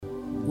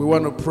We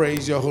want to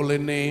praise your holy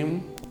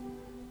name.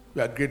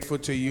 We are grateful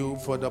to you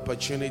for the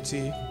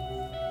opportunity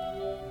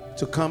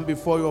to come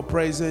before your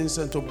presence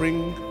and to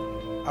bring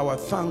our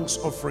thanks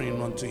offering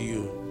unto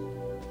you.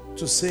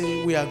 To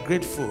say we are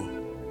grateful.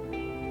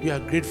 We are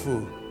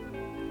grateful.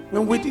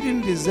 When we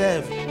didn't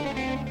deserve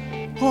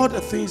all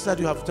the things that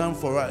you have done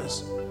for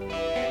us.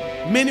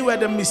 Many were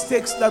the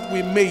mistakes that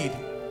we made.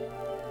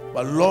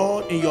 But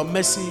Lord, in your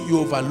mercy, you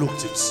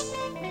overlooked it.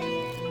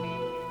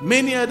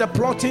 Many are the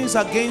plottings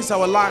against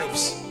our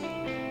lives.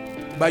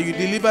 But you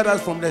delivered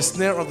us from the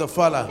snare of the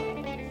fowler.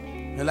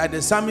 And like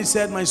the psalmist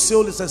said, my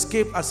soul is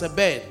escaped as a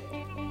bird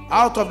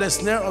out of the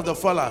snare of the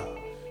fowler.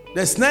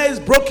 The snare is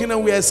broken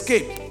and we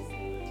escape.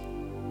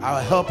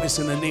 Our help is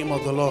in the name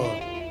of the Lord.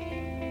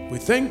 We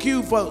thank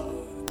you for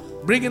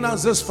bringing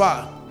us this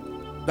far.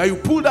 That you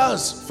pulled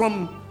us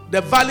from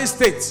the valley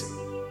state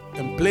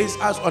and placed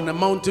us on the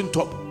mountain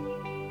top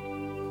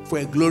for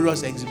a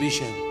glorious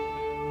exhibition.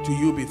 To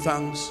you be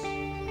thanks.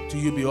 To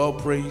you be all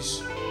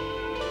praise,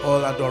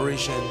 all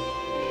adoration.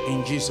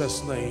 In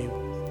Jesus' name.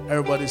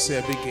 Everybody say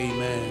a big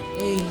amen.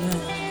 Amen.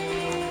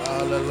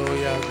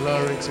 Hallelujah.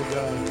 Glory to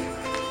God.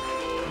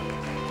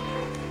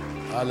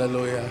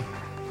 Hallelujah.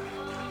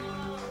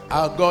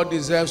 Our God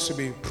deserves to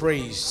be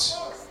praised.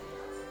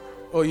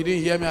 Oh, you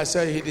didn't hear me? I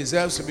said he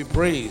deserves to be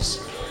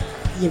praised.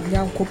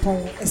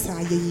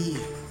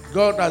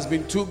 God has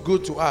been too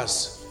good to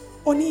us.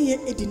 When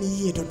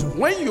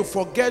you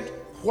forget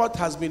what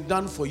has been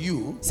done for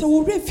you,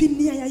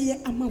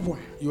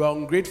 you are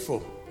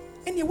ungrateful.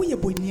 And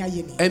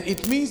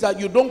it means that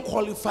you don't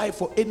qualify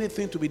for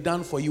anything to be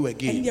done for you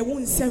again.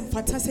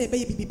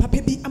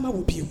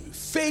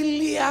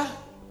 Failure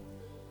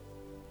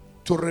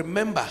to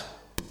remember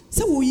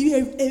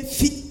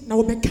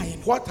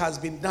what has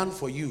been done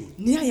for you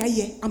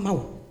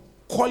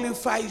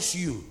qualifies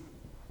you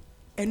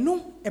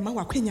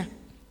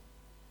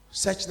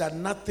such that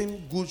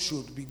nothing good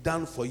should be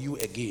done for you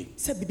again.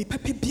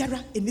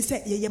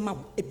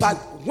 But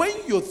when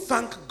you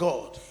thank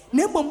God and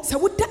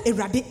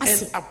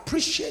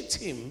appreciate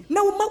him,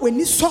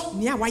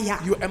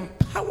 you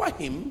empower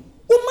him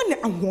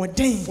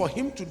for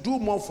him to do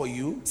more for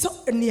you,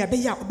 and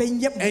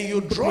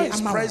you draw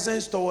his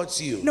presence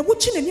towards you.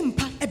 Because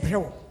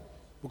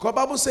the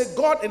Bible says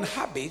God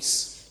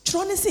inhabits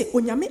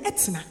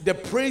the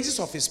praises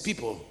of his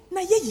people.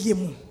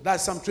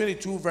 That's Psalm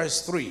 22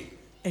 verse 3.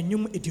 And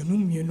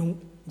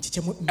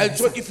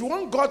so if you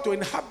want God to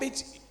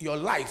inhabit your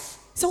life,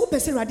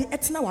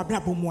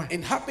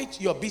 inhabit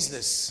your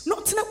business,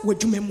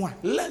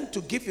 learn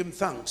to give him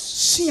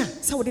thanks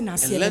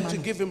and learn to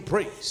give him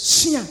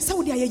praise.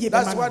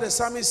 That's what the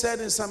psalmist said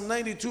in Psalm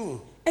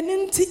 92.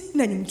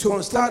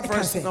 From start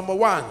verse number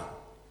 1.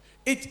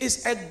 It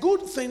is a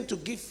good thing to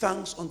give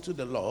thanks unto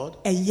the Lord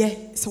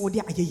and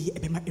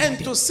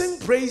to sing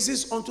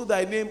praises unto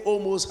thy name, O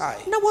Most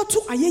High. So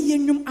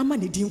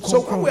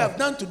what we have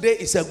done today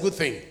is a good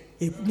thing.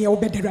 And we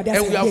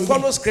have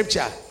followed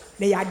scripture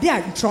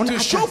to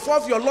show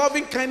forth your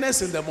loving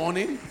kindness in the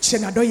morning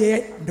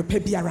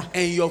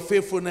and your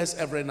faithfulness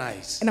every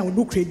night.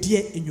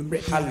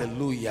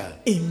 Hallelujah.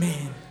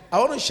 Amen. I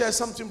want to share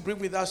something brief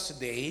with us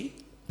today.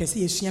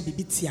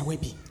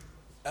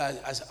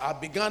 As I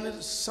began it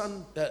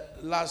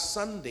last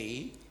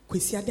Sunday,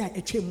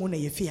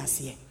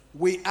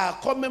 we are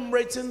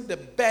commemorating the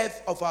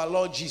birth of our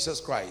Lord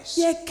Jesus Christ.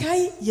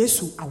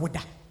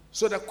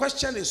 So the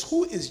question is,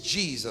 who is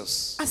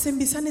Jesus? Ask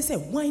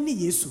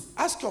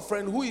your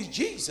friend, who is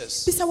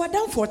Jesus? When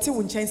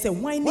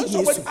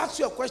somebody asks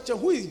you a question,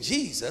 who is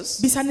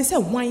Jesus?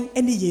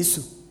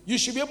 You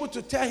should be able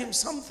to tell him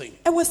something.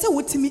 When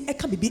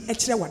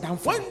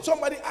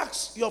somebody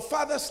asks your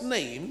father's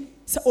name,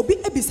 you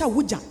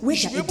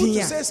should be able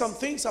to say some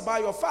things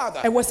about your father.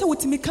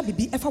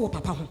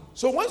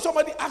 So when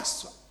somebody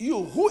asks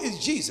you, who is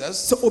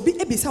Jesus?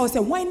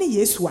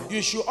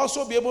 You should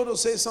also be able to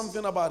say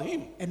something about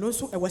him.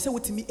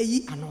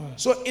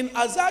 So in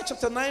Isaiah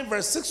chapter 9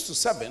 verse 6 to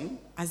 7,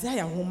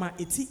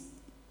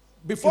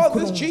 before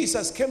this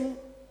Jesus came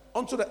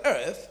onto the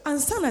earth, there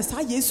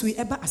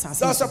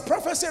was a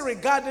prophecy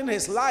regarding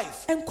his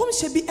life. There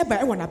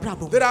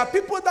are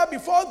people that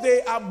before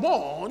they are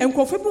born,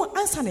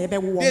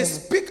 they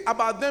speak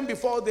about them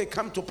before they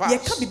come to pass. I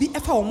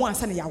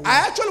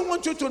actually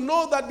want you to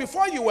know that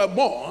before you were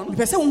born,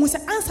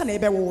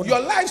 your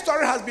life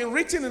story has been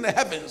written in the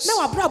heavens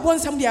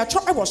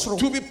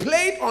to be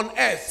played on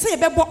earth.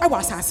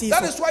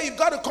 That is why you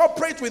got to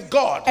cooperate with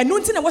God, so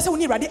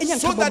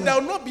that there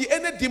will not be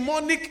any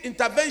demonic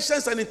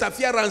interventions and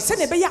interference.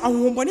 The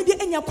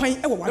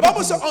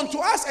Bible says, unto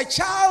us a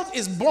child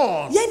is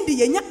born.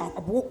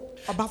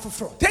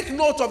 Take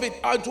note of it.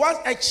 Unto us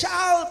a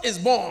child is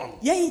born,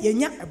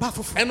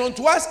 and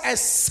unto us a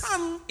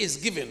son is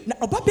given,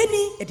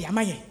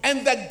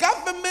 and the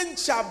government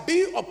shall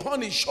be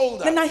upon his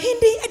shoulder, and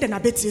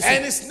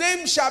his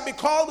name shall be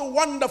called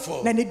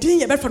Wonderful. It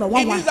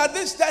means that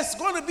there's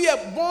going to be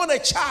born a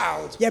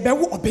child.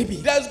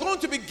 There's going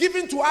to be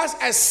given to us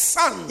a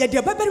son.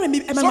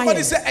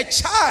 Somebody say a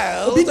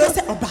child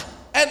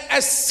and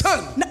a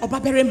son.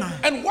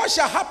 And what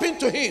shall happen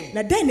to him?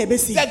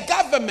 The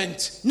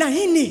government,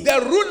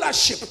 the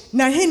rulership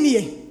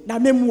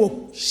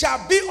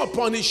shall be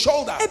upon his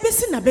shoulder.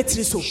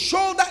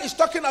 Shoulder is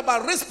talking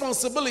about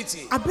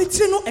responsibility. His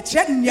name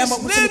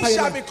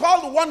shall be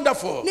called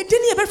Wonderful.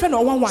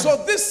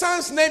 So this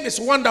son's name is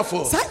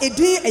Wonderful.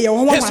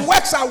 His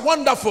works are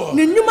wonderful.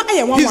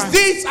 His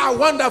deeds are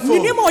wonderful.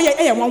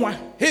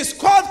 He's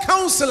called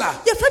Counselor.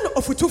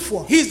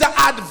 He's the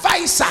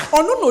advisor.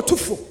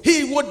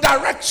 He will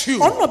direct you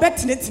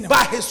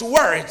by his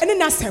word.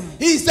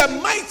 He's the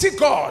mighty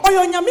God.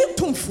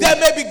 There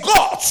may be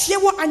gods,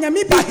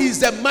 but he's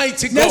the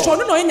mighty God.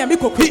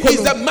 He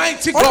is the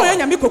mighty God.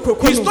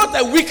 He's not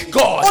a weak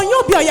God.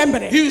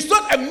 He is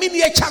not a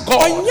miniature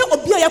God.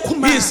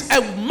 He is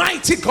a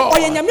mighty God.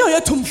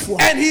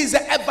 And he is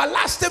the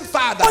everlasting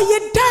Father.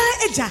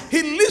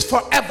 He lives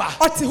forever.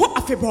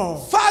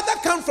 Father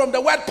comes from the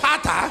word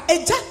Pater,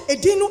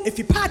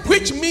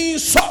 which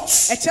means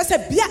source.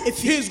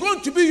 He is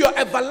going to be your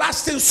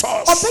everlasting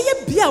source.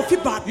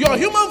 Your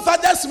human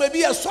fathers may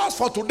be a source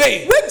for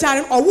today.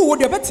 Some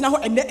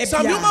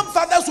human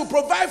fathers will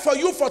provide for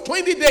you for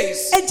 20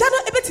 days,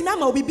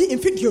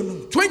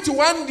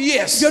 21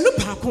 years,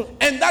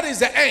 and that is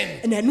the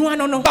end.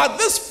 But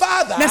this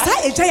Father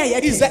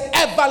is the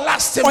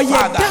everlasting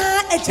Father.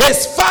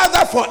 His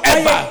Father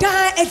forever.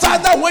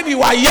 Father when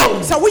you are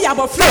young.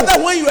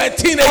 Father when you are a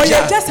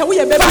teenager. Father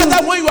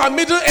when you are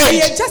middle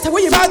age.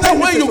 Father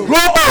when you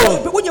grow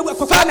old.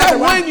 Father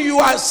when you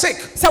are sick.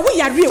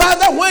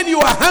 Father when you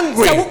are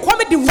hungry.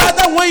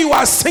 Father when you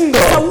are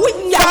single.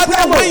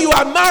 Father when you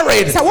are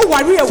married.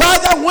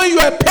 Father when you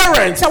are a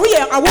parent.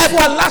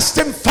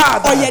 Everlasting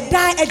Father.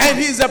 And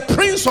he is a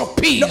Prince of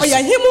Peace. Who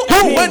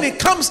when it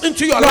comes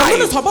into your life,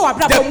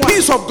 the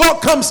peace of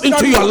God comes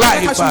into your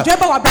life. Of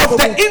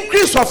the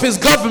increase of his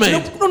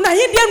government. Of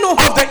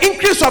the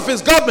increase of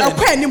his government.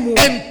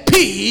 And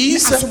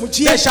peace,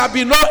 there shall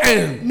be no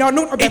end.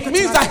 It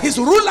means that his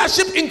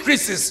rulership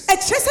increases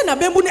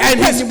and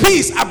his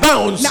peace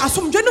abounds. And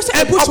upon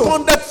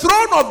the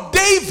throne of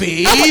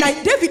David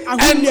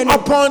and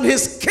upon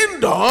his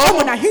kingdom, to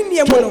order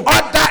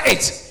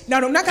it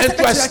and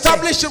to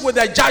establish it with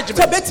a judgment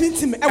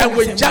and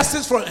with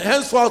justice from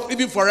henceforth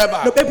even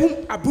forever.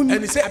 And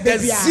he said the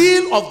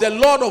zeal of the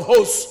Lord of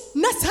hosts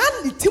will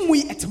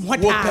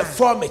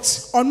perform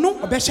it.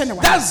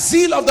 That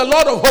zeal of the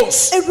Lord of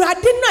hosts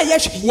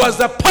was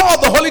the power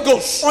of the Holy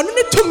Ghost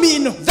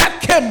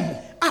that came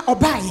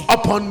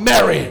upon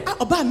Mary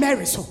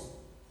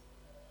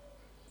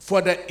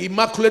for the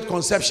immaculate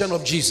conception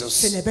of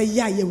Jesus and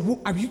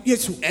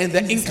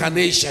the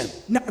incarnation.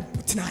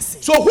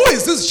 So who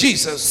is this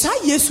Jesus?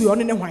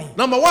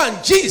 Number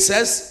one,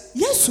 Jesus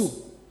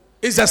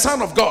is the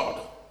Son of God.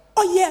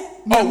 Or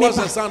was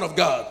the Son of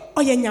God.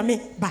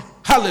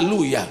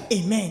 Hallelujah.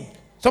 Amen.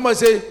 Somebody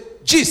say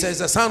Jesus is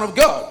the Son of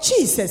God.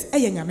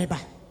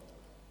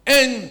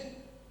 And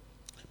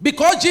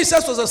because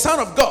Jesus was the Son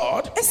of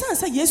God,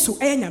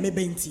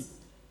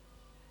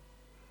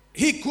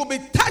 he could be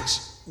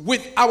touched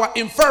with our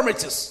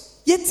infirmities.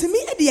 We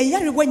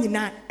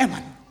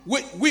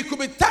could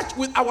be touched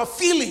with our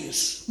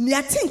feelings.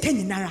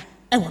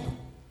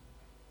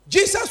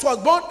 Jesus was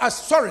born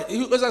as, he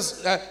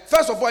was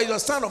first of all, he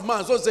was Son of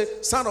Man, so say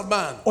Son of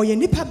Man.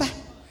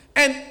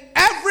 And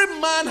every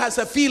man has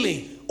a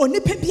feeling.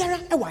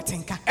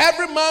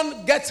 Every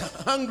man gets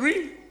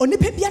hungry,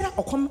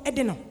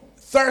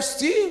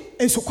 thirsty,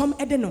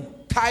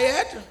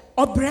 tired,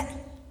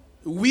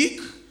 weak,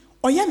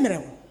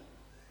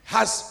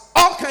 has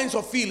all kinds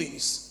of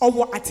feelings.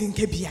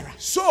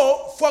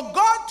 So for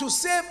God to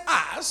save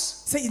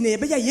us, he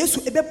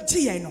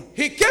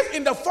came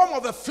in the form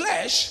of a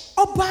flesh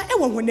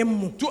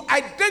to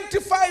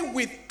identify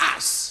with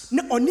us,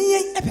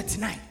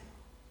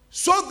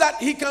 so that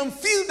he can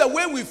feel the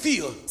way we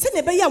feel. So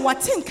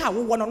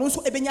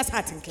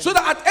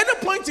that at any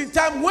point in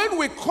time when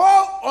we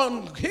call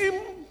on him,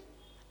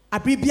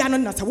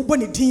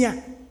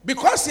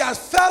 because he has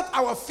felt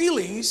our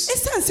feelings, he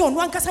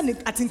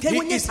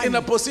is in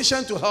a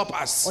position to help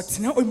us.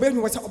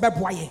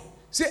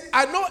 See,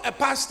 I know a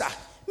pastor.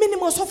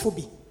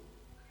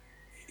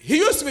 He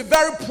used to be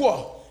very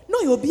poor.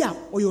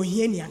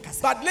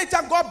 But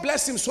later God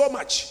blessed him so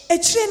much. And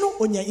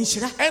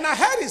I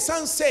heard his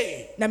son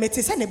say, he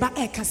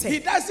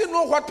doesn't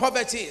know what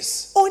poverty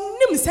is.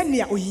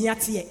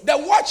 The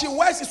watch he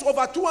wears is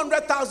over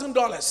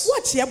 $200,000.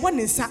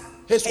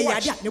 His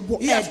watch.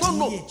 He has not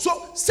known.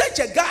 So such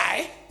a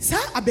guy,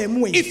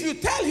 if you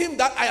tell him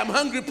that I am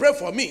hungry, pray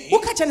for me. If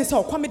you tell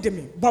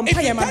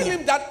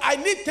him that I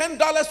need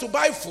 $10 to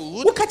buy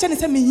food.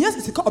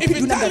 If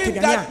you tell him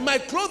that my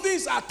clothing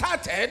are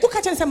tattered.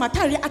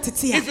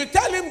 If you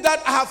tell him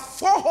that I have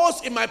 4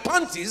 holes in my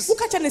panties, he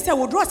will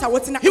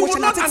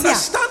not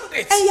understand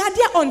it.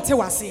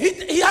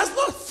 He has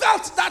not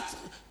felt that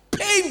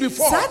pain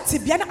before. But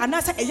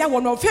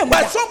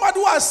somebody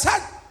who has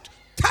sat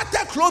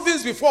tattered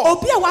clothing before,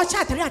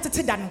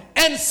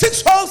 and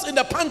 6 holes in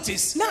the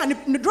panties, and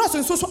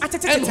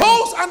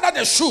holes under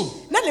the shoe.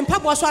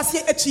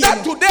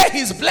 That today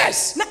he's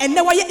blessed.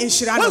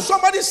 When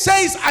somebody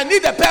says, I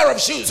need a pair of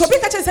shoes,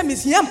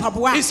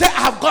 he said,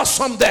 I have got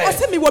some there.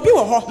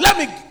 Let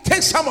me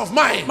take some of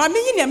mine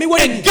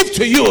and give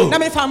to you,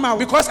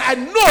 because I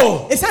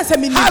know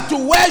how to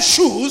wear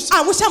shoes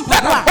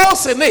that have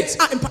holes in it,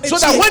 so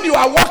that when you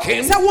are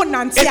walking,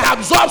 it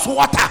absorbs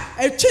water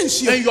and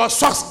your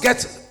socks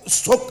get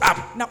soaked up.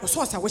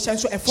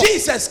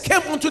 Jesus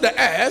came onto the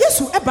earth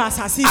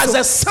as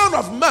a son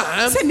of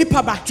man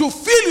to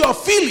feel your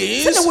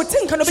feelings, so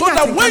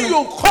that when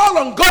you call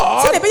on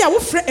God,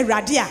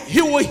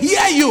 he will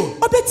hear you.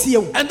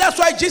 And that's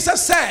why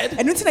Jesus said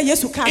in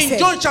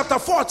John chapter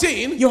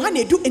 14,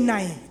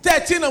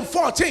 13 and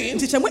 14,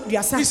 he said,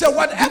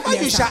 whatever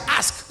you shall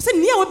ask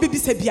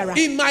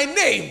in my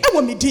name,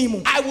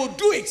 I will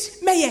do it,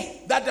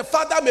 that the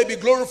Father may be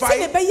glorified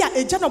in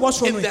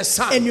the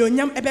Son. And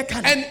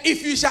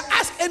if you shall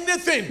ask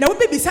anything in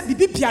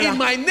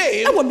my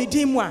name,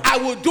 I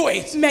will do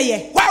it.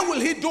 Why will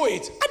he do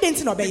it?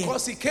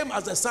 Because he came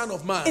as the Son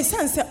of Man to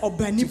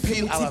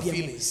feel our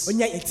feelings.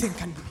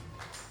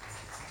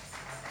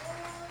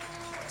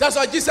 That's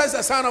why Jesus is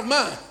the Son of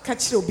Man.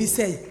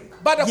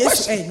 But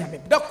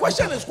the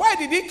question is, why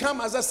did he come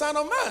as the Son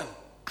of Man?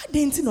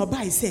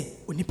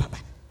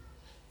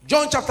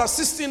 John chapter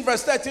 16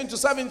 verse 13 to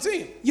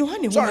 17.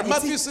 Sorry,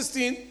 Matthew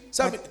 16,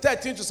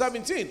 13 to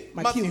 17.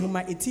 The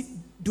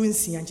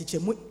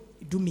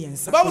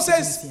Bible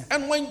says,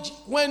 and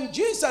when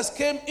Jesus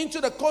came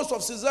into the coast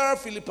of Caesarea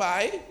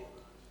Philippi,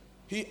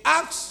 he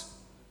asked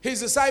his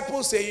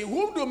disciples, saying,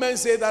 whom do men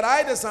say that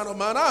I, the Son of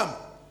Man, am?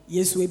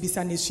 Watch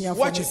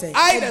it.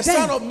 I, the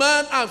Son of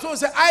Man, am. Someone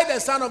say, I, the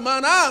Son of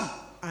Man, am.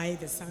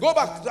 Go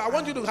back. I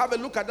want you to have a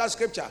look at that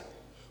scripture.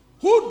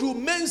 Who do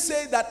men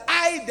say that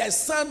I, the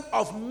Son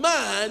of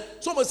Man?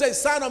 Someone say,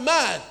 Son of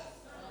Man.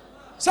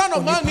 Son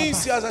of Man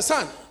means he has a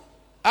son.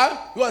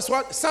 You are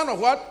what? Son of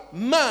what?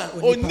 Man.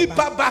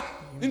 Onipaba.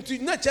 Into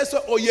nature,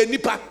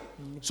 Oyenipa.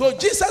 So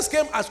Jesus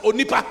came as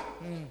Onipa.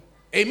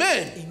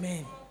 Amen.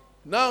 Amen.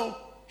 Now,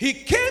 he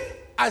came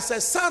as a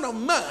son of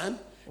man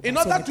in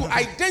order to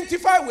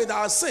identify with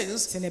our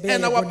sins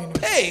and our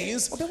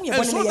pains,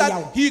 and so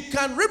that he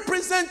can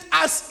represent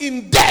us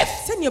in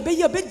death.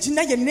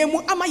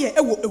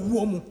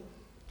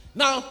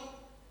 Now,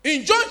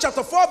 in John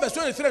chapter 4, verse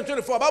 23 and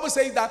 24, the Bible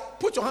says that,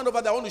 put your hand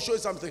over there, I want to show you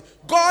something.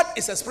 God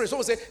is a spirit.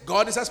 Someone say,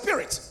 God is a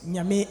spirit. And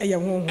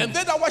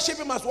they that worship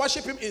him must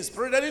worship him in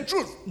spirit and in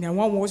truth. Now,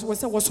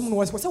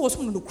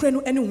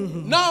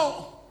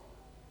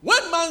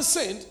 when man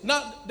sinned,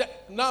 now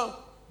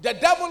the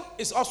devil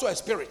is also a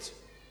spirit.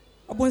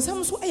 Is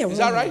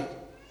that right?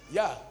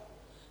 Yeah.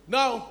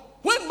 Now,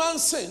 when man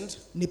sinned,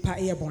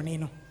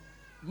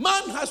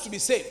 man has to be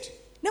saved.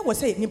 But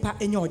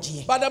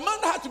the man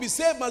that has to be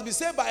saved must be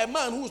saved by a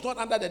man who is not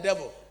under the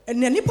devil. But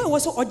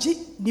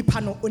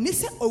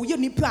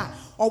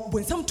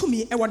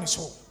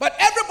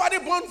everybody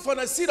born from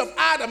the seed of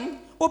Adam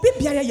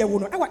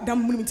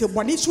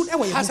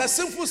has a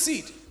sinful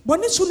seed.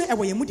 And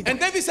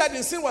David said,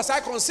 in sin was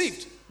I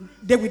conceived.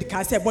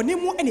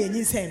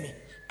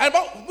 And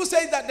who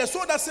says that the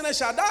soul that sinners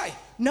shall die?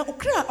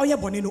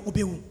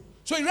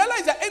 So you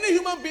realize that any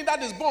human being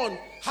that is born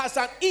has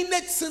an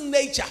innate sin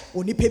nature.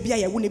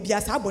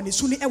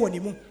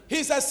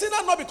 He's a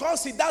sinner not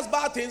because he does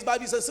bad things,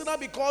 but he's a sinner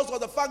because of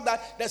the fact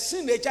that the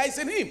sin nature is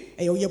in him.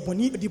 He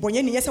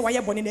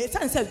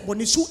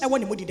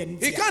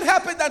can't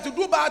help it than to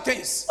do bad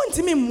things. So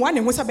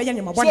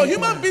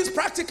human beings,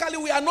 practically,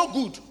 we are not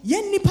good.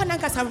 There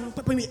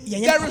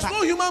is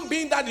no human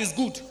being that is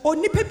good.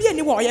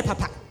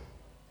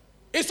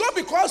 It's not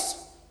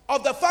because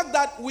of the fact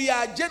that we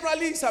are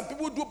generally, some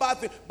people do bad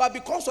things, but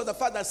because of the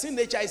fact that sin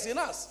nature is in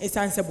us. If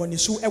you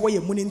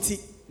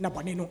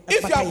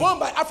are born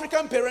by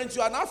African parents,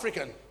 you are an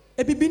African.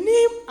 If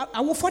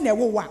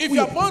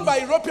you are born by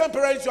European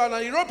parents, you are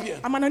an European.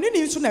 So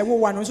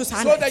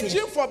the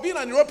gene for being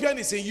an European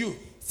is in you.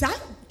 And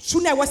so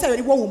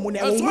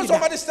when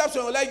somebody steps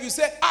on your leg, you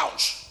say,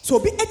 ouch.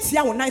 But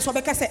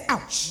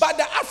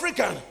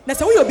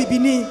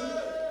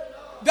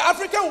the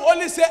African will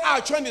only say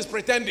ouch when he's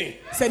pretending.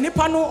 If it's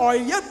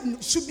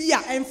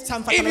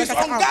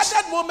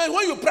unguarded moment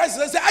when you press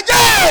it, say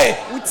Ajay!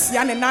 And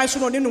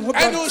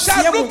you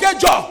shout, look at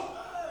Joe.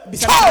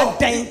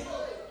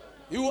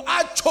 You will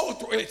add cho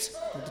to it.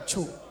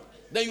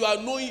 Then you are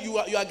knowing, you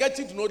are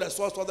getting to know the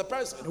source of the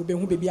person.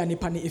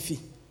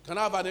 Can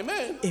I have an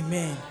amen?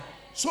 Amen.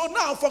 So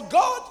now for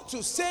God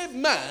to save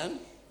man,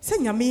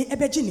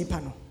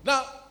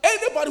 now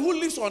anybody who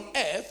lives on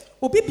earth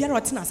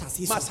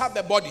must have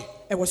a body.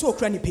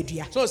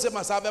 So say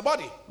must have a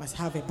body. Must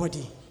have a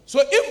body.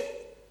 So if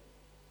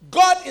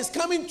God is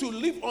coming to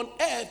live on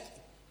earth,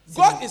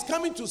 God is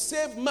coming to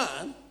save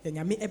man. And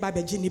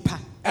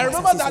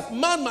remember that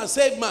man must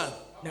save man.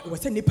 na ɛwɔ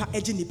sɛ nipa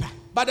agye nipa.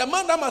 But the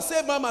man that must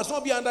save man must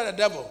not be under the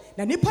devil.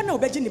 Na nipa na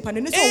obɛgye nipa no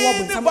ne sɛ ɔwɔ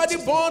ɔbonsam. Anybody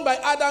born by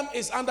Adam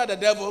is under the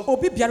devil.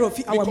 Obi biara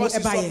ofi awa mu Because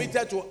he's ɛbaayɛ.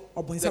 submitted to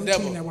the Ɔbonsam tumi na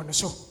devil. ɛwɔ no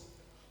so.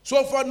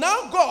 So for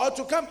now God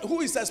to come, who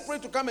is a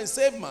spirit, to come and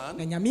save man,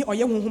 Na nyame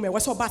ɔyɛ honhom ɛwɔ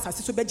sɛ ɔba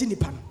asase so bɛgye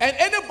nipa no. and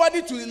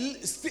anybody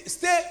to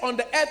stay on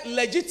the earth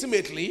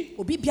legitimately,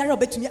 Obi biara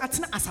obɛtumi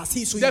atena asase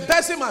yi so yi. the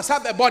person must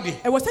have a body.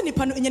 Ɛwɔ sɛ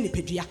nipa no nya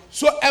nipadua.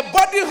 So a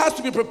body has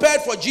to be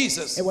prepared for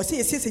Jesus. Ɛwɔ sɛ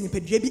yɛsiesie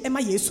nipadua bi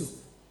ɛma Yesu.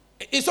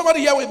 Is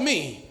somebody here with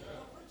me?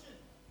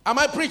 Am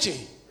I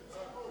preaching?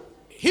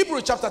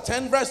 Hebrews chapter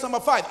 10 verse number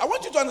 5. I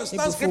want you to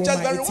understand scriptures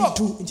very well.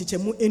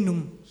 Nkyekyɛmu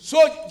enum. So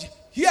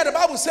here the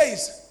Bible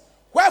says,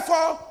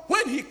 wherefore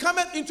when he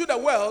cometh into the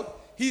world,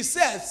 he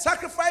says,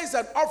 sacrifice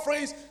and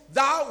offerings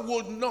thou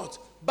wilt not,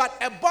 but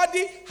a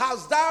body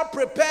hast thou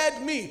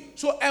prepared me.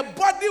 So a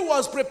body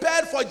was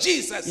prepared for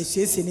Jesus.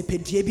 Yɛsiesie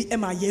nipadua bi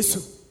ɛma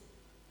Yesu.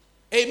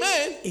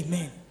 Amen.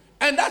 Amen.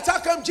 And that's how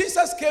come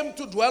Jesus came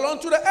to dwell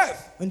onto the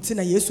earth. Nti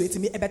na Yesu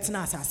etimi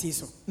ɛbɛtena asase yi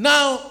so.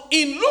 Now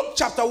in Luke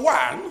chapter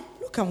 1,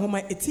 Luka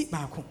nhoma eti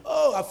baako.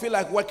 oh, I feel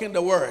like working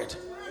the word.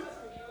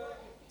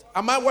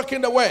 Am I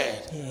working the word?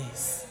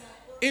 Yes.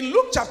 In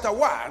Luke chapter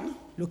 1,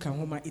 Luka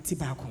nhoma eti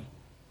baako.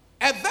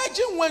 a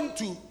virgin went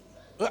to,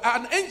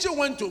 an angel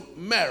went to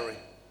Mary.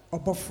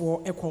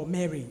 Ɔbɔfoɔ ɛkɔ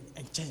Mary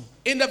nkyɛn.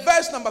 In the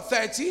verse number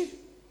 30,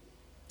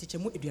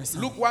 Nkyekyɛmu aduasa.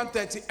 Luke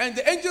 1:30, and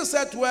the angel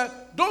said to her,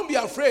 don't be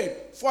afraid,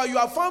 for you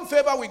have found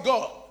favor with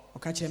God.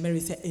 Ɔka kyerɛ Mary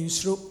sɛ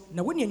nsuro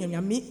na wo nua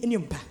nyame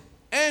anim pa.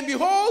 And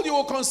behold, you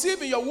will conceive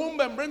in your womb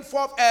and bring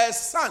forth a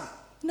son.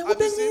 Na Have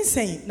you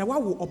seen? wobɛnyinsɛn na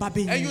wawo ɔba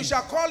And you bɛnyin.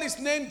 shall call his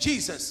name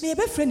Jesus. Na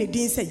yɛbɛfrɛ ne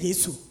din sɛ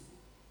Yesu.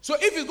 So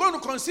if he's going to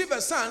conceive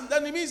a son,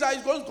 then it means that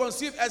he's going to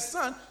conceive a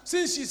son.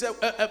 Since she's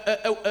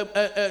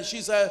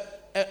a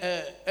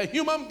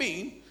human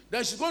being,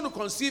 then she's going to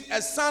conceive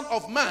a son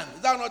of man.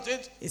 Is that not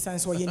it? Ɛsiane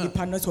sɛ ɔyɛ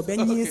nipa no sɛ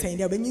ɔbɛnyinsɛn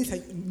dɛ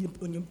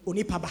ɔbɛnyinsɛn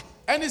onipa ba.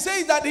 And he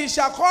says that he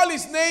shall call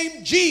his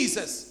name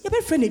Jesus.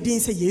 Yɛbɛfrɛ ne din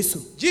sɛ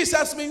Yesu.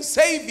 Jesus means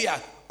Savior.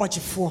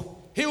 Ɔgyefoɔ.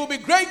 He will be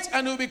great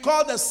and he will be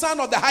called the Son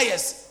of the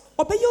Highest.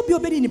 Ɔbɛyɛ obi a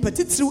ɔbɛdi nipa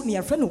titiriw ne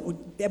yɛfrɛ no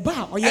ɛba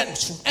a ɔyɛ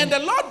ɔsoro. And the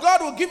Lord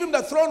God will give him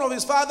the throne of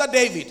his father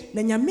David.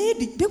 Na nyame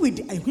de David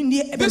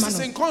ahwenneɛ This ɛbɛma is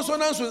no. in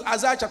consonance with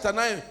Isaiah chapter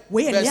 9,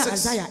 Wei yɛ verse nea 6.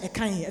 Isaiah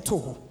ɛkan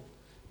ɛtoo hɔ.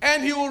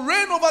 And he will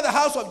reign over the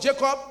house of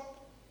Jacob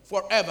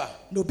forever.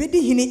 Na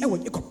obɛdi hene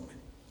ɛwɔ Jacob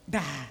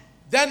daa.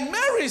 Then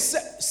Mary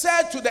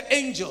said to the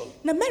angel,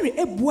 Na Mary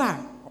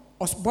ebua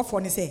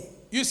ɔbɔfoɔ ne sɛ,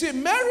 you see,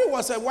 Mary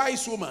was a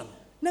wise woman.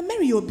 na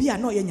Mary yɛ obi a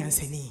na ɔyɛ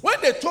nyansani. When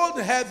they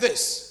told her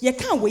this,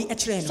 Yɛka wei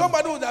ɛkyerɛ no.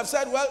 somebody would have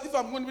said, well, if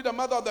I'm going to be the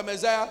mother of the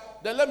Messiah,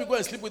 then let me go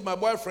and sleep with my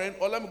boyfriend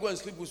or let me go and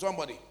sleep with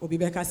somebody. Obi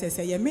bɛka sɛ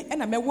sɛ yɛ me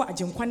ɛna mɛwɔ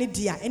agyenkwa ne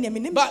di a ɛnea me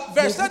ne. But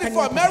verse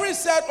 34, Mary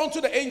said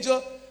unto the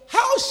angel,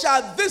 how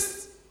shall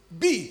this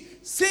be,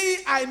 seeing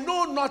I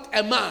know not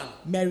a man?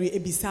 Mary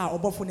ebisa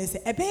ɔbɔfoɔ ne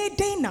sɛ ɛbɛyɛ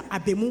dɛn na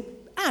abɛmu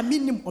a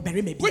minim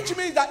ɔbɛrima bi. Which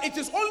means that it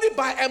is only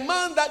by a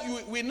man that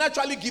we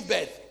naturally give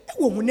birth.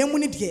 Ɛwɔ honam mu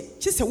ne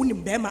deɛ kye sɛ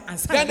wonim bɛrima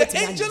ansa na Then the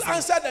wobɛtumi angel anyɛ saa.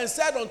 answered and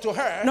said unto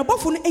her, Na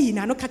ɔbɔfoɔ no ayi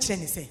n'ano ka kyerɛ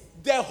ne sɛ,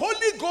 the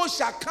Holy Ghost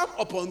shall come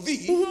upon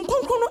thee, Honhom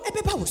Kronkron no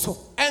ɛbɛba wo so.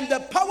 and the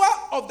power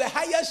of the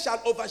highest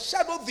shall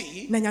overshadow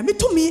thee. Na nyame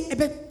tumi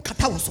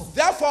ɛbɛkata wo so.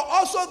 Therefore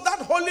also that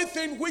holy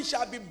thing which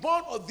shall be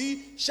born of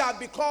thee shall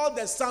be called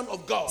the Son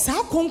of God.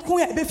 Saa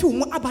kronkron a ɛbɛfi wo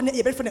mu aba no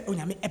yɛbɛfrɛ no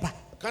onyame ɛba.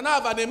 Can I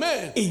have an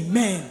amen?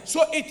 Amen.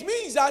 So it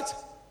means that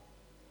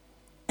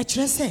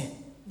Ɛkyerɛ sɛ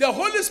the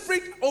Holy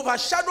Spirit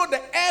overshadowed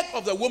the egg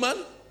of the woman.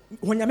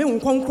 onyame wo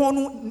kronkron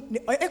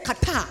no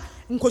ɛkata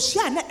a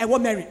nkosua a na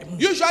ɛwɔ Mary mu.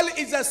 Usually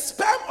it's the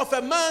sperm of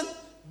a man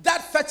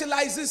that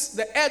fertilizes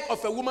the egg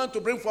of a woman to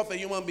bring forth a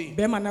human being.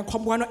 Bɛrima no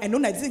kɔboa no ɛno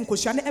na ɛde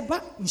nkosua no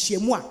ɛba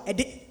nhyiamu a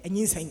ɛde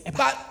anyinsɛn ɛba.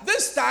 But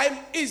this time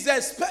is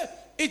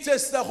it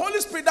is the Holy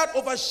Spirit that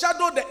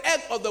overshadowed the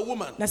egg of the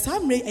woman. Na saa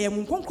mmerɛ ɛyɛ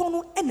wo kronkron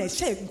no ɛna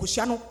ɛhyɛ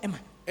nkosua no ɛma.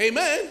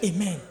 Amen.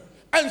 Amen.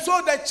 And so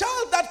the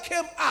child that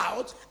came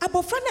out,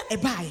 Abɔfra no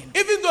ɛbaeɛ no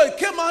even though it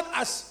came out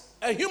as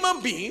a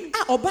human being,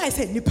 a ɔbaeɛ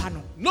sɛ nipa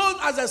no known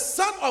as a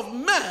son of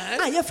man,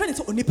 a yɛfrɛ no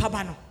sɛ onipa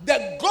ba no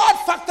the God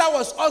factor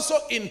was also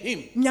in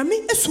him.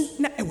 nyame esu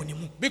na ɛwɔ ne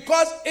mu.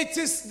 Because it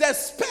is the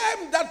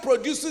sperm that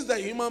produces the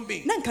human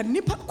being. Na nka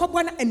nipa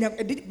kɔboa no ɛna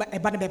ɛde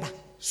ɛba no bɛba.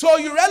 So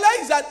you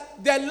realize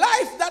that the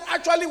life that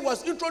actually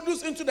was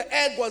introduced into the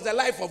egg was the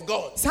life of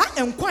God. Saa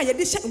nkwa a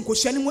yɛde hyɛ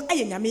nkosua no mu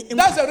ɛyɛ nyame nkwa.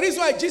 That's the reason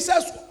why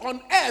Jesus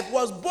on earth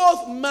was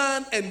both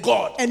man and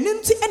God.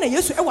 Ɛno nti ɛna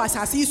Yesu ɛwɔ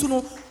asase yi so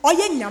no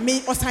ɔyɛ nyame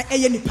ɔsan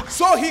ɛyɛ nipa.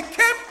 So he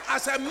came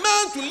as a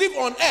man to live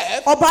on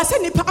earth. Ɔbaa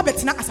sɛ nipa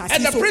abɛtena asase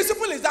And yi the so.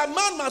 principle is that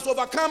man must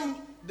overcome,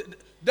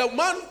 the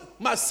man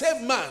must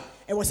save man.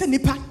 Ɛwɔ sɛ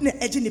nipa na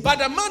ɛgye nipa. But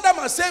the man that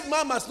must save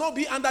man must not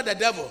be under the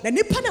devil. Na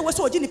nipa na ɛwɔ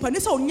sɛ ɔgye nipa ne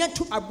sɛ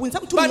ɔnyɛ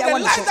abonsam tumi But the ɛwɔ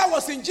ne life so. that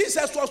was in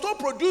Jesus was not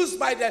produced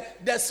by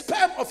the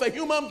sperm of a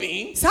human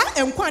being. Saa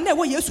nkwa na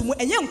ɛwɔ Yesu mu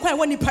ɛnyɛ nkwa a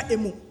ɛwɔ nipa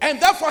emu. And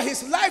therefore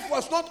his life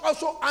was not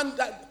also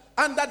under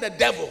under the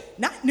devil.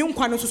 Na ne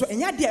nkwa no so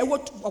ɛnya de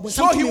ɛwɔ ɔbonsam.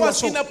 So he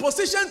was in a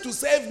position to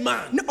save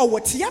man. Na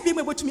ɔwɔ tia bi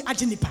ma bɛtumi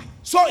agye nipa.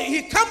 So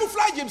he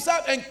camouflaged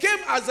himself and came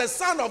as the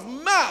son of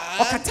man.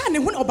 Ɔkata ne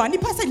ho na ɔba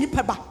nipa sɛ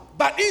nipa ba.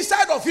 But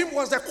inside of him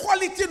was the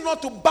quality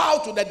not to bow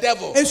to the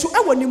devil. Enso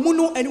ɛwɔ ne mu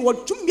no ɛni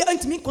wɔtumi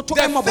ntumi koto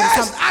ɛma The ɔbonsam.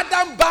 first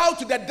Adam bowed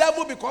to the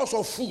devil because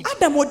of food.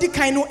 Adam odi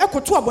kan no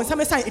ɛkoto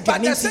ɔbonsam ɛsan But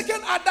aduane the nti.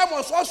 second Adam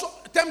was also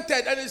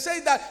tempted, and he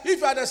said that if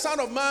you are the son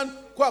of man,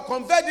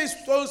 convert these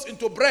stones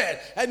into bread.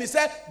 And he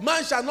said,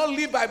 man shall not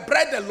live by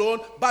bread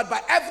alone, but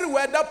by every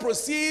word that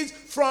proceeds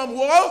from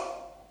what?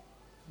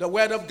 The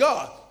word of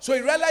God. So he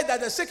realized that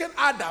the second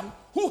Adam,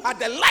 who had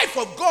the life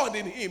of God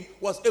in him,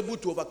 was able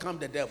to overcome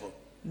the devil.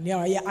 Ne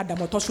ɔyɛ Adam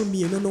ɔtɔ so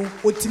mmienu no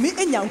otimi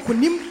enya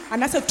nkonim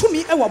anase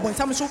tumi ɛwɔ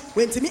ɔbonsam so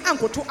wentimi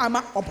ankoto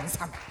ama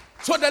ɔbonsam.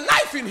 So the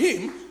life in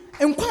him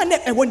Nkwa ne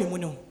ɛwɔ ne mu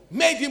no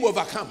made him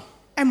overcome.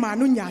 ɛma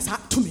no nya saa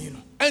tumi no.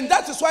 And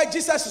that is why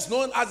Jesus is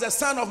known as the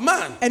Son of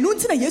Man. Ɛno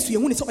nti na Yesu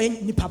yehu ne sɛ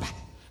ɔyɛ nipa ba.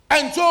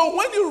 And so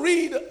when you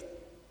read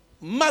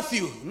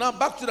Matthew, now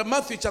back to the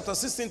Matthew chapter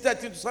 16,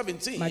 13 to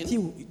 17.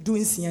 Matthew du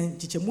nsia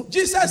nkyekyɛmu.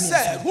 Jesus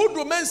said, who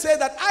do men say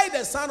that I,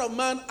 the Son of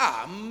Man,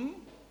 am?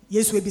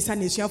 Yesu ebisa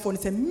na esuafo no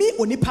sɛ me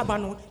onipa ba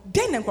no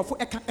den na nkɔfo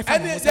ɛka ɛfa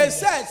And me ho they sɛ.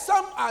 said,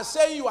 some are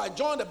saying you are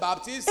John the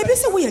Baptist, Ebi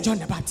sɛ woyɛ John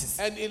the Baptist.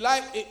 and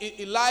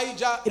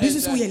Elijah, Ebi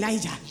nso sɛ woyɛ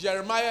Elijah.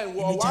 Jeremiah, and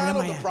one of the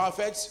Jeremiah.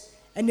 prophets.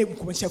 Ɛne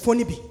nkɔmhyɛfoɔ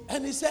no bi.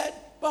 And he said,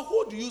 but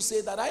who do you say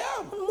that I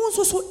am? Mo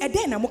nso so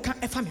ɛdɛn na moka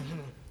ɛfa me ho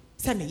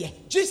sɛ meyɛ.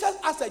 Jesus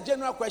asked a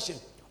general question.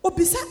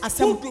 Obisa Who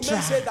asɛm do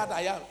men say tra. that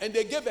I am? And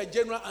they gave a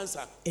general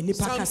answer. Enipa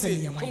Some ka sɛ say,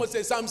 meyɛ come on,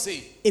 say, some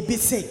say. Ebi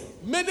sɛ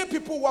Many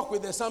people walk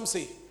with the some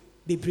say.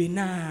 bebree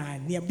naa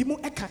nea bi mu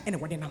ɛka ɛna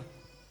wɔde nam.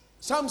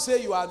 Some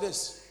say you are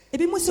this.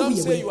 Ebi mu sɛ Some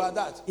woyɛ say wei. you are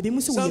that. Ebi mu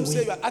sɛ Some woyɛ say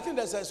wei. you are, I think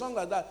there's a song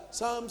like that.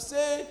 Some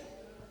say,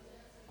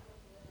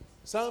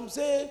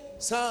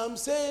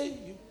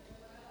 you.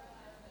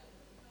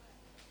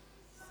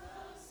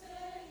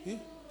 You?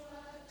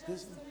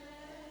 This one.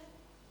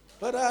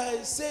 But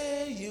I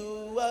say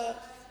you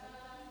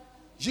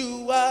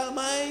are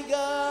my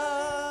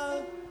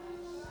God.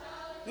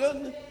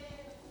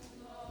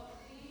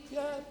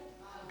 Yeah.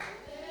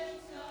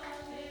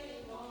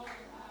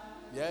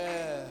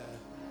 Yeah.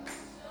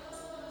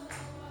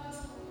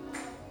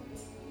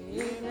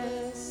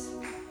 Yes,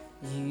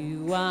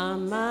 you are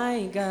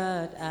my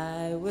God,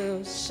 I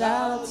will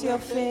shout your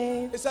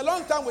fame. It's a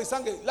long time we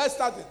sang it. Let's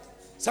start it.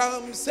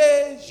 Some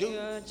say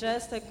You're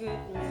just a good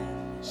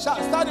man.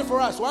 Start it for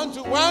us. 1,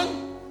 2,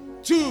 1,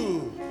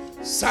 2.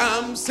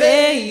 Some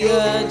Say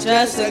you're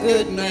just a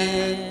good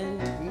man.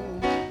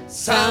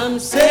 Some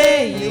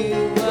say you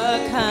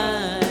are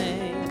kind.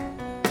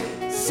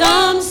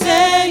 Some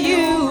say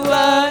you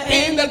are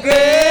in the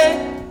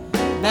grave.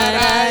 But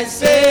I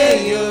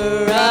say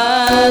you're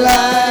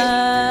alive.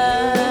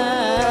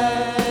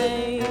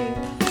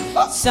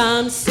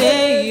 Some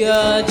say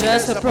you're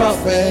just a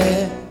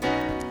prophet.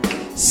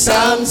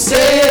 Some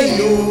say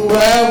you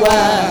were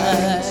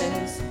wise.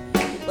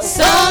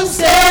 Some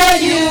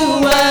say you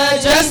were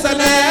just a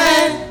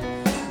man.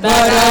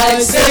 But I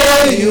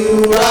say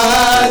you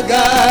are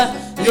God.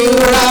 You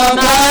are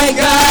my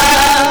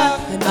God.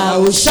 And I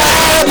will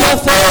shout your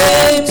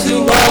fame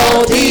to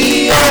all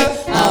the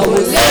earth. I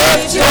will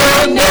lift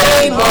your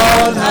name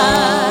on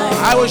high.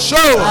 I will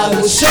show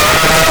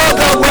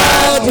the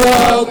world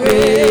your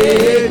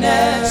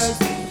greatness.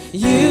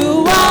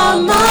 You are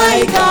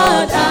my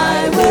God.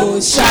 I will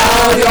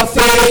shout your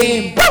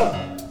fame.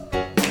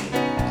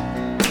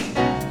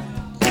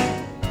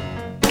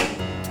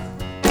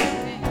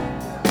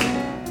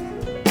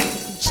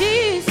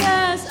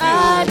 Jesus,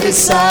 I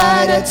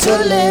decided to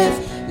live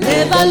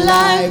a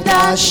life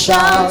that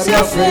shouts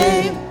your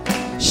fame.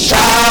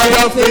 Shout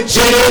your fame,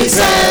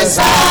 Jesus.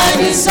 I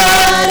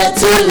decided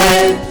to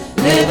live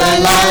a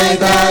life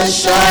that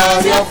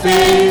shouts your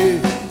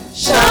fame.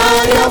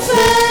 Shout your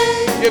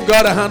fame. Give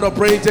God a hand of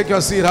praise. Take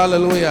your seat.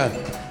 Hallelujah.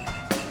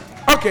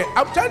 Okay,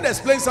 I'm trying to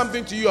explain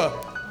something to you.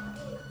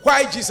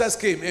 Why Jesus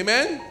came.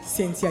 Amen.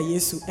 Sentia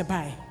Yesu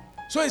ɛbae.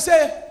 So he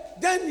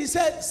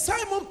said,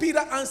 Simon Peter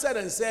answered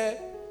and said,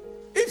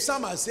 if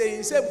some are saying,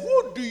 he said,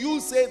 who do you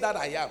say that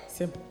I am?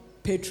 Sɛ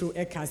Petro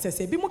ɛka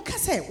sɛ bi mu ka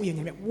sɛ woyɛ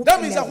nyame.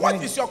 That means that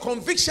what is your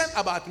conviction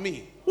about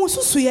me? Wo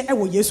susuɛ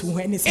ɛwɔ Yesu ho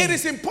ɛne It sɛ.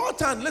 is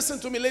important, listen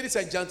to me, ladies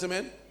and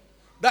gentlemen,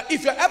 that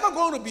if you're ever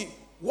going to be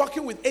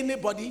working with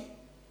anybody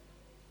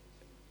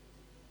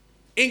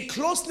in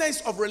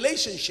closeness of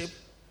relationship,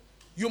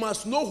 you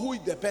must know who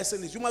the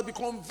person is. You must be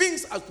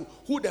convinced as to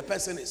who the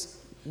person is.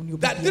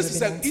 That this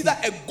is either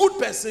a good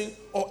person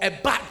or a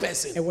bad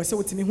person. Ɛwɔ sɛ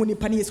wotumi ho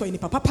nipa ne yɛ sɛ ɔyɛ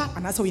nipa papa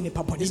anaasɛ ɔyɛ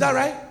nipa bɔne. Is that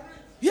right?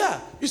 Yeah.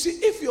 You see,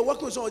 if you're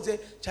working with someone and say,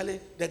 Charlie,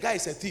 the guy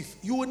is a thief,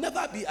 you will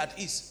never be at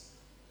ease.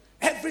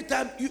 Every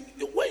time,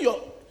 when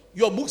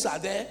your books are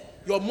there,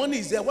 your money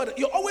is there,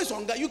 you're always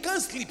on guard. You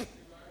can't sleep.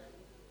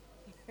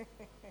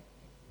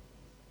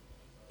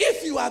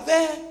 If you are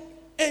there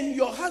and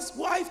your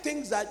wife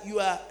thinks that you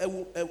are a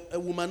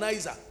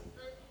womanizer,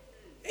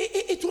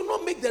 it will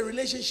not make the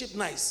relationship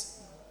nice.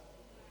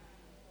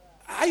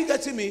 Are you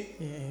getting me?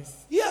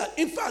 Yes. Yeah,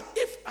 in fact,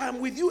 if I'm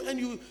with you and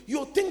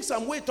you think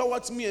some way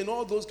towards me and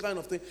all those kind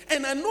of things,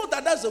 and I know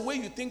that that's the way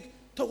you think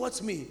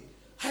towards me,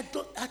 I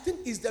think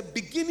it's the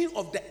beginning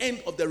of the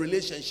end of the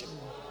relationship.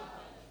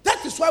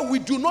 That is why we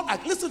do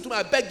not, listen to me,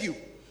 I beg you.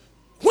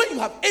 When you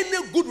have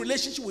any good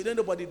relationship with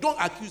anybody, don't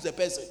accuse the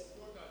person.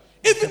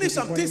 Even if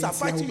some things are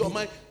fighting your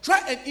mind,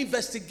 try and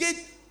investigate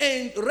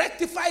and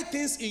rectify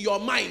things in your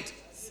mind.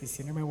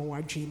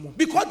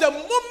 Because the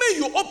moment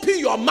you open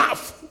your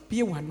mouth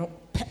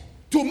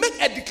to make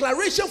a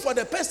declaration for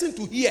the person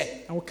to hear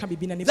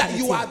that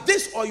you are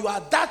this or you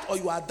are that or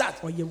you are that,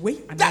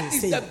 that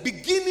is the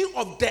beginning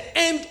of the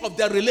end of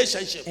the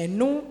relationship.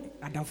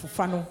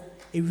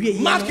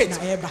 Mark it.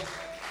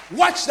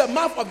 Watch the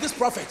mouth of this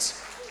prophet.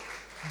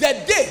 The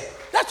day,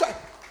 that's why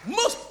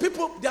most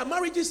people, their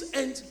marriages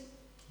end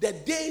the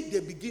day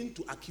they begin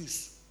to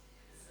accuse.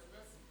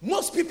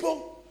 Most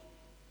people,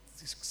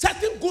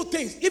 certain good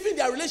things, even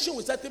their relation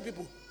with certain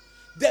people,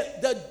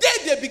 the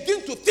day they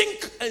begin to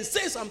think and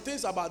say some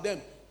things about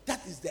them,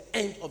 that is the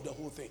end of the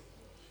whole thing.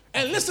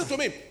 And listen to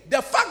me,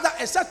 the fact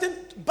that a certain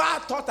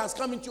bad thought has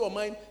come into your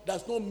mind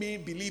does not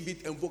mean believe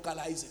it and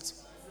vocalize it.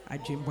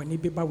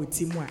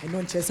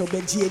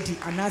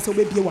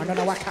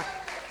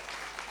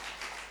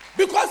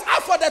 Because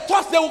after the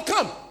thoughts, they will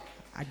come.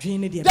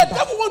 The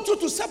devil wants you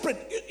to separate.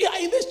 You are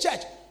in this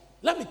church.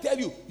 Let me tell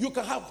you, you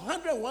can have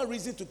 101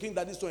 reasons to think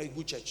that this is not a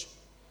good church.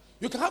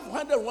 You can have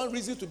 101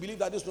 reasons to believe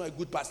that this is not a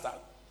good pastor.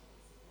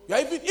 You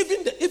are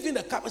even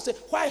the couple say,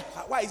 why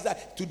is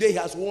that today he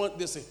has won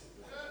this thing?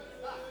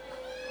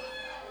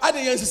 But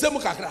you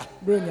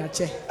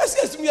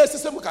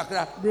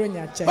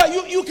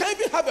can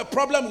even have a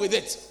problem with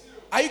it.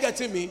 Are you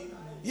getting me?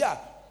 Yeah.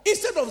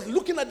 Instead of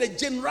looking at the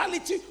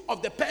generality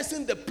of the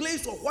person, the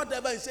place, or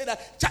whatever, and say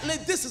that,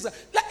 this is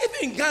like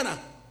even in Ghana,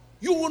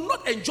 you will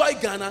not enjoy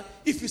Ghana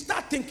if you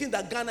start thinking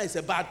that Ghana is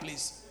a bad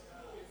place.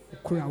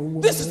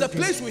 This is the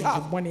place we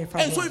have.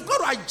 And so you've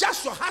got to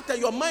adjust your heart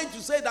and your mind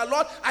to say that,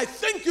 Lord, I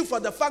thank you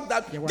for the fact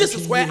that this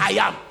is where I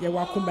am. Yeah.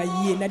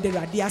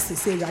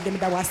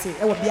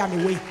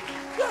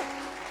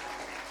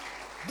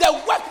 The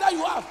work that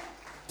you have,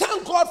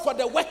 thank God for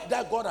the work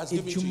that God has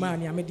given to you.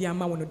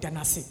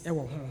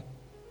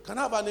 Can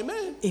I have an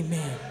amen?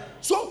 Amen.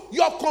 So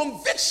your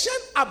conviction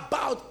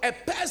about a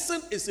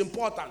person is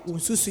important.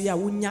 If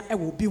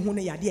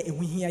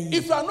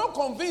you are not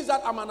convinced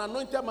that I'm an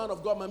anointed man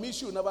of God, my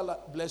mission will never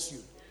bless you.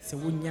 As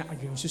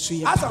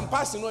I'm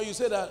passing on, you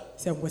say that.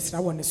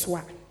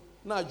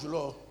 Nah,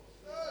 Julo,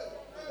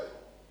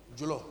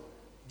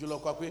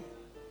 Kwakwe.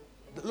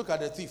 Look at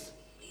the thief.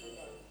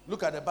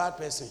 Look at the bad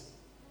person.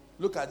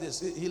 Look at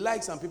this. He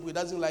likes some people. He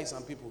doesn't like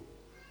some people.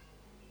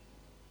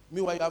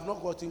 Meanwhile, you have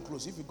not gotten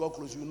close. If you got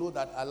close, you know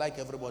that I like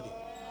everybody.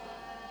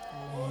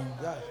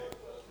 Yeah,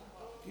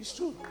 it's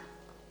true.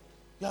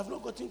 You have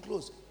not gotten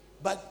close,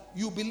 but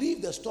you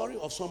believe the story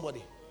of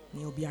somebody.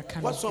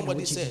 What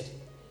somebody said.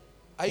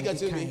 Are you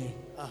getting me?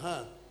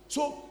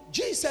 So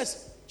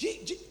Jesus,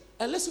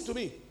 and listen to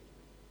me.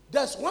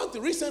 There's one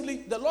thing. Recently,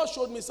 the Lord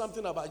showed me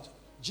something about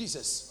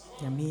Jesus.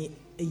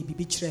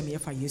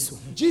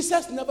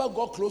 Jesus never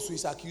got close to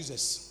his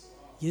accusers.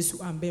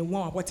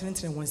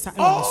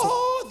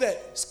 Oh, the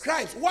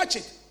scribes, watch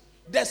it.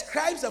 The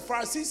scribes, the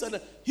Pharisees, and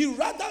he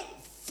rather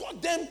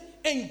fought them,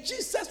 and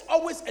Jesus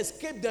always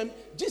escaped them.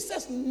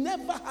 Jesus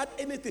never had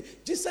anything.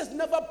 Jesus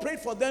never prayed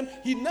for them.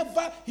 He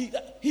never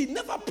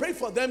prayed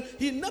for them.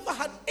 He never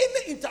had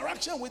any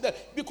interaction with them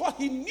because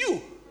he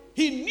knew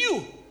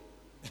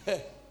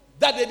that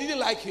they didn't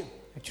like him.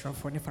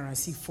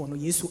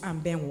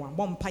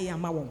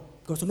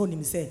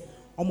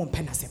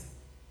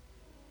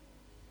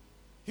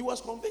 He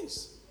was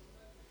convinced.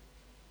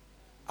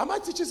 Am I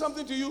teaching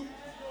something to you?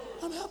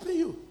 I'm helping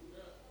you.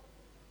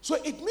 So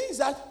it means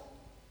that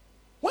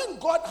when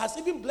God has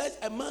even blessed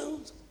a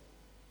man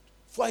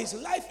for his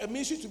life and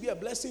ministry to be a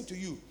blessing to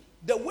you,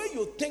 the way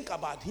you think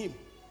about him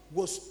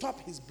will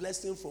stop his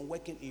blessing from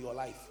working in your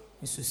life.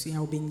 And do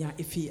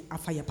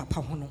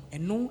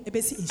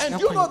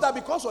you know that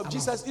because of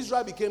Jesus,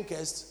 Israel became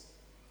cursed?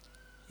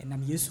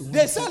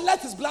 They said,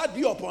 let his blood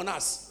be upon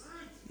us.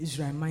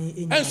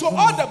 And so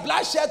all the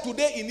bloodshed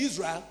today in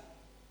Israel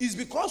is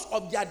because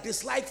of their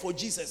dislike for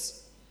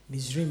Jesus.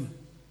 Your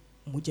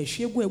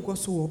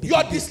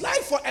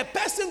dislike for a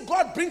person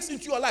God brings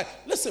into your life.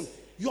 Listen,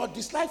 your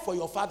dislike for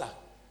your father,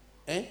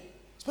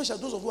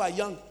 especially those of you who are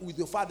young with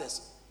your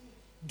fathers,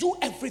 do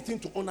everything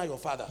to honor your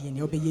father.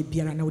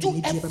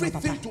 Do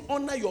everything to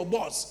honor your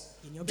boss.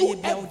 Do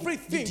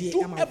everything.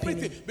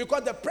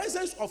 Because the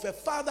presence of a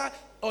father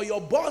or your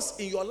boss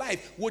in your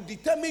life will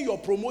determine your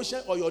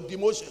promotion or your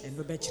demotion.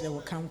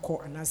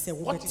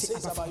 What he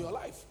says about your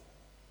life.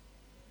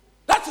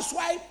 That is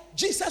why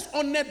Jesus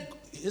honored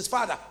his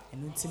father.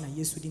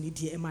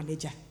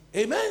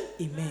 Amen.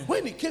 Amen.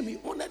 When he came, he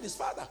honored his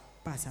father.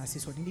 That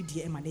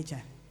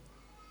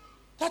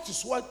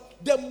is what,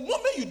 the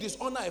moment you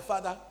dishonor a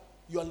father,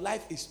 your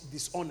life is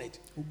dishonored.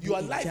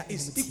 Your life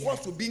is equal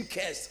to being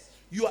cursed.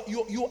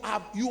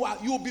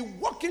 you'll be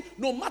walking,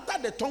 no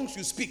matter the tongues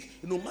you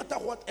speak, no matter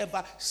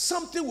whatever,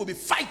 something will be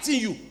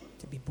fighting you.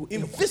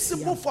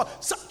 Invisible for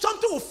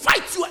something will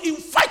fight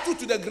you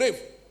to the grave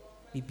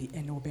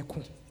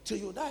till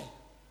you die.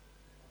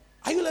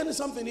 Are you learning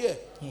something here?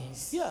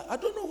 Yes. Yeah, I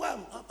don't know why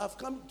I've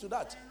come to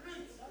that,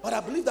 but I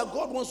believe that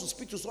God wants to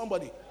speak to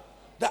somebody.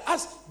 That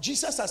as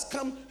Jesus has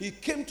come, he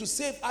came to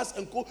save us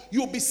and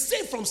you'll be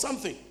saved from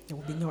something.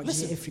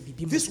 Listen,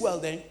 this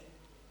world then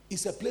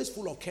is a place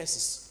full of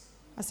curses.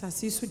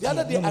 The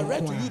other day I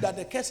read to you that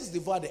the curses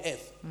devour the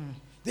earth.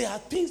 There are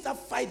things that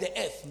fight the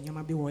earth. There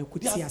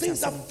are things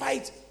that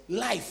fight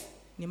life,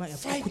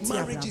 fight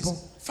marriages,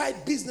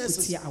 fight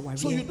businesses.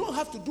 So you don't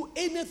have to do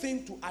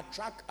anything to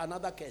attract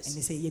another curse.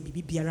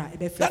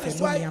 That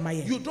is why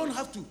you don't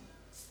have to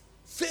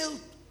fail.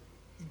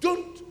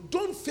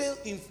 Don't fail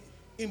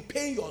in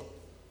paying your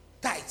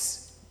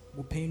tithes,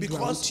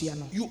 because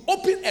you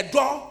open a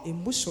door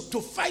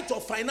to fight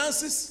your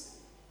finances,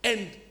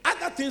 and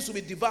other things will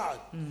be devoured.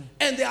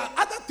 And there are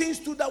other things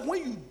too that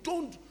when you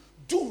don't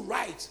do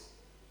right,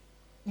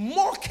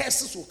 more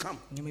curses will come.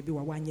 The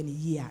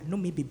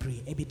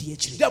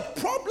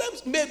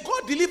problems, may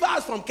God deliver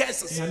us from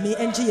curses.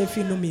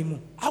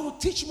 I will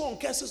teach more on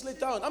curses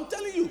later on. I'm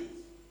telling you,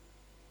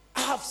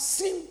 I have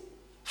seen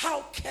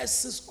how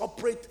curses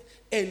operate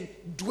and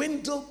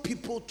dwindle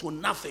people to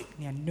nothing.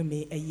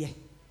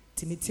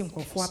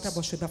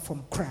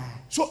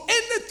 So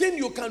anything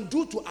you can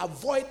do to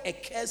avoid a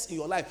curse in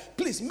your life,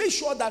 please make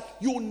sure that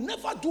you will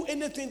never do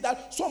anything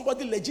that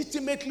somebody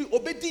legitimately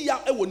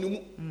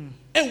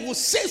and will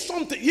say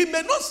something. He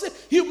may not say,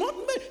 he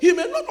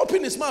may not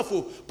open his mouth,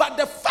 but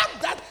the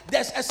fact that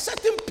there's a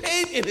certain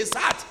pain in his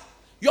heart.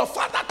 Your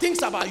father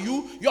thinks about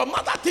you, your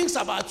mother thinks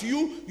about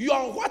you,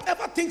 your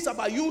whatever thinks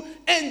about you,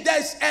 and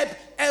there's a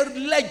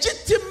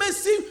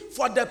legitimacy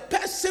for the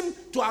person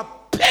to have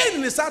pain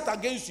in his heart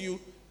against you.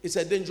 It's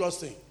a dangerous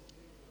thing.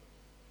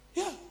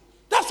 Yeah.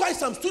 That's why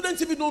some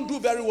students even don't do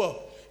very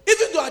well.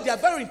 Even though they are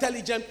very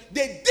intelligent,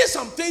 they did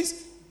some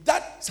things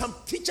that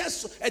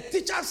a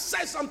teacher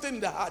says something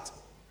in their heart.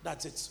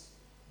 That's it.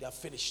 They are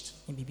finished.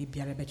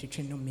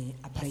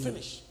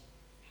 Finished.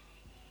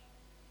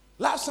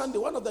 Last Sunday,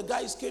 one of the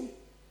guys came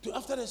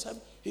after the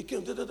sermon. He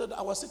came.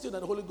 I was sitting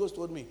and the Holy Ghost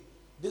told me,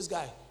 this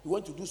guy, he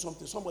went to do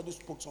something. Somebody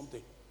spoke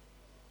something.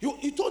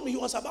 He told me he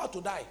was about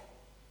to die.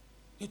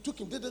 He took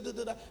him,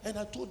 and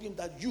I told him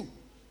that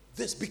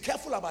be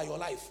careful about your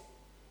life.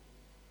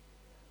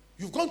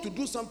 You've gone to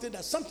do something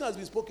that something has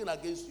been spoken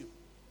against you.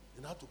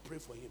 And I had to pray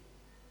for him.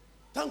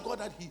 Thank God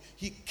that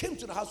he came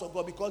to the house of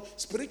God, because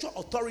spiritual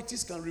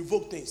authorities can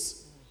revoke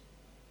things.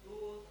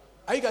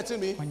 Are you getting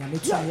me?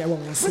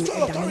 Yeah.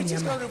 Spiritual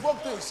authorities can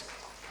revoke things.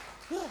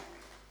 Yeah.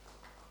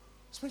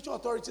 Spiritual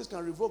authorities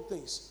can revoke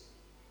things.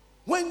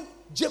 When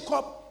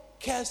Jacob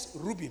cursed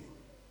Reuben,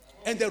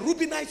 and the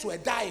Reubenites were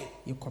dying,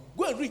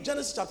 go and read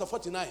Genesis chapter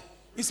 49.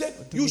 He said,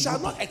 you shall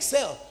not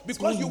excel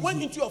because you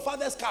went into your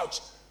father's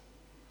couch.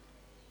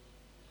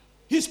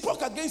 He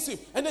spoke against him.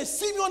 And then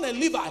Simeon and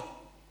Levi,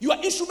 you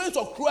are instruments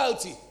of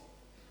cruelty.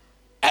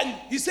 And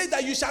he said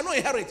that you shall not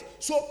inherit.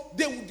 So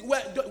they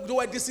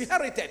were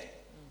disinherited.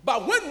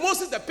 But when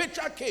Moses the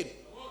patriarch came,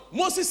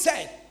 Moses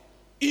said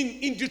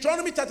in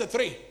Deuteronomy chapter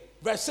 3,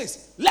 verse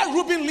 6, let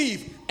Reuben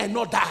live and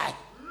not die.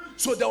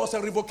 So there was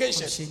a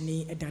revocation.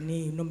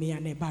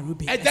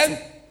 And then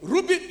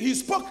Reuben, he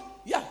spoke.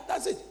 Yeah,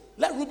 that's it.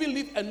 Let Reuben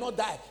live and not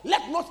die.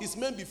 Let not his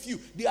men be few.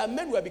 Their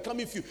men were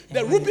becoming few. The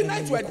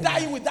Reubenites were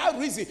dying without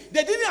reason.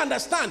 They didn't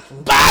understand.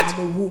 But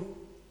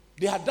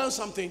they had done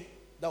something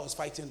that was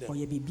fighting them. Am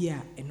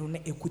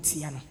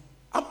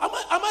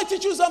I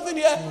teaching you something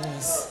here?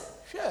 Yes.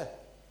 Sure.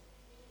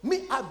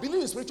 Me, I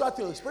believe in spiritual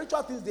things.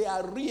 Spiritual things, they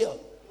are real.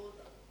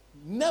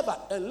 Never,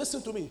 and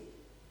listen to me,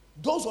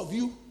 those of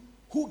you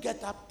who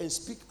get up and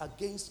speak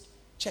against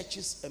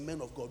churches and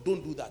men of God,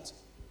 don't do that.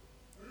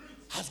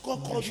 Has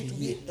God called you to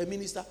be a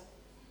minister?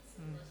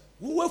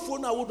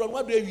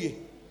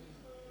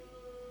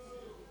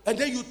 And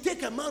then you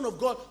take a man of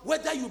God,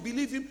 whether you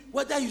believe him,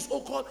 whether he's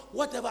so-called,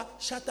 whatever,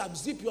 shut up,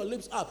 zip your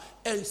lips up,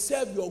 and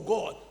serve your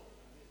God.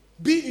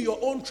 Be in your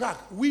own track,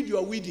 weed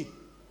your weeding.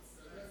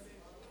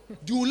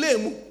 Don't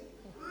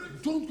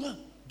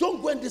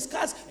go and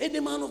discuss any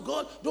man of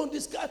God. Don't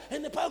discuss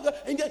any power of God.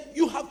 And then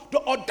you have the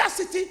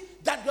audacity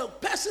that the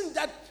person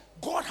that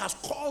God has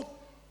called,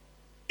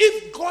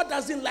 if God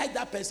doesn't like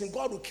that person,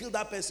 God will kill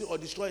that person or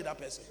destroy that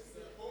person.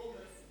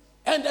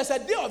 And there's a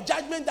day of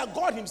judgment that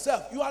God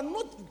himself, you are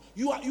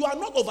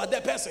not over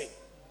that person.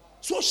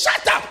 So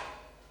shut up,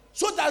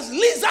 so that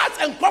lizards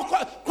and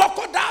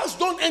crocodiles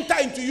don't enter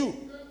into you.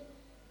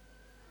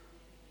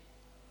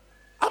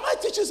 Am I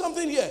teaching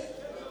something here?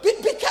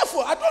 Be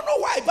careful. I don't know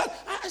why, but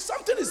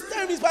something is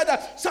telling me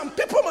that some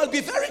people must be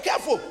very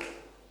careful.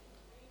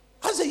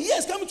 As the year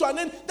is coming to an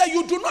end, that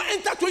you do not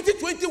enter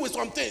 2020 with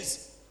some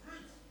things.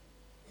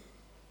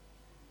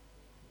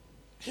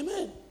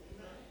 Amen.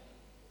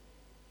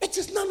 It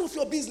is none of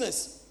your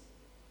business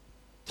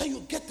that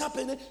you get up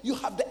and you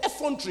have the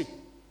effrontery.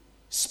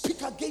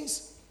 Speak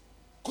against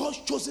God's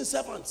chosen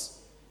servants.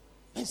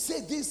 and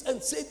say this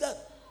and say that.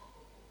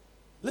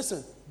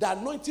 Listen, the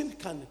anointing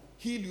can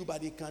heal you,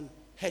 but it can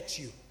hurt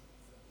you.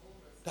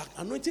 The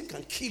anointing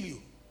can kill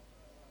you.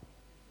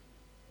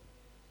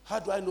 How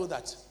do I know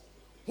that?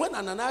 When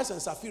Ananias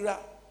and Sapphira,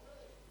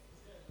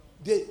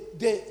 they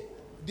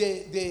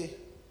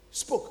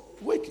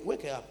spoke.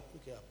 Wake up.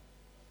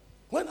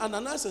 When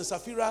Ananias and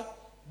Sapphira,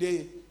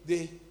 they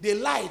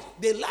lied.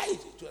 They lied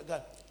to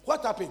God.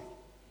 What happened?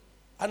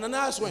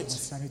 Ananias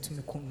went.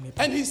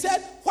 And he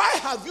said, why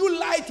have you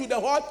lied to the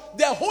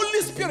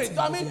Holy Spirit?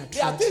 I mean,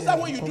 there are things that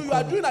when you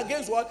are doing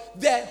against what?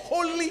 The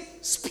Holy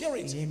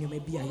Spirit.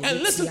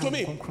 And listen to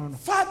me.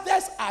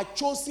 Fathers are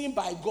chosen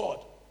by God.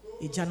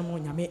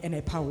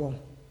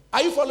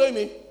 Are you following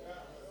me?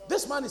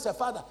 This man is a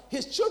father.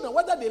 His children,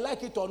 whether they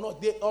like it or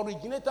not, they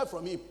originated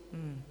from him.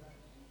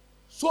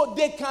 So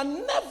they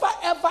can never,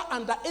 ever,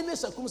 under any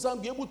circumstance,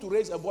 be able to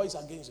raise a voice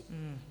against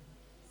him.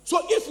 So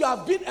if you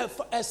have been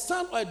a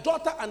son or a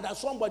daughter under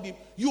somebody,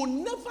 you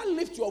never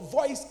lift your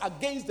voice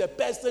against the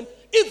person,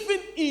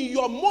 even in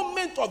your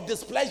moment of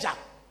displeasure.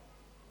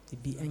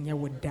 And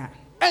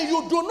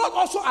you do not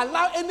also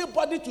allow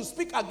anybody to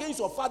speak against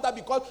your father,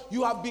 because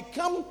you have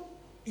become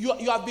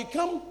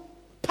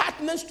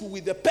partners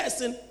with the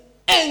person,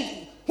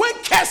 and when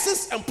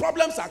curses and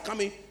problems are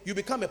coming, you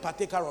become a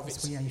partaker of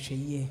it.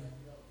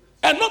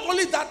 And not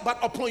only that, but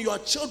upon your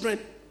children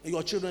and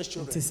your children's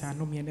children. You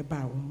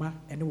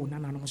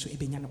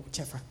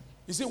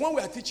see, when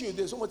we are teaching you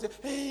this, someone say,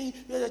 hey,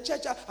 the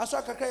church, I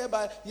saw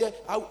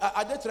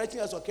are they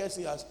threatening us or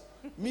cursing us?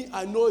 Me,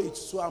 I know it,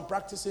 so I'm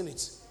practicing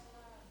it.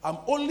 I'm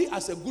only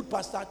as a good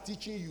pastor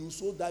teaching you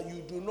so that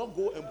you do not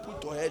go and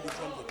put your head in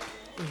front of it.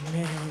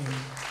 Amen.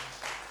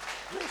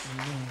 Yes.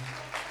 Amen.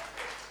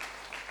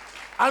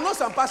 I know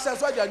some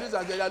pastors, what they are doing,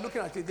 they are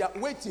looking at it, they are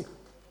waiting.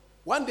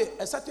 One day,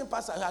 a certain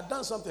pastor had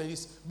done something.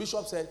 His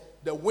bishop said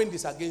the wind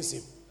is against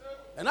him.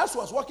 And as he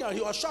was walking out,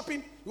 he was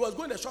shopping. He was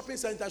going to the shopping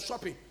center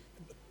shopping.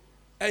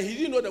 And he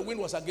didn't know the wind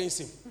was against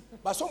him.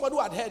 But somebody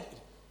who had heard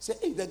said,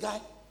 hey, the guy,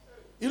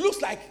 it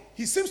looks like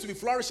he seems to be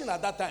flourishing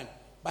at that time.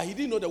 But he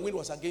didn't know the wind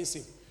was against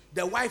him.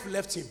 The wife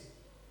left him.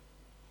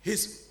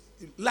 His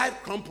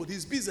life crumbled,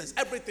 his business,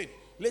 everything.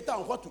 Later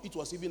on, what to eat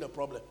was even a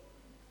problem.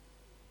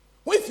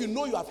 Well, if you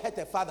know you have hurt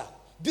a father,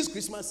 this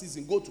Christmas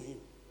season, go to him.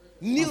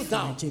 Kneel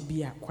down.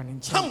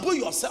 Humble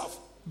yourself.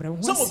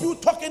 Some of you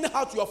talk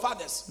anyhow to your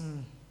fathers.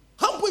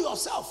 Humble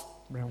yourself.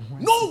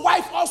 No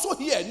wife also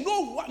here,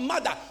 no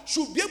mother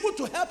should be able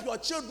to help your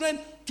children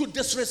to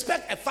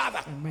disrespect a father.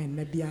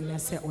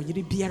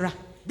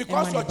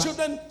 Because your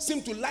children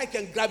seem to like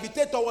and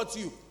gravitate towards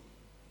you.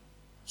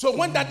 So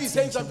when daddy is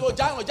saying something,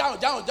 down.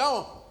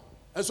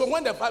 And so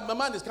when the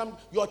man is coming,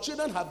 your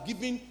children have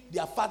given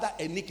their father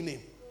a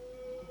nickname.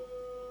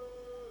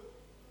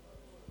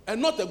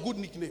 And not a good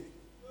nickname.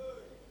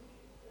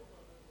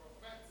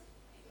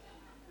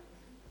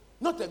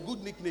 Not a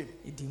good nickname.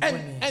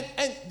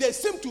 And they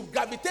seem to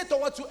gravitate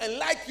towards you and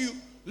like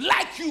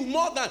you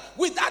more than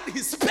without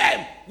his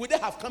sperm would they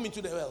have come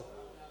into the world.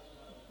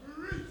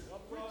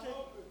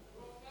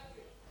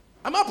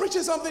 Am I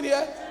preaching something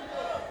here?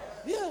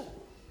 Yeah.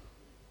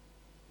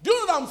 Do you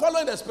know that I'm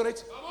following the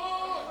Spirit?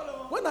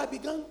 When I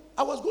began,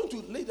 I was going to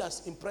lead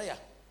us in prayer.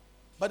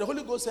 But the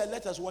Holy Ghost said,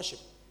 let us worship.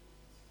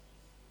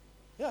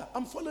 Yeah,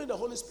 I'm following the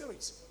Holy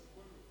Spirit.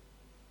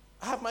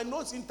 I have my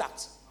notes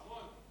intact.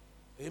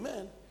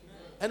 Amen.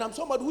 And I'm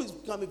somebody who is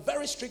becoming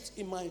very strict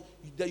in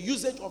the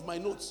usage of my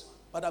notes.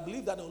 But I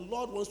believe that the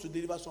Lord wants to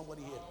deliver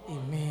somebody here.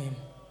 Amen.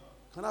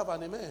 Can I have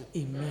an amen?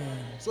 Amen.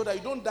 So that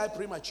you don't die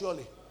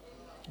prematurely.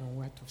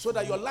 So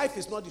that your life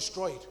is not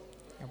destroyed.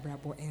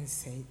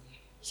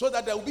 So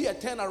that there will be a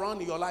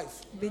turnaround in your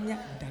life.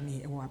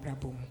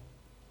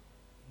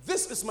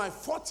 This is my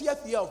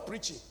 40th year of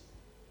preaching.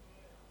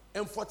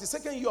 And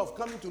 42nd year of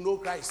coming to know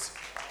Christ.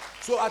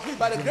 So at least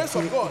by the grace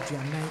of God,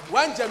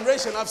 one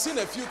generation, I've seen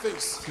a few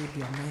things.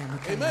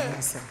 Amen.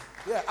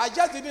 Yeah, I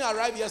just didn't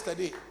arrive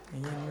yesterday.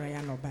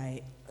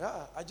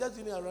 Yeah, I just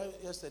didn't arrive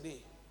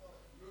yesterday.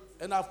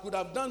 And I could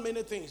have done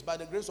many things by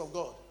the grace of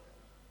God.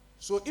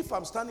 So if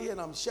I'm standing here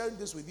and I'm sharing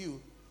this with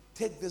you,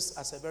 take this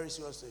as a very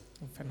serious thing.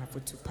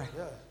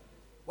 Yeah.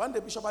 One day,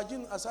 Bishop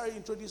Ajin Asari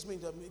introduced me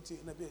in the meeting.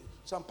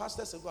 Some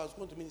pastors ago, I was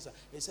going to minister.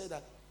 They said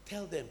that,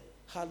 tell them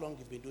how long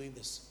you've been doing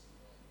this.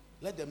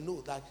 Let them know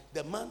that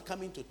the man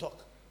coming to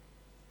talk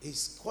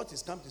is what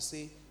he's come to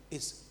say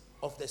is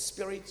of the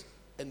Spirit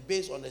and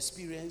based on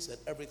experience and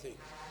everything.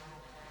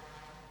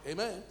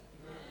 Amen.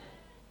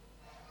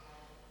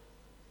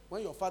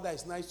 When your father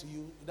is nice to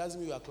you, it doesn't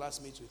mean you are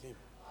classmates with him.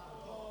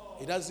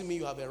 It doesn't mean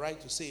you have a right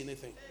to say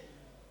anything.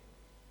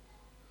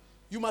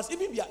 You must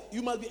be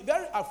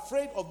very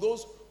afraid of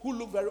those who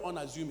look very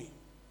unassuming.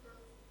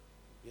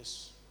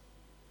 Yes.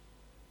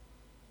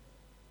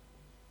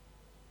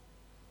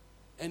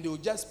 And they will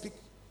just speak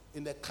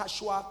in the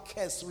casual,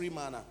 cursory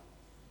manner.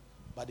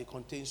 But they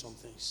contain some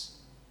things.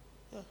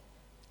 Yeah.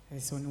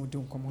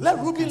 Let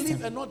Reuben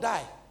live and not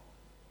die.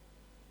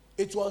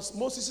 It was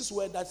Moses'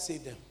 word that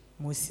saved them.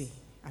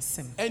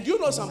 And do you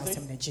know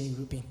something?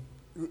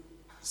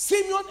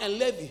 Simeon and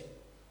Levi,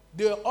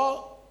 they were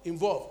all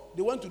involved.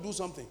 They want to do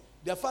something.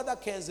 Their father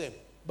cares them.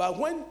 But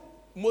when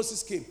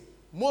Moses came,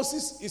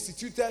 Moses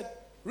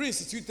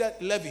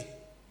reinstituted Levi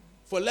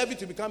for Levi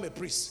to become a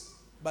priest.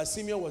 But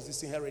Simeon was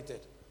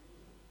disinherited.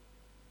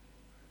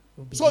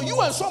 So you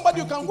and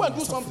somebody, you can go and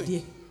do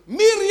something.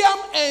 Miriam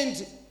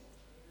and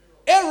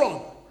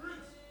Aaron,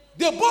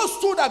 they both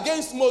stood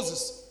against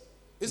Moses.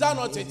 Is that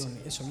not it?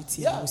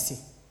 Yeah.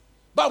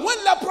 But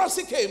when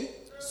leprosy came,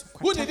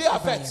 who did it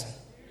affect?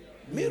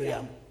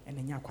 Miriam.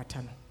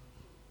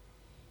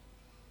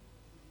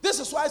 This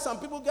is why some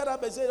people get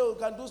up and say, oh, we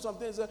can do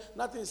something. Say,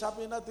 nothing is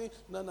happening, nothing.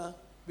 No.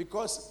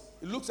 Because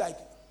it looks like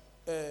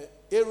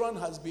Aaron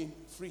has been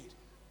freed.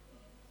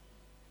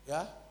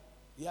 Yeah?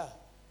 Yeah.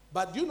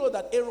 But do you know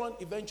that Aaron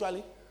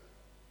eventually,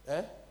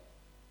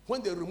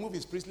 when they remove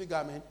his priestly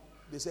garment,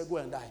 they say, go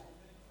and die.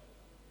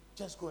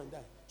 Just go and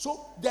die.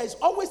 So there is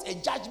always a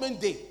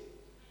judgment day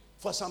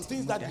for some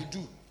things that you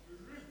do,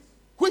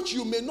 which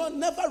you may not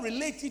never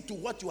relate it to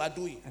what you are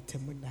doing.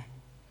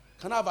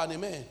 Can I have an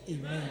amen?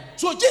 Amen.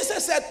 So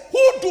Jesus said,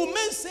 who do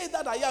men say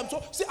that I am?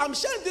 So see, I'm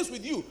sharing this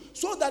with you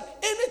so that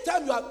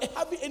anytime you are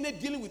having any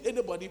dealing with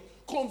anybody,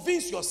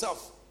 convince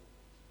yourself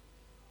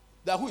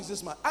that who is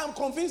this man? I'm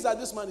convinced that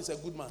this man is a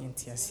good man.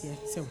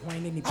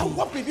 I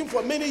worked with him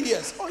for many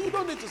years. Oh, you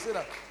don't need to say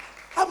that.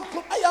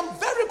 I am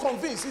very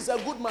convinced he's a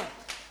good man.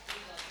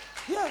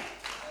 Yeah.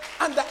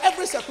 Under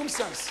every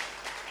circumstance.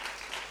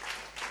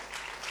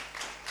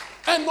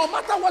 And no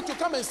matter what you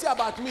come and say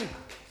about me,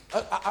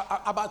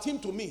 about him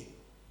to me,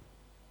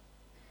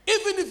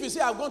 even if you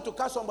say I'm going to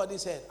cut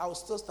somebody's head, I will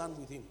still stand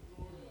with him.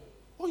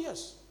 Oh,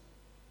 yes.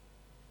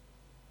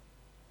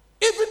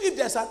 Even if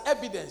there's an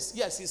evidence,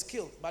 yes, he's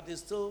killed, but he's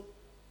still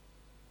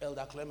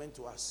Elder Clement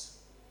to us.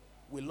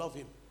 We love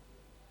him.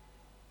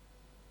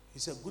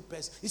 He's a good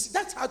person. You see,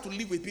 that's how to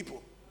live with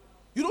people.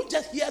 You don't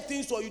just hear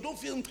things or you don't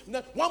feel,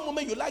 one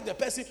moment you like the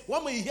person,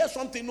 one moment you hear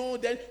something, no,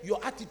 then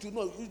your attitude,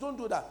 no, you don't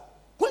do that.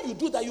 When you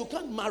do that, you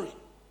can't marry.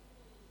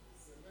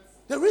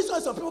 The reason why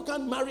some people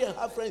can't marry and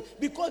have friends,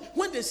 because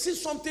when they see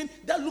something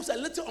that looks a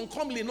little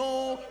uncomely,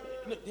 no.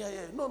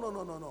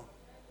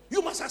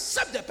 You must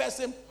accept the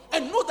person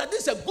and know that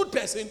this is a good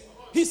person.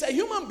 He's a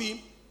human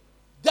being.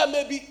 There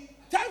may be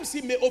times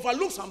he may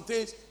overlook some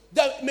things.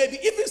 There may be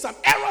even some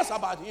errors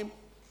about him,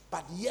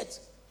 but yet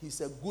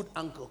he's a good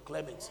Uncle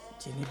Clement.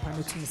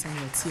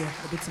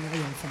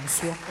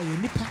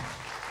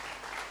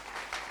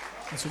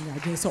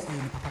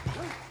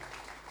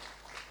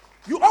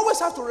 You always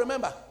have to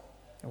remember,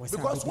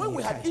 because when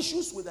we had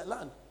issues with the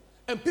land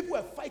and people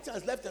were fighting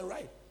us left and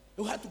right,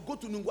 we had to go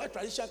to Nungwa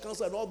Traditional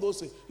Council and all those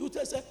things. He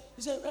said,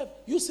 Rev,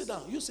 you sit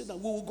down, we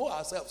will go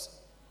ourselves.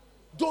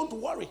 Don't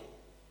worry.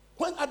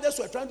 When others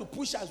were trying to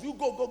push us, you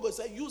go,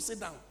 say, you sit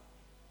down.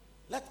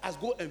 Let us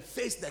go and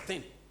face the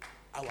thing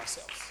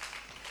ourselves.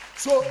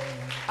 So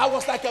I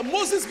was like a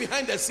Moses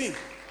behind the scene,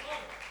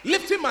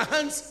 lifting my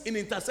hands in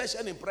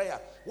intercession in prayer.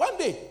 One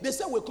day, they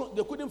said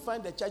they couldn't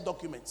find the church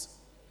documents.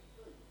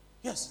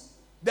 Yes.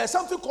 There's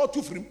something called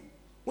Tufrim.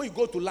 When you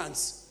go to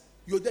lands,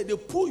 they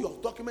pull your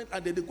document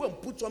and then they go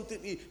and put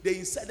something in. They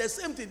insert the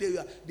same thing.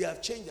 They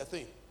have changed the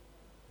thing.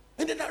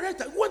 And the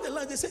director, when the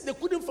land, they said they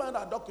couldn't find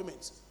our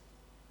documents.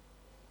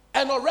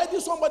 And already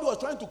somebody was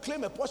trying to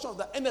claim a portion of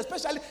that. And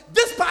especially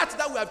this part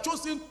that we have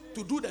chosen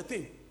to do the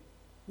thing.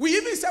 We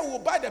even said we'll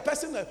buy the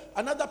person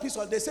another piece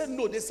of. They said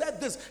no. They said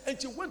this. And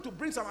she went to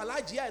bring some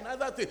allied here and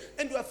another thing.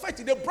 And they were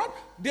fighting. They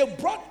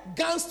brought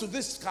guns to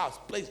this house,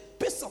 place,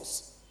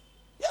 pistols.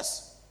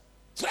 Yes.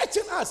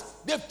 Threaten us.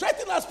 They've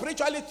threatened us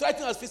spiritually,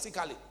 threatened us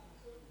physically.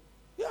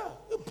 Yeah,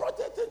 they brought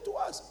that thing to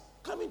us,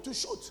 coming to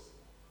shoot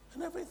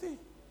and everything.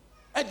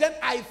 And then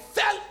I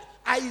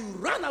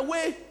ran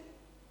away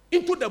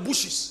into the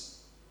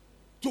bushes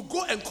to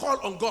go and call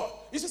on God.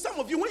 You see, some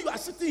of you, when you are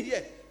sitting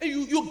here and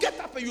you get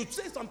up and you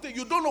say something,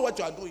 you don't know what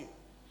you are doing.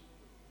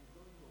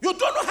 You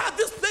don't know how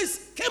this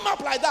place came up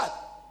like that.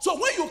 So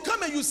when you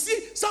come and you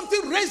see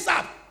something raised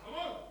up,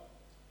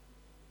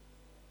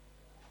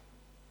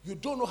 you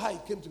don't know how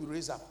it came to be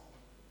raised up.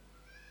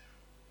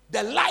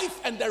 The life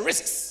and the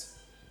risks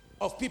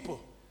of people.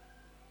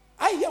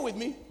 Are you here with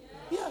me?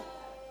 Yeah.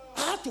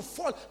 I had to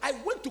fall. I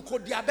went to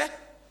Kodiabe,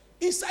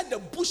 inside the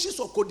bushes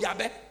of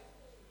Kodiabe.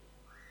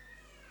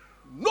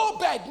 No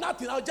bed,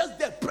 nothing. I was just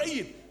there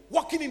praying,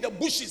 walking in the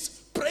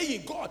bushes,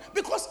 praying God.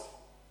 Because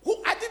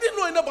I didn't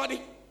know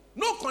anybody.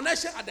 No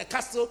connection at the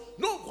castle,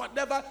 no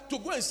whatever, to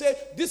go and say,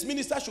 this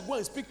minister should go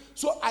and speak.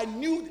 So I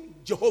knew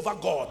Jehovah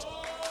God.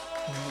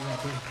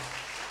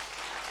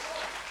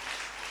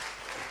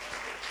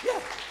 Yeah.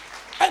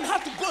 And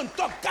had to go and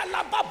talk.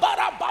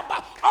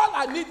 All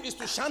I need is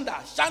to shanda,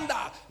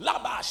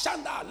 laba,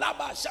 shanda,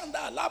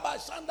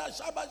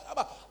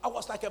 shaba. I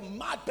was like a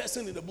mad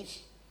person in the bush.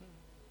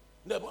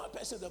 I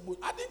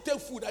didn't take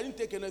food. I didn't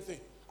take anything.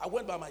 I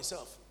went by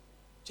myself.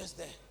 Just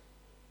there.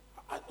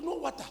 No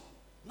water.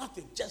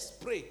 Nothing.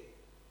 Just pray.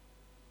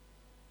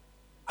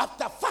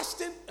 After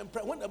fasting and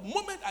prayer, when the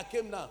moment I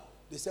came down,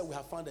 they said, we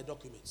have found the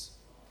documents.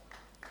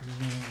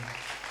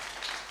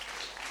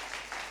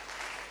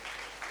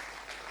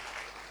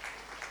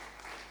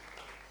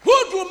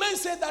 Who do do men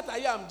say that I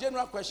am?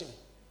 General question.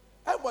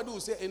 Everybody will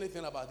say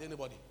anything about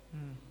anybody.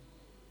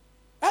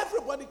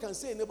 Everybody can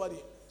say anybody.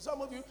 Some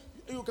of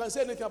you can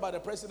say anything about the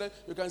president.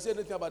 You can say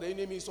anything about the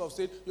enemies of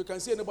state. You can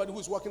say anybody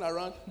who's walking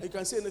around. You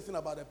can say anything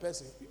about a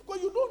person.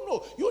 Because you don't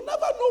know. You never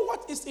know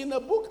what is in a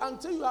book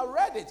until you have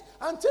read it.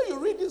 Until you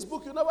read this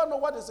book, you never know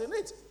what is in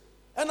it.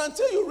 And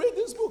until you read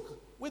this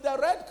book with a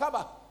red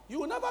cover,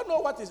 you will never know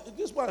what is in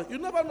this one. You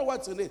never know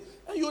what's in it.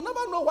 And you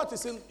never know what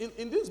is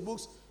in these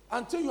books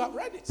until you have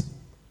read it.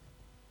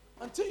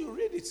 Until you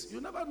read it, you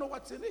never know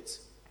what's in it.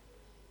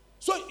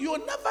 So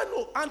you'll never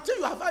know until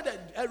you have had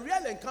a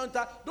real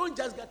encounter. Don't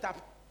just get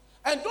up.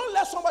 And don't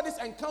let somebody's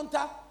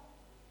encounter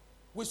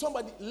with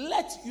somebody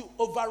let you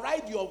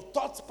override your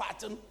thought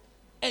pattern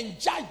and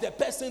judge the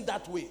person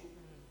that way.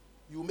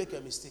 You make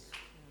a mistake.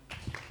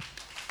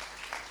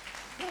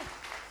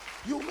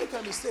 You make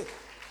a mistake.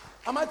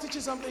 Am I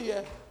teaching something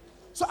here?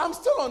 So I'm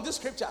still on this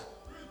scripture.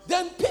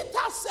 Then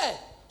Peter said,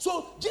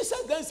 so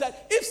Jesus then said,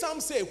 if some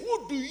say,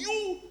 who do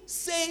you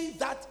say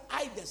that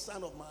I, the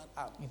Son of Man,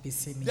 am?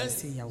 Then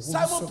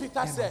Simon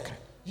Peter said,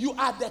 you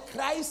are the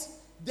Christ,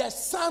 the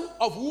Son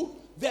of who?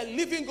 The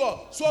living God.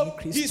 So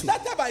he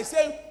started by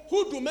saying,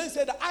 who do men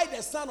say that I,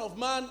 the Son of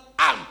Man,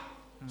 am?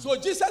 So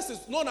Jesus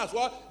is known as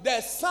what? The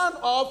Son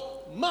of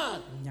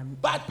Man.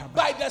 But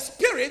by the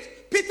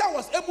Spirit, Peter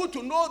was able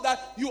to know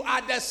that you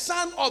are the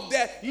Son of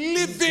the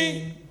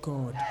living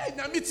God.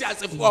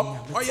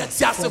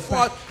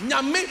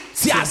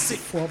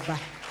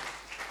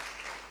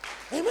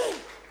 Amen.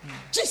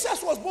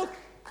 Jesus was both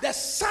the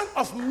Son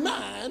of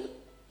Man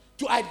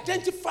to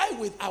identify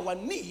with our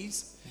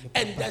needs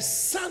and the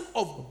Son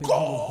of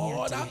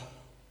God.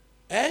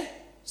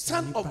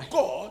 Son of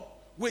God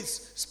with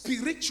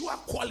spiritual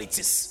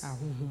qualities,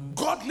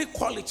 godly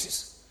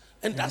qualities.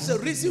 And that's the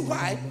reason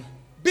why,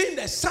 being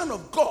the Son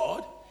of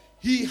God,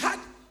 he had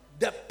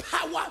the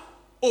power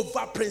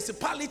over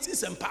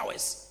principalities and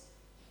powers.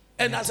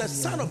 And as a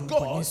Son of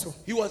God,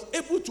 he was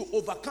able to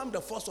overcome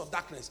the force of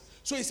darkness.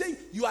 So he's saying,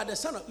 you are the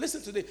Son of,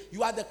 listen to this,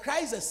 you are the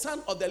Christ, the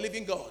Son of the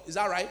living God. Is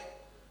that right?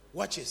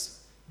 Watch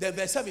this. Then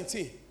verse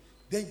 17.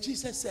 Then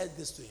Jesus said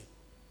this to him.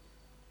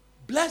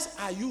 Blessed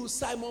are you,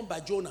 Simon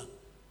Bar-Jonah.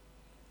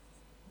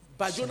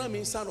 Bar-Jonah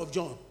means son of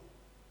John.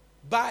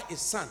 Bar is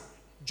son.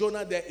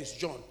 Jonah there is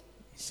John.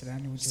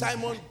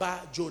 Simon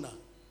Bar-Jonah.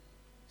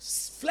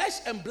 Flesh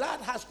and blood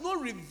has not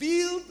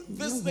revealed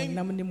this thing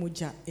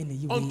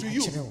unto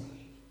you.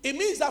 It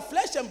means that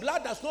flesh and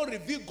blood does not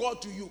reveal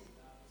God to you.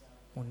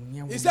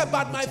 He said,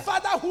 but my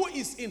Father who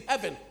is in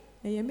heaven.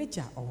 So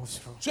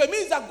it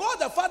means that God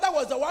the Father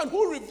was the one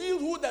who revealed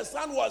who the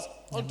Son was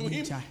unto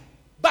him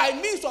by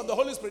means of the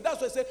Holy Spirit.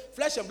 That's why I say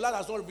flesh and blood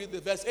has not revealed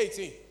this. Verse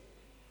 18.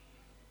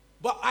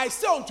 But I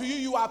say unto you,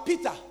 you are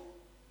Peter.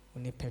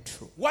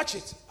 Watch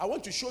it. I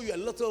want to show you a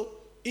little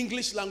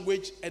English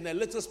language and a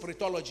little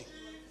spiritology.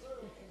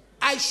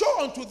 I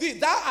show unto thee,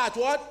 thou art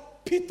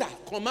what? Peter,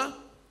 comma.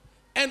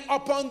 And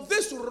upon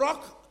this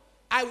rock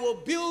I will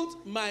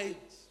build my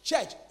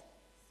church.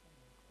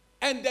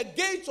 And the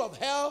gates of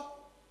hell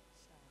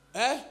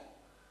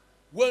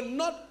will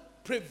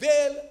not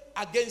prevail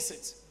against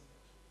it.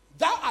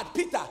 Thou art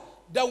Peter.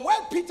 The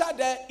word Peter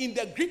there in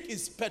the Greek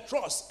is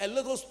Petros, a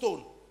little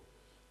stone.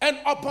 And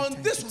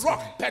upon this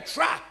rock,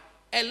 Petra,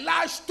 a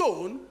large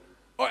stone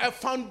or a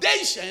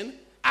foundation,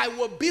 I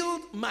will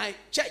build my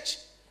church.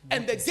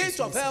 And the gates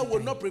of hell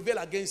will not prevail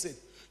against it.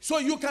 So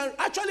you can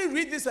actually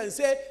read this and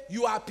say,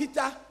 you are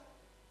Peter,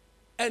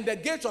 and the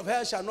gates of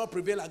hell shall not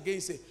prevail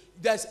against it.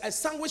 There's a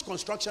sandwich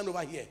construction over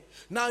here.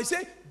 Now he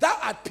said, thou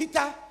art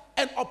Peter,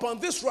 and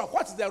upon this rock,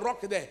 what is the rock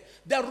there?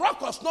 The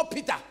rock was not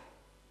Peter.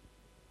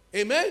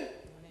 Amen?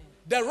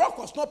 The rock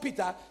was not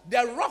Peter.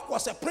 The rock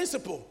was a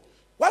principle.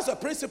 What's the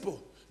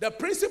principle? The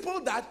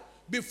principle that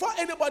before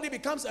anybody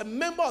becomes a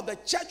member of the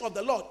church of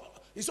the Lord,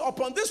 is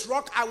upon this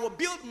rock I will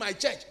build my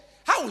church.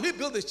 How will he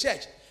build his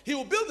church? He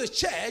will build his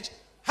church.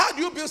 How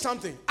do you build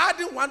something?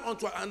 Adding one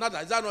onto another.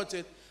 Is that not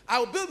it? I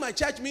will build my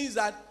church means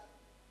that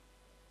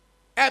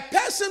a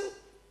person,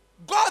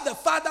 God the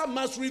Father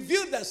must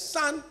reveal the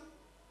Son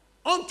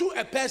unto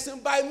a person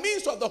by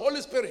means of the Holy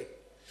Spirit.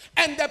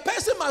 And the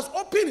person must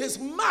open his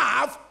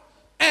mouth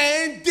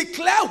and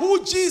declare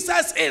who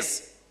Jesus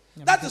is.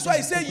 That is why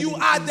he said, you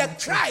are the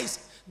Christ,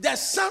 the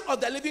Son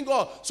of the living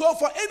God. So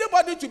for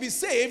anybody to be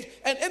saved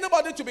and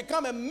anybody to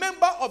become a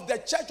member of the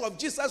church of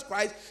Jesus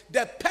Christ,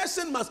 the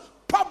person must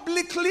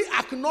publicly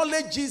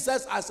acknowledge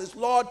Jesus as his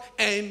Lord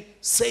and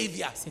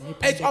Savior.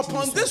 It's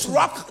upon this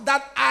rock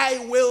that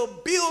I will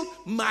build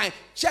my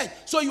church.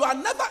 So you are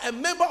never a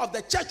member of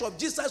the church of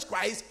Jesus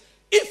Christ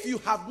if you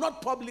have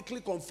not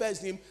publicly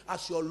confessed him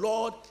as your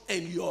Lord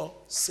and your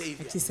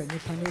Savior.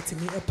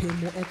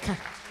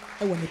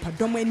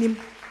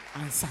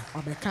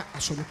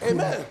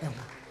 Amen.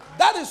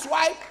 That is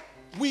why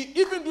we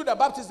even do the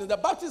baptism. The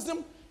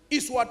baptism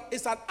is what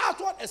is an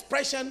outward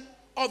expression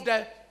of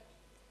the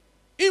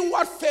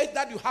inward faith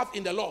that you have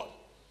in the Lord.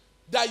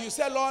 That you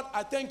say, Lord,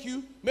 I thank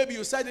you. Maybe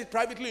you said it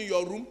privately in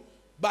your room,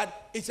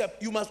 but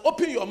you must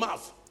open your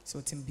mouth.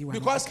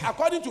 Because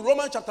according to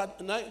Romans chapter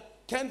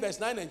 10 verse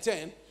 9 and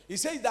 10, he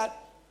says that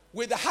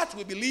with the heart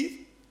we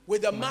believe,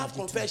 with the mouth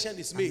confession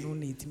is made.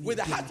 With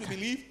the heart we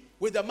believe,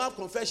 with the mouth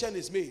confession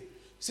is made.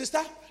 Sister,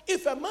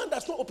 if a man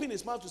does not open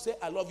his mouth to say,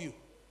 I love you,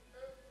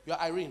 you're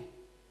Irene.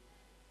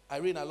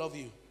 Irene, I love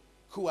you.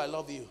 Who I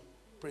love you.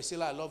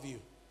 Priscilla, I love you.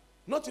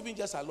 Not even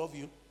just I love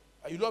you.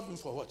 You love me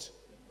for what?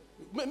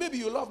 Maybe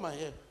you love my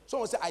hair.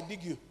 Someone said, I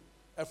dig you.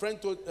 A friend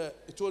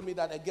told me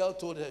that a girl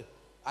told her,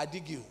 I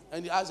dig you.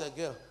 And he asked a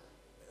girl,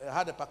 I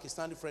had a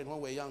Pakistani friend when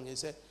we were young. He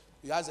said,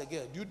 he asked a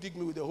girl, do you dig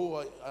me with a hoe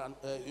or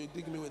you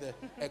dig me with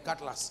a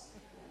cutlass?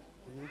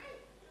 Mm-hmm.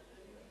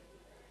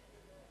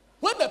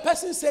 When the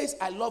person says,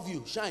 I love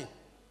you, Shine,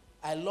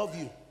 I love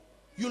you.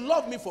 You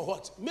love me for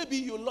what? Maybe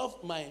you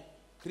love my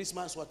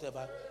Christmas,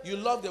 whatever. You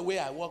love the way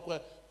I walk.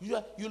 Well,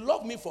 you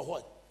love me for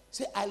what?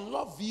 Say, I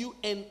love you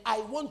and I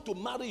want to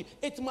marry you.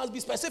 It must be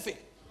specific.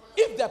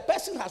 If the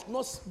person has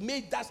not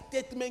made that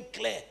statement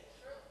clear,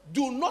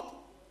 do not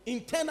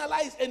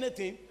internalize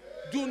anything.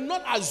 Do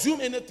not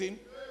assume anything.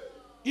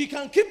 He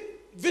can keep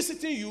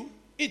visiting you.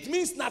 It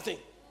means nothing.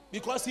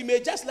 Because he may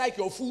just like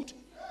your food,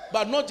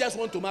 but not just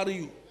want to marry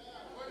you.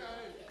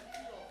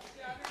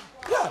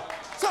 Yeah.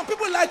 Some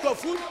people like your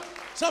food.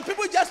 Some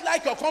people just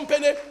like your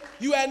company.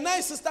 You are a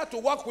nice sister to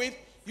work with.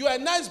 You are a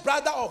nice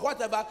brother or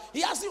whatever.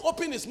 He hasn't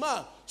opened his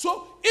mouth.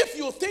 So if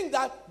you think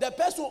that the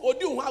person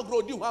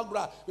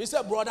we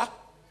say, brother,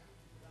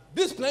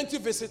 this plenty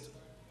visit,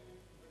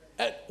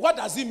 what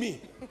does it mean?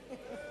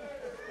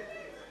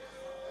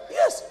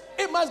 Yes,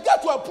 it must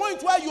get to a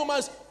point where you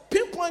must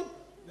pinpoint,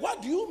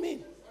 what do you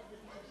mean?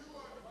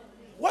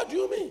 What do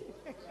you mean?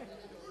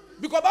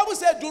 Because the Bible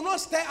said, do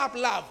not stir up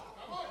love.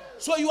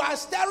 So you are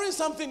stirring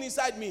something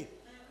inside me.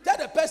 Tell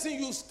the person,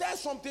 you stir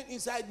something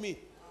inside me.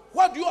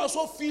 What do you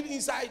also feel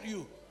inside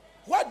you?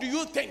 What do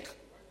you think?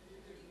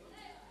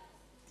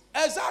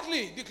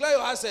 Exactly. Declare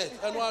your asset.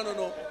 And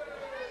no.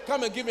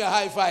 Come and give me a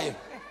high five.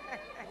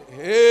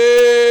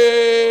 Hey.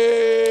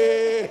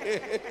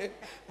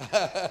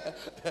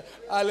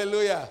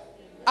 Hallelujah.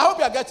 I hope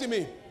you are getting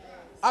me.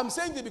 I'm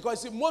saying this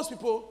because most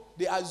people,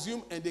 they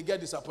assume and they get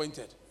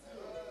disappointed.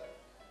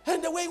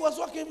 And the way he was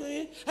walking with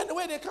me, and the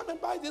way they come and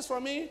buy this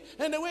for me,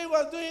 and the way he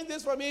was doing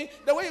this for me,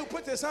 the way you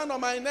put his hand on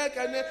my neck,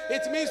 and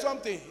it means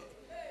something.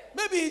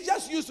 Maybe he's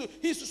just used to,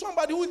 he's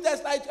somebody who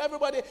just like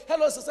everybody,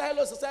 hello, sister,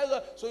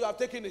 so you have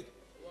taken it.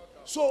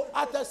 So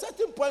at a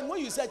certain point,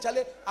 when you say,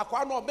 Charlie,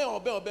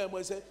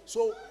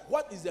 so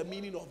what is the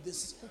meaning of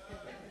this?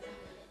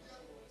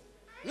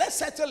 Let's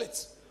settle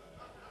it.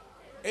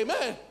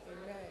 Amen.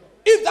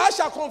 If thou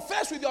shalt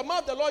confess with your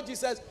mouth the Lord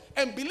Jesus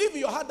and believe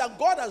in your heart that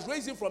God has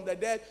raised him from the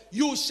dead,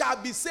 you shall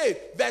be saved.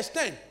 Verse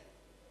 10.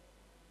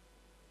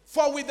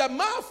 For with the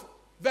mouth,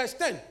 verse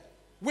 10,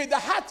 with the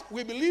heart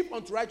we believe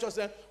unto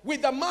righteousness,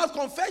 with the mouth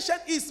confession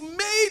is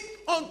made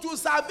unto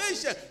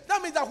salvation.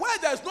 That means that where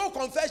there's no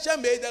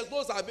confession made, there's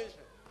no salvation.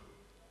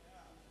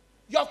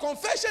 Your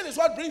confession is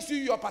what brings you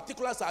your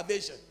particular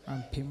salvation.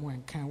 Can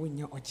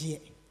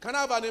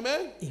I have an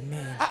amen?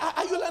 Amen.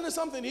 Are you learning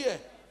something here?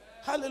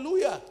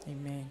 Hallelujah.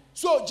 Amen.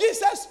 So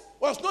Jesus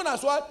was known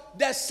as what?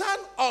 The Son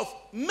of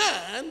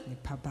Man.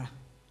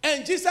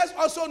 And Jesus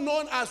also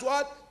known as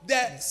what?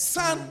 The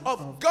Son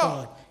of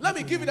God. Let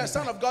me give you the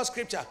Son of God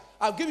scripture.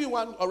 I've given you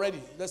one already.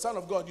 The Son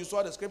of God. You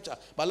saw the scripture.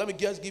 But let me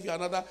just give you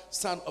another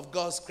Son of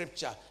God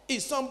scripture.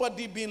 Is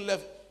somebody being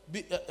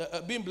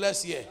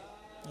blessed here?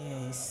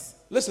 Yes.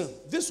 Listen,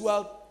 this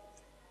world,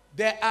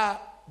 there are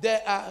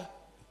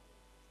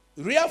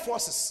real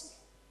forces.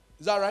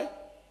 Is that right?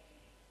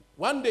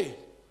 One day,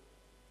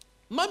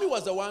 Mommy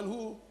was the one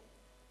who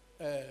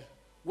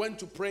went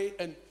to pray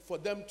and for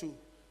them to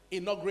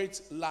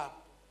inaugurate La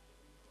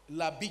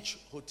Beach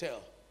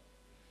Hotel.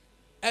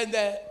 And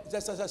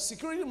there's a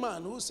security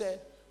man who said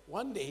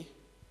one day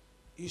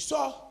he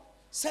saw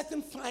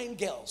certain fine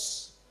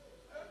girls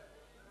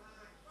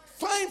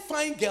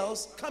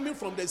coming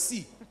from the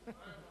sea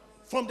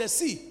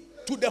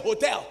to the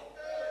hotel.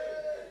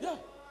 Yeah.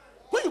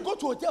 When you go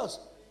to hotels,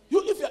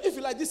 if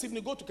you like this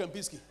evening, go to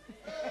Kempinski.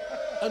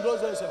 And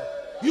those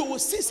you will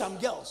see some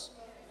girls.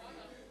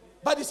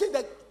 But he said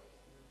that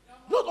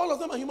not all of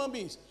them are human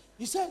beings.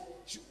 He said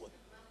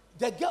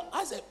the girl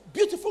has a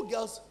beautiful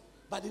girls,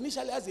 but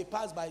initially as they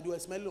passed by, they were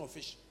smelling of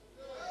fish.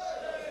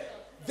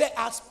 They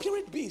are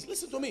spirit beings.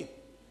 Listen to me.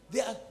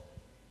 They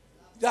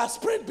are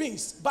spirit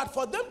beings. But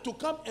for them to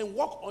come and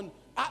walk on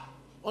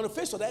the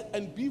face of the earth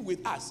and be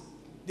with us,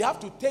 they have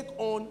to take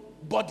on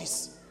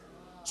bodies.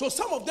 So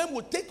some of them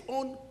will take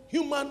on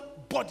human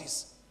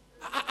bodies.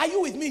 Are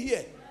you with me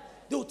here?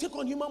 They will take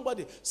on human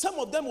body. Some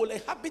of them will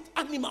inhabit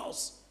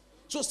animals.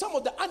 So some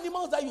of the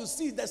animals that you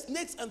see, the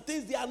snakes and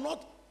things, they are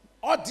not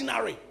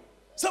ordinary.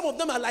 Some of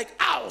them are like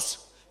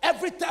owls.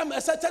 Every time,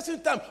 a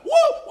certain time, woo,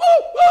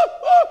 woo, woo,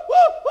 woo, woo,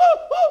 woo,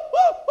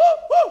 woo, woo,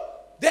 woo.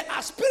 There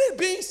are spirit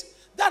beings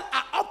that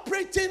are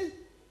operating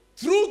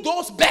through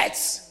those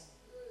birds,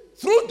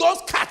 through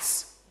those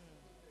cats.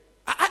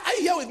 Are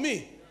you here with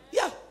me?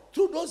 Yeah.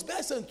 Through those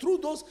birds and through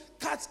those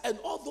cats and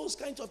all those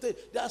kinds of things.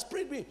 They are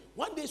spirit beings.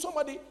 One day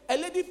a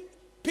lady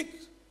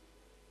picked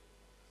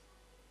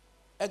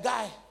a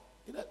guy.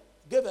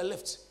 He gave a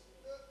lift.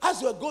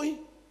 As you were going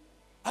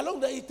along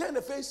there, he turned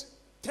the face,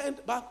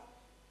 turned back,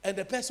 and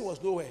the person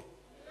was nowhere.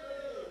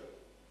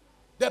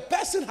 The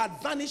person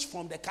had vanished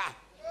from the car.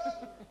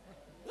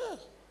 Yeah.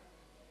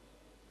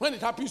 When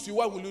it happens to you,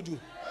 what will you do?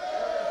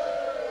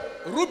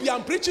 Ruby,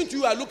 I'm preaching to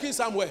you, are looking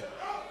somewhere.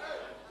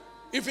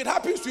 If it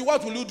happens to you,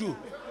 what will you do?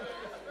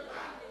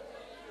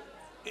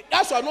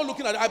 That's why I'm not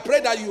looking at it. I pray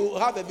that you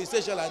have a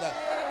visitation like that.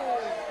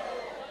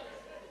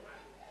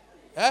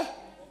 Eh?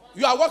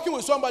 You are working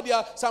with somebody,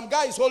 some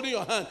guy is holding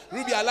your hand.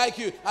 Ruby, I like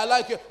you. I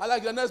like you. I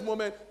like you. The next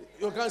moment,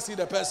 you can't see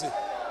the person.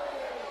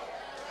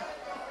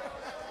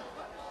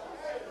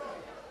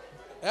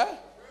 Yeah?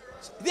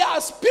 They are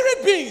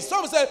spirit beings.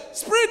 Some say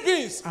spirit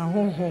beings.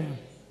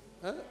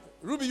 Eh?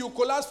 Ruby, you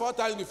collapse 4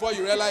 times before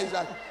you realize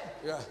that.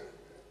 Yeah.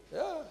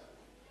 Yeah.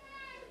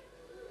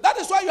 That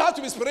is why you have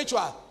to be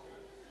spiritual.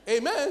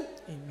 Amen.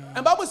 Amen.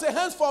 And Bible says,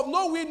 henceforth,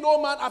 know we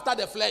no man after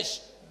the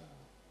flesh.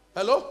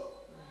 Hello?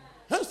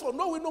 Henceforth,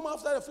 know we no man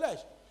after the flesh.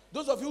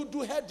 Those of you who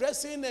do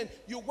hairdressing and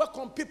you work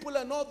on people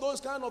and all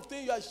those kind of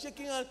things, you are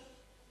shaking and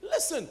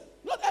listen,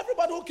 not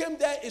everybody who came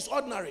there is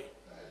ordinary.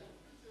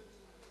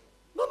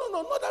 No.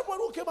 Not everybody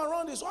who came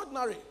around is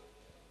ordinary.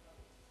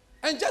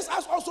 And just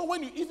as also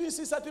when you even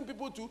see certain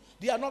people too,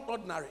 they are not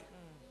ordinary.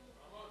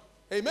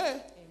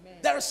 Amen.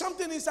 There is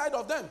something inside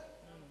of them.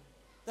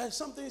 There is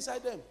something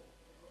inside them.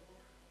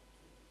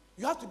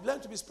 You have to learn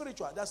to be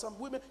spiritual. There are some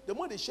women, the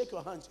more they shake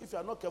your hands, if you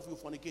are not careful, you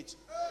fornicate.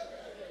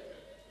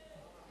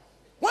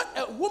 When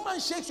a woman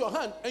shakes your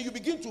hand and you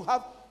begin to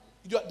have,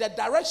 the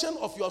direction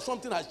of your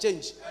something has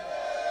changed.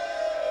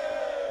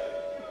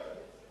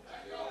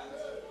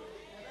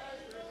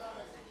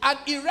 An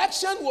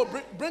erection will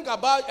bring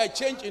about a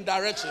change in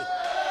direction.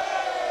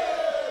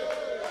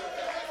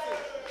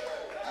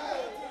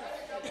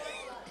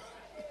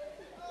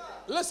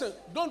 Listen,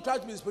 don't try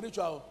to be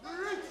spiritual.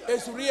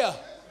 It's real.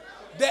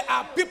 There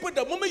are people,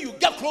 the moment you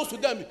get close to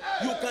them,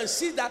 you can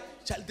see that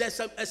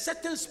there's a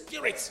certain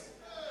spirit.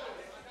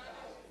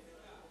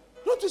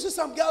 Don't you see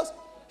some girls,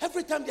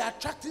 every time they are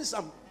attracting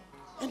some,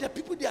 and the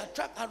people they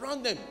attract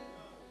around them,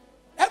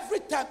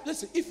 every time,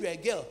 listen, if you're a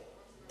girl,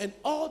 and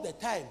all the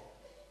time,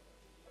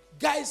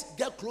 guys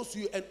get close to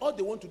you, and all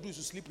they want to do is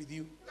to sleep with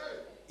you,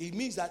 it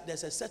means that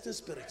there's a certain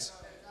spirit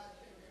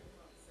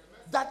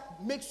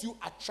that makes you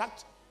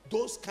attract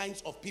those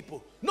kinds of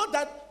people. Not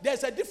that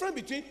there's a difference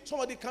between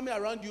somebody coming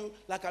around you,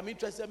 like I'm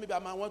interested, maybe I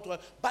might want to,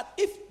 but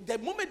if the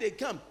moment they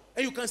come,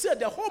 and you can see that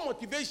the whole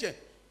motivation,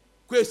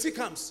 Kwesi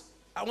comes,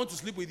 I want to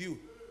sleep with you.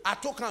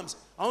 Ato comes,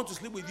 I want to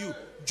sleep with you.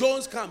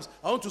 Jones comes,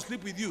 I want to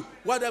sleep with you.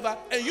 Whatever.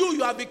 And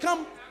you have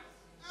become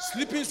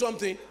sleeping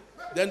something,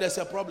 then there's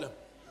a problem.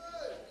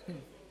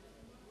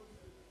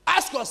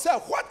 Ask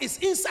yourself, what is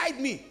inside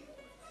me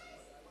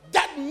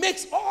that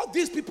makes all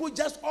these people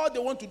just all they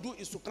want to do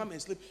is to come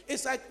and sleep?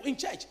 It's like in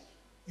church.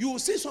 You will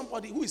see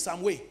somebody who is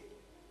some way,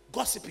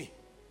 gossiping,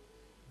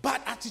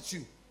 bad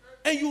attitude.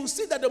 And you will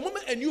see that the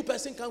moment a new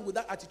person comes with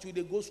that attitude,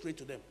 they go straight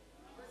to them.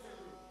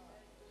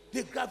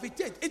 They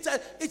gravitate.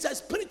 It's a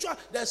spiritual,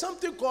 there's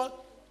something called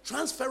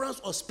transference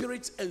of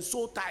spirit and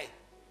soul tie.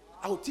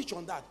 I will teach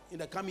on that in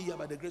the coming year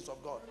by the grace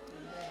of God.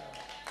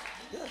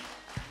 Yeah.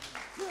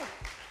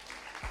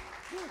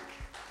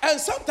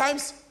 And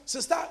sometimes,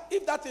 sister,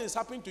 if that thing is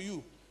happening to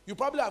you, you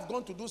probably have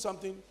gone to do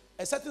something,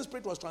 a certain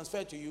spirit was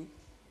transferred to you.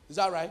 Is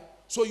that right?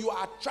 So you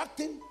are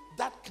attracting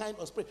that kind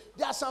of spirit.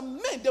 There are some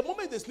men, the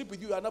moment they sleep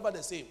with you, you are never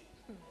the same.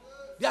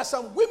 There are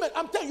some women,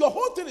 I'm telling you, your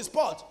whole thing is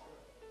spoiled.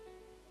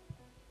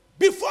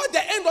 Before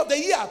the end of the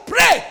year,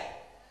 pray.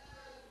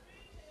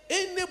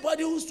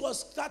 Anybody who was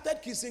started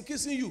kissing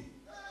you,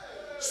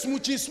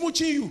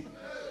 smooching you.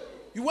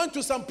 You went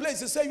to some place,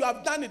 they say you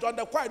have done it on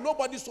the quiet,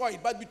 nobody saw it,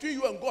 but between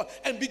you and God,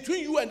 and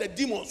between you and the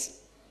demons.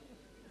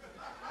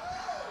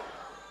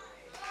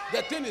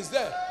 The thing is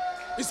there.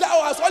 He said,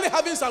 I was only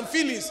having some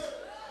feelings.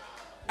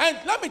 And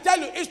let me tell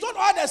you, it's not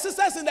all the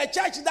sisters in the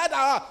church that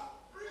are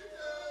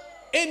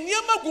in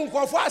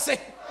Yema.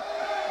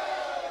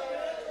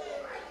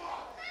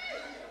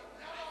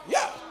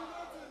 Yeah.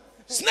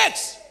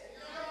 Snakes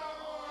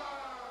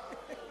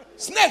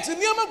in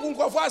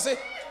Yema.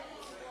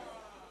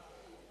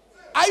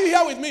 Are you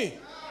here with me?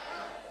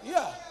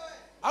 Yeah.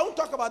 I won't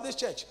talk about this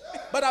church,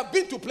 but I've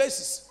been to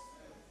places.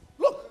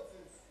 Look.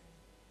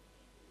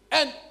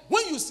 And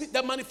when you see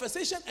the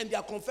manifestation and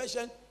their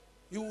confession,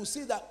 you will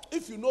see that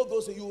if you know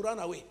those, you will run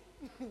away.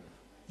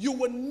 You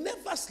will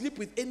never sleep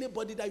with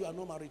anybody that you are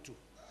not married to.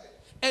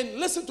 And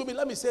listen to me,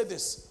 let me say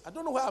this. I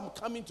don't know why I'm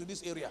coming to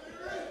this area.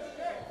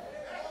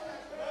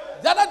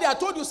 The other day I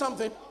told you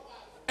something,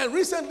 and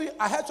recently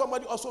I heard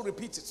somebody also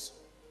repeat it.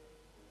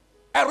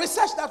 A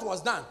research that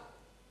was done,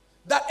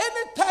 that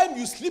anytime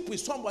you sleep with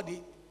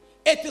somebody,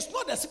 it is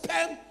not the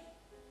sperm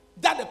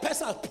that the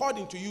person has poured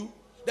into you.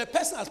 The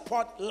person has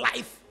poured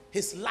life,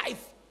 his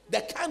life,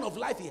 the kind of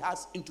life he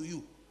has into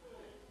you.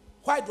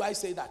 Why do I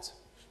say that?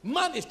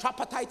 Man is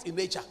tripartite in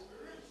nature.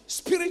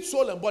 Spirit,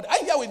 soul, and body. Are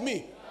you here with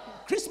me?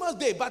 Christmas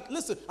Day, but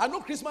listen, I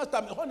know Christmas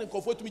time, I want to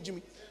comfort me,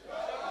 Jimmy.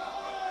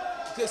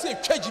 They say,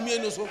 Jimmy,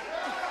 and also.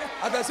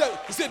 As I said,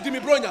 he said, Dimi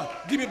Bronya,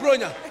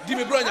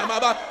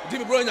 Maba,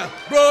 Dimi Bronya,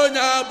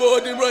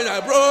 body,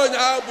 Bronya,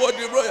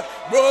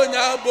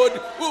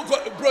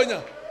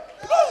 Bronya.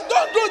 No,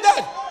 don't do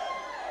that.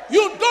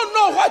 You don't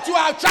know what you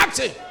are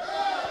attracting.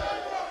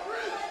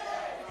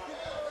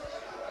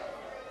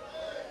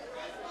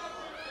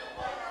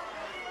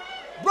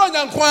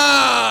 Bronya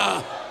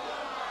Nkwa.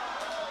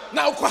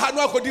 Now, no,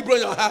 I di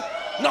Bronya, ha?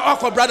 No,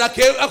 I brother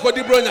K, I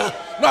di Bronya.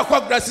 No,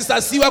 I sister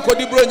Siwa, I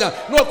di Bronya.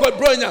 No, I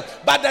Bronya.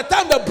 By the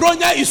time the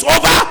Bronya is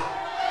over,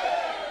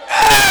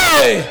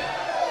 hey!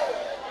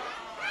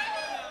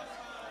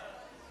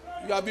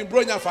 You have been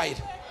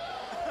Bronya-fied.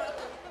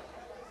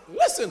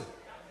 Listen.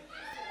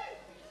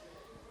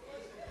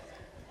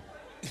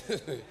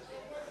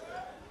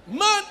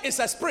 Man is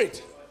a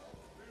spirit.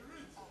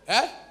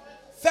 1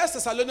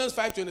 Thessalonians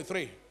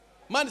 5:23.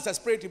 Man is a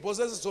spirit, he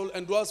possesses a soul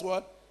and dwells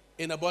what?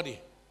 In a body.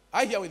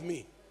 Are you here with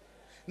me?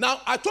 Now,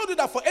 I told you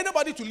that for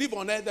anybody to live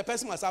on earth, the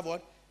person must have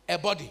what? A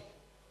body.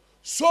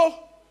 So,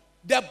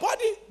 the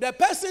body, the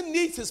person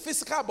needs his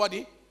physical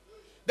body.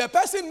 The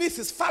person needs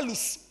his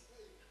phallus.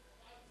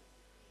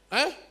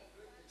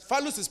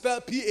 Phallus is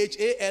spelled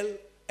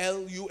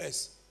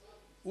Phallus.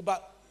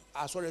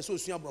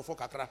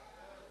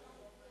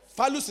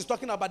 Phallus is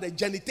talking about the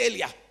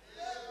genitalia.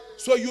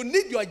 So you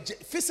need your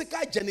physical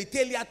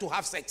genitalia to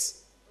have sex.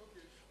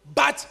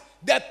 But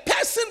the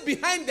person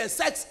behind the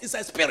sex is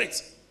a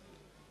spirit.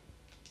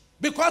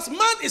 Because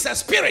man is a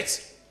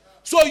spirit.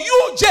 So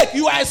you, Jake,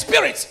 you are a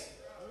spirit.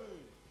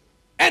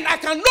 And I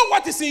can know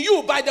what is in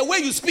you by the way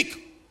you speak.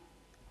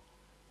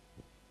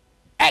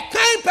 A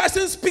kind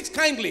person speaks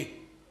kindly.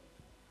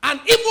 An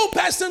evil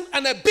person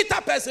and a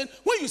bitter person,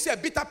 when you say a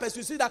bitter person,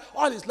 you see that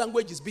all his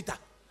language is bitter.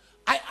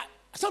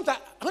 Sometimes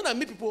when I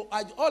meet people,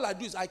 all I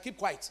do is I keep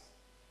quiet.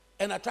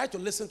 And I try to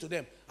listen to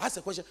them. Ask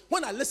a question.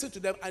 When I listen to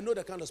them, I know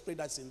the kind of spirit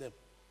that's in them.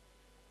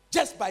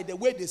 Just by the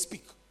way they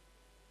speak.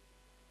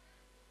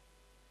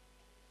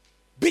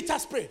 Bitter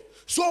spirit.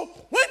 So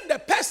when the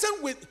person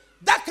with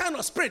that kind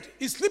of spirit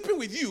is sleeping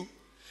with you,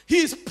 he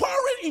is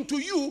pouring into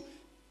you,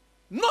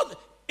 not,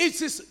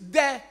 it is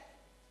the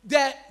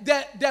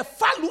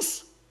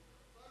phallus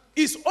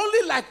is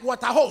only like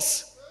water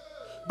hose.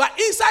 But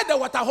inside the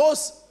water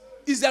hose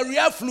is a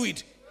real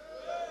fluid.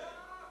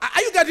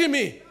 Are you getting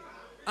me?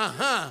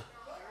 Uh-huh.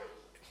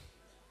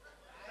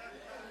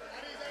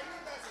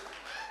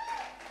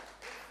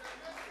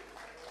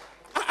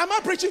 Am I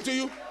preaching to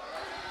you?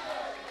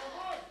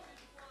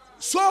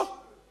 So,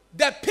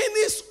 the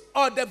penis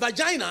or the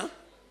vagina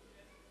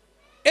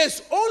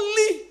is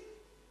only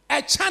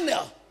a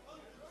channel.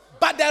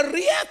 But the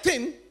real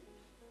thing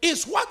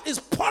is what is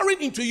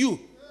pouring into you.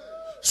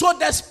 So,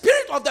 the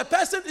spirit of the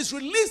person is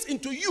released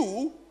into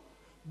you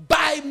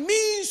by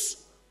means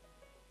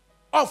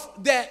of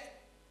the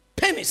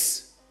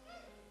penis.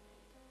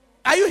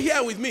 Are you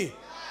here with me?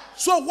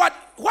 So,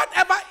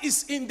 whatever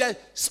is in the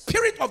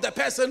spirit of the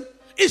person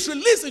is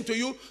released into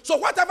you. So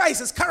whatever is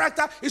his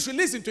character is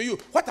released into you.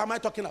 What am I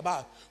talking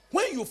about?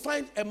 When you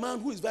find a man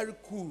who is very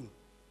cool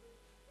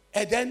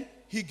and then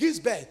he gives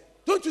birth,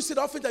 don't you see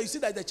the often that you see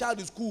that the child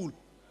is cool?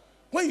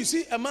 When you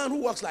see a man who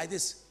walks like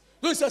this,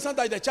 don't you see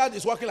sometimes the child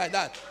is walking like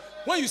that?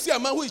 When you see a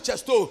man who is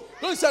chesto,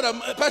 don't you see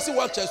the person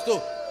walks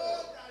chesto?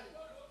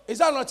 Is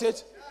that not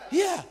it?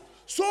 Yeah.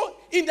 So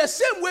in the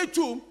same way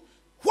too,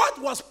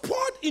 what was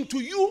poured into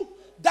you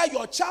that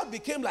your child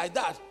became like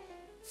that,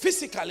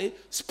 physically,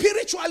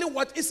 spiritually,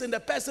 what is in the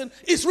person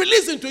is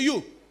released into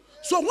you.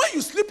 So when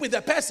you sleep with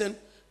the person,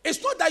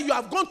 it's not that you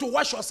have gone to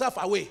wash yourself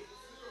away.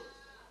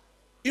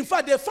 In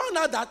fact, they found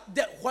out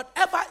that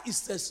whatever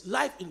is this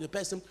life in the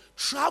person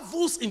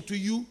travels into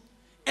you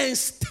and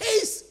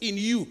stays in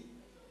you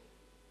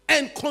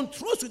and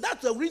controls you.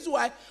 That's the reason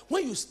why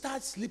when you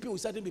start sleeping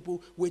with certain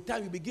people, with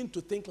time you begin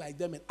to think like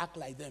them and act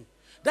like them.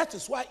 That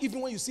is why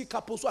even when you see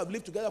couples who have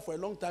lived together for a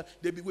long time,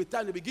 with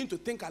time they begin to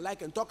think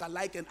alike and talk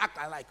alike and act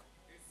alike.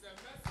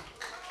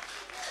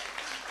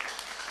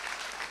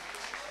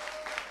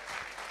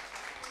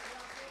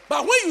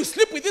 But when you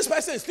sleep with this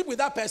person and sleep with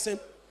that person,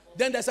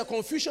 then there's a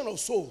confusion of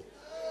soul.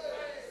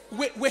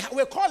 We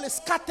call it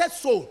scattered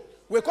soul.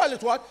 We call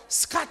it what?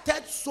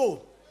 Scattered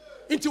soul.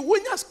 Into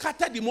when you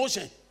scattered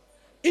emotion.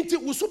 Into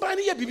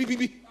usubani ya bibi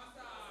bibi.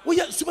 We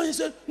ya usubani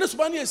say no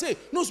usubani say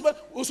no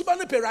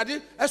usubani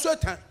peradi eso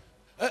tan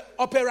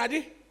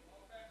operadi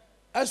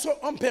eso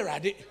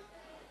omperadi.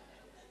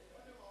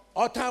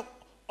 Ota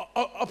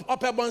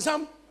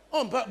operbonsam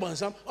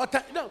operbonsam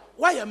ota. No,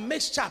 why a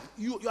mixed up?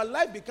 Your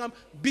life become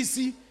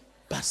busy.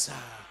 Basa.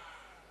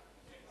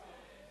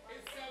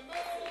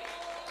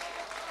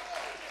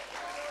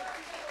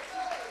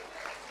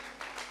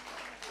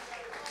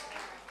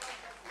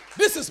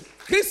 This is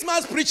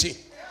Christmas preaching.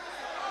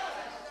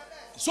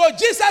 So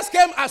Jesus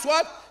came as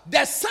what?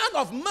 The Son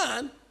of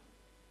Man,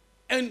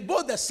 and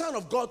both the Son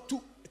of God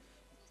to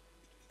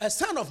a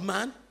Son of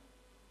Man,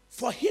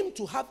 for him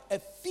to have a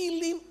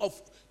feeling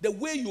of the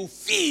way you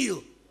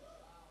feel.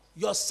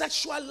 Your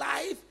sexual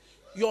life,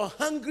 your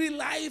hungry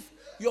life,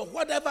 your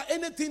whatever,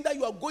 anything that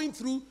you are going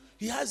through,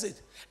 He has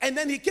it. And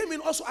then he came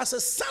in also as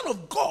a son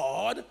of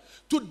God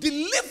to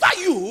deliver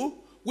you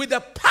with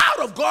the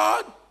power of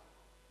God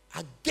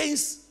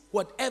against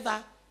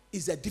whatever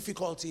is a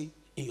difficulty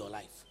in your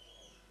life.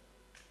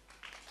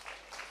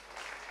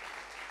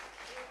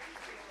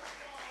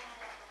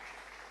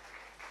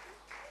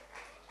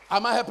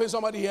 Am I helping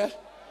somebody here?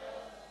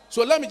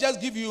 So let me just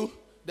give you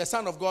the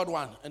Son of God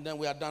one, and then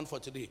we are done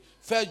for today.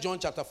 1 John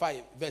chapter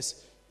 5,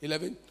 verse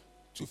 11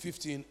 to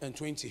 15 and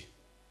 20.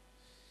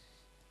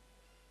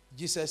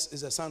 Jesus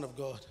is the Son of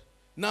God.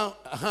 Now,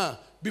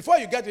 before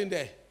you get in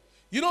there,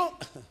 you know,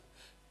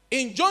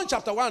 in John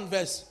chapter 1,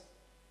 verse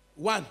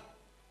 1,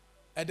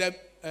 and then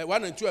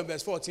 1 and 2 and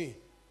verse 14,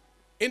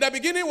 in the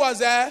beginning was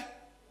the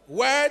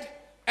Word,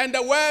 and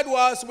the Word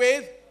was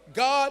with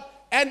God,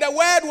 and the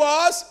Word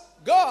was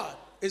God.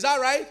 Is that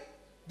right?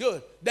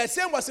 Good. The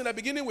same was in the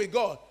beginning with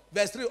God.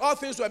 Verse 3, all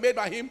things were made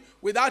by him.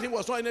 Without him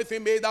was not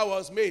anything made that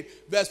was made.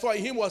 Verse 4,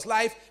 in him was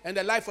life, and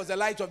the life was the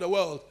light of the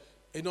world.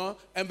 You know,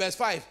 and verse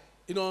 5,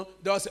 you know,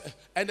 there was,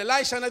 and the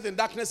light shineth in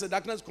darkness, the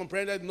darkness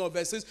comprehended no.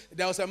 Verse 6,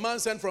 there was a man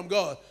sent from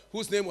God,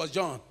 whose name was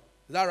John.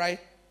 Is that right?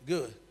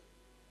 Good.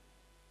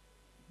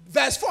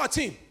 Verse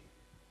 14,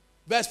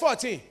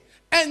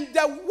 and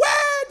the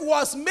Word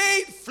was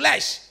made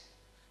flesh,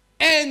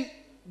 and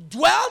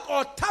dwelt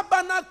or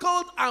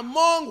tabernacled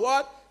among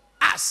what?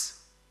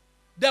 Us.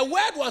 The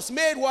Word was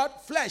made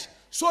what? Flesh.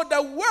 So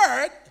the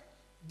Word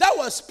that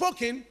was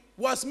spoken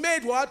was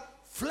made what?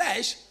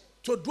 Flesh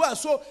to dwell.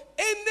 So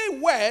any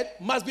word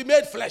must be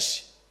made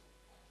flesh.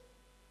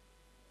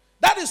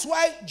 That is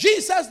why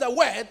Jesus, the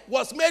Word,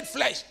 was made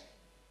flesh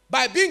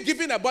by being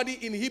given a body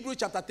in Hebrews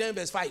chapter 10,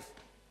 verse 5.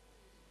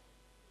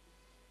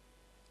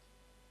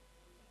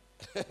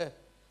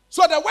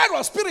 So the Word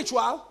was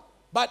spiritual,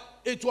 but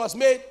it was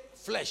made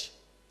flesh.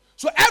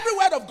 So every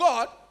word of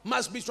God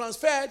must be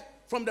transferred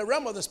from the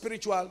realm of the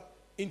spiritual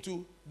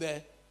into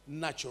the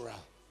natural.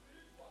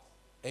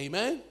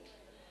 Amen?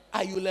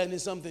 Are you learning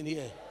something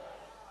here?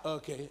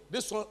 Okay.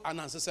 This one, an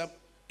answer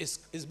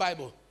is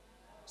Bible.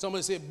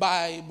 Somebody say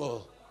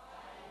Bible.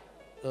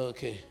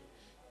 Okay.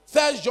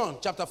 1 John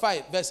chapter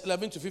 5, verse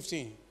 11 to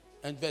 15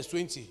 and verse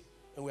 20.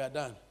 And we are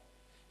done.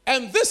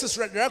 And this is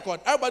the record.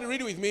 Everybody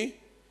read it with me.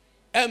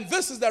 And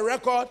this is the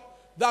record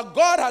that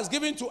God has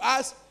given to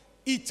us,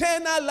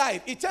 eternal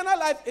life. Eternal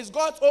life is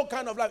God's own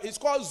kind of life. It's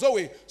called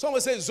Zoe.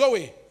 Someone say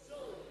Zoe.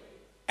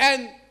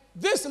 And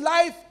this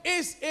life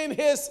is in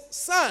his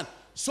Son.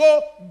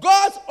 So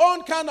God's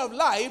own kind of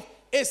life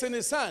is in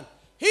his Son.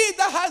 He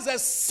that has a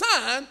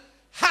Son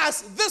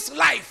has this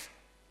life.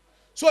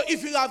 So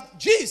if you have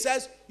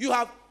Jesus, you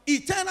have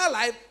eternal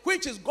life,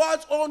 which is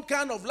God's own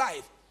kind of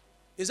life.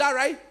 Is that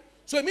right?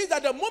 So it means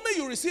that the moment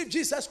you receive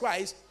Jesus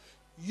Christ,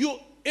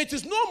 it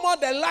is no more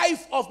the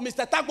life of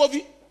Mr.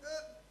 Tagbovi,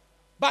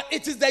 but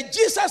it is the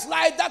Jesus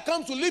life that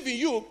comes to live in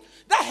you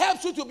that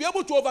helps you to be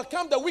able to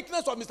overcome the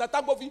weakness of Mr.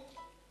 Tagbovi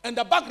and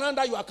the background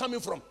that you are coming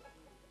from.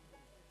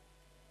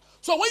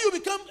 So when you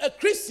become a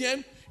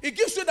Christian, it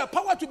gives you the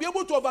power to be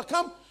able to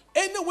overcome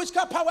any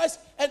witchcraft powers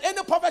and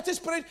any poverty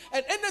spirit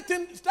and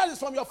anything that is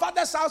from your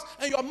father's house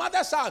and your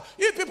mother's house.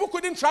 If people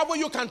couldn't travel,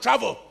 you can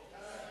travel.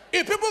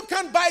 If people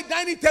can't buy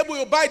dining table,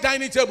 you buy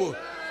dining table.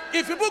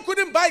 If people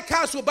couldn't buy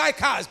cars, you buy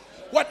cars.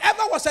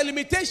 Whatever was a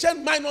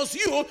limitation minus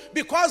you,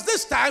 because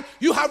this time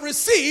you have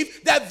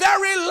received the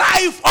very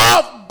life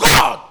of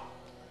God.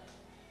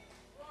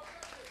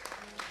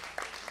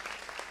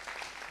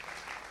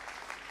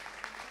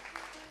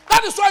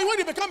 That is why when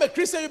you become a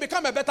Christian, you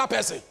become a better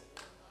person.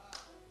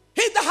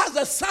 He that has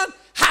the Son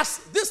has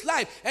this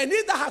life, and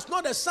he that has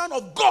not the Son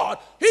of God,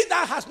 he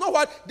that has not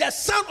what? The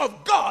Son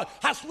of God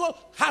has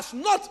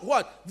not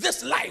what?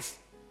 This life.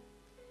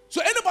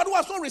 So anybody who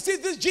has not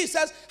received this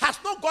Jesus has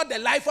not got the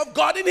life of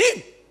God in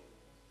him.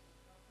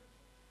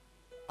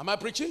 Am I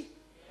preaching?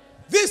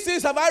 These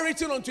things have I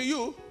written unto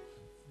you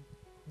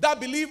that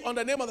believe on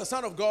the name of the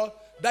Son of God,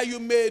 that you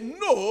may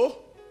know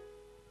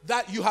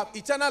that you have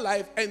eternal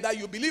life and that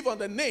you believe on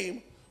the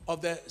name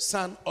of the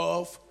Son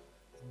of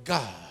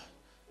God.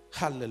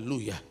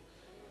 Hallelujah.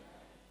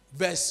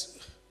 Verse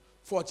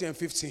 14 and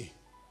 15.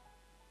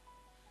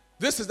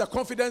 This is the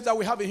confidence that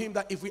we have in him,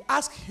 that if we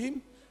ask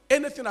him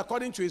anything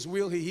according to his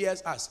will, he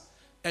hears us.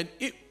 And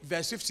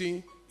verse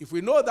 15, if we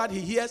know that he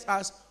hears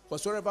us,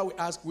 whatsoever we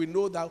ask, we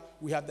know that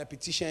we have the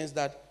petitions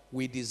that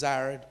we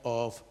desired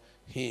of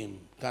him.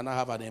 Can I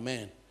have an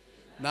amen?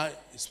 Now,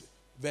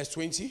 verse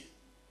 20.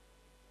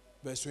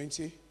 Verse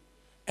 20.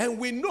 And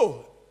we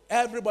know,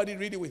 everybody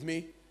read it with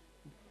me.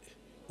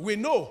 We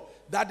know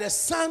that the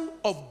Son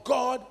of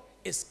God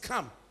is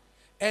come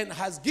and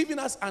has given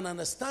us an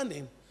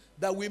understanding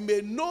that we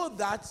may know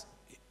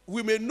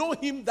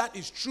him that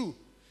is true.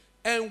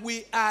 And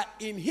we are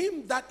in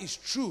him that is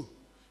true,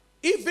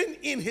 even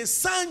in his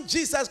Son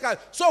Jesus Christ.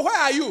 So where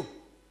are you?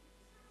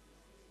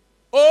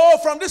 Oh,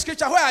 from this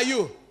scripture, where are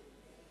you?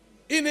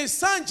 In his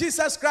Son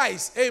Jesus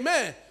Christ.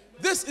 Amen.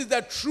 This is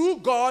the true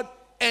God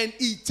and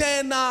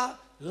eternal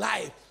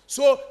life.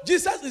 So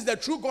Jesus is the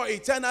true God,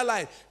 eternal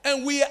life.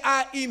 And we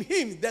are in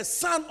him, the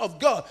Son of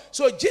God.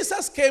 So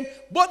Jesus came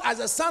both as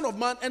a Son of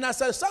man and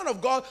as a Son of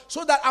God,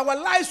 so that our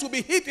lives will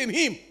be hid in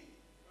him.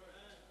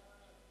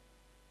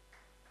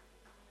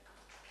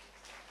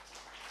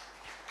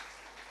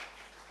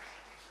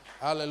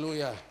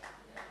 Hallelujah.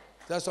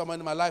 That's why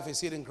my life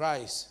is hid in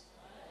Christ.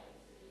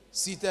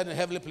 Seated in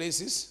heavenly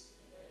places,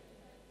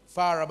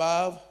 far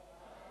above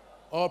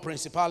all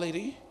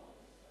principality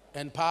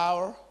and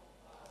power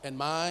and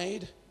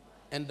might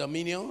and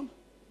dominion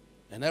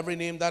and every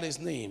name that is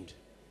named.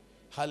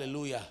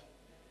 Hallelujah.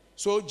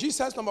 So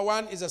Jesus, number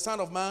one, is the Son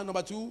of Man.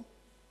 Number two,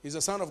 he's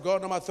the Son of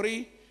God. Number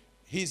three,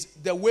 he's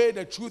the way,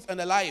 the truth, and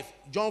the life.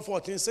 John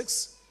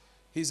 14:6.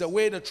 He's the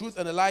way, the truth,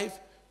 and the life.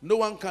 No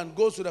one can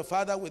go to the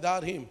Father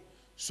without him.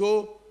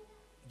 So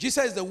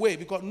Jesus is the way,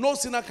 because no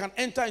sinner can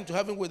enter into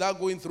heaven without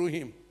going through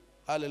him.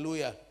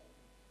 Hallelujah.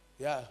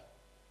 Yeah,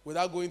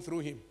 without going through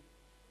him.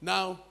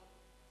 Now,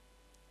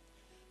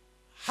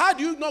 how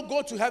do you not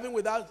go to heaven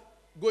without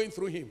going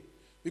through him?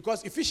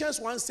 Because Ephesians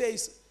 1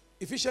 says,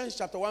 Ephesians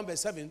chapter 1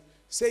 verse 7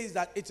 says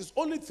that it is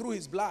only through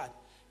his blood,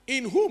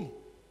 in whom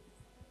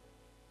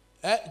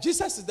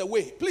Jesus is the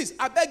way. Please,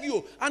 I beg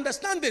you,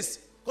 understand this.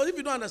 Because if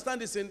you don't understand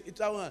this,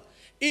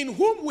 in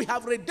whom we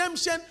have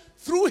redemption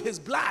through his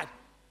blood,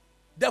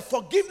 the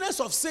forgiveness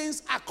of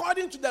sins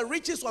according to the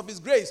riches of his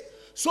grace.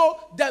 So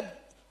the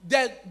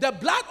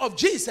blood of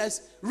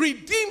Jesus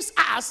redeems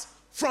us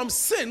from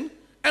sin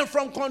and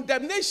from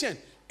condemnation.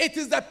 It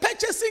is the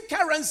purchasing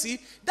currency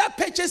that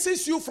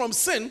purchases you from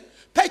sin,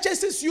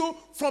 purchases you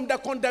from the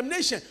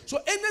condemnation. So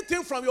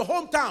anything from your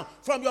hometown,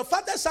 from your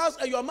father's house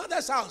and your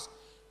mother's house,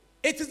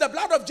 it is the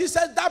blood of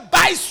Jesus that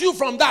buys you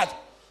from that.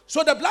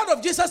 So the blood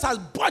of Jesus has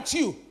bought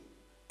you.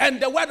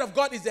 And the word of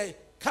God is the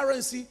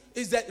currency,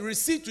 is the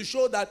receipt to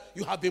show that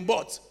you have been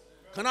bought.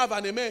 Can I have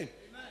an amen?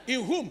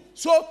 In whom?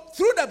 So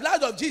through the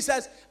blood of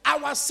Jesus,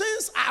 our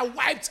sins are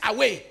wiped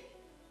away.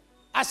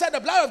 I said the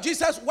blood of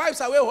Jesus wipes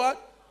away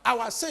what?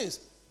 Our sins.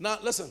 Now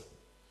listen.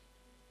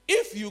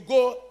 If you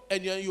go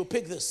and you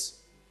pick this,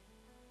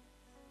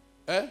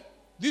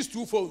 these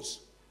two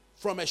phones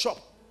from a shop,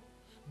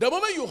 the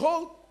moment you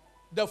hold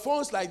the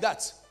phones like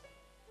that,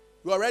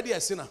 you're already a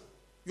sinner.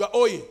 You are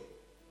owing.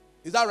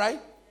 Is that right?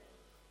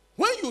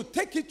 When you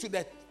take it to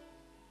the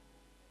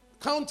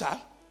counter,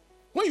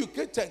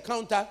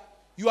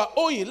 you are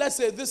owing. Let's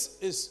say this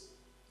is,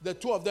 the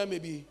two of them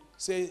maybe,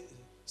 say,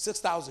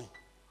 6,000. Is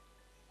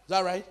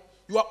that right?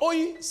 You are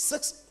owing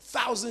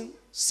 6,000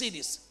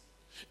 cedis.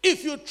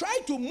 If you try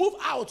to move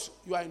out,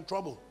 you are in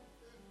trouble.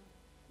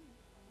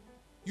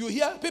 You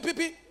hear,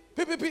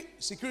 PPP,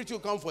 security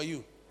will come for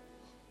you.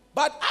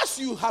 But as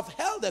you have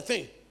held the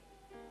thing,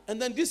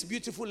 and then this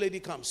beautiful lady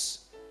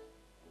comes,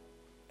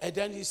 and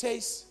then he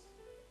says,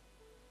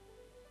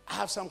 I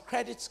have some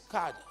credit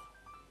card,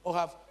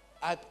 or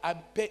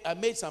I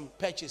made some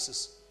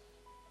purchases.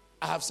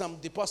 I have some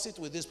deposit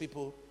with these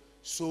people,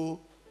 so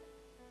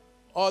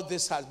all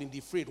this has been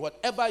defrayed.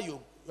 Whatever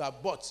you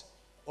have bought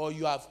or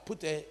you have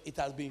put there, it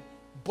has been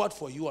bought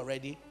for you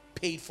already,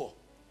 paid for.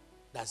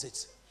 That's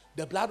it.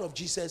 The blood of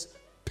Jesus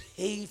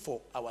paid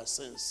for our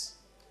sins.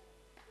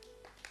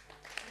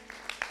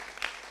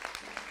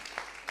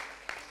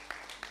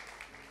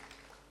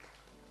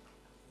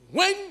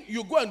 When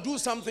you go and do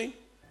something,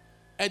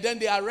 and then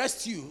they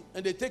arrest you,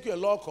 and they take you to a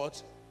law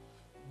court,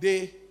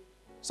 they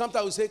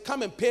sometimes will say,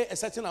 come and pay a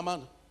certain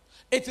amount.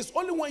 It is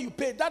only when you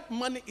pay, that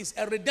money is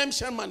a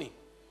redemption money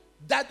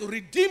that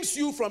redeems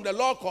you from the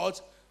law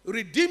court,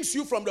 redeems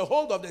you from the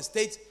hold of the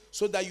state,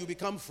 so that you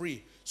become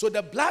free. So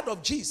the blood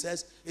of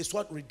Jesus is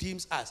what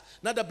redeems us.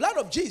 Now the blood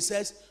of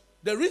Jesus,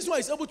 the reason why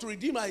it's able to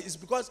redeem us is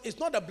because it's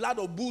not the blood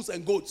of bulls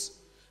and goats.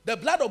 The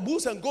blood of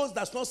bulls and goats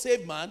does not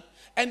save man,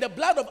 and the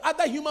blood of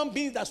other human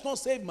beings does not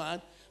save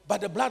man,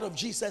 but the blood of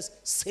Jesus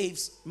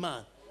saves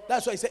man.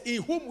 That's why he said,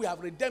 in whom we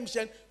have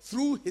redemption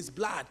through his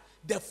blood,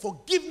 the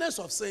forgiveness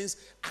of sins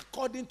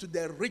according to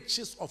the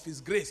riches of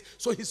his grace.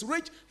 So his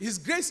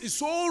grace is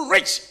so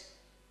rich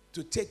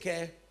to take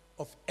care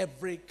of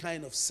every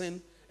kind of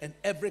sin and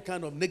every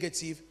kind of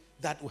negative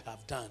that we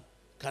have done.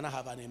 Can I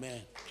have an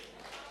amen?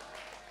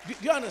 Do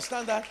you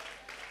understand that?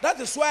 That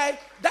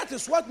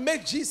is what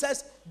makes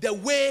Jesus the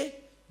way,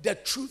 the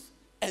truth,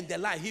 and the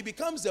life. He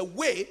becomes the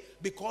way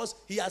because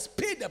he has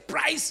paid the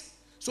price.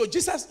 So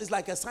Jesus is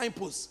like a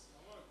signpost.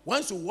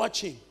 Once you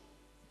watch him,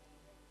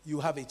 you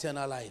have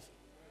eternal life.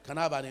 Can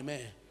I have an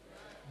amen?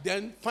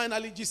 Then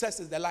finally,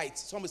 Jesus is the light.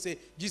 Somebody say,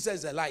 Jesus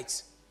is the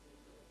light.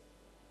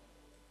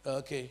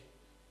 Okay.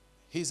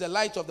 He's the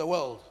light of the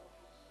world.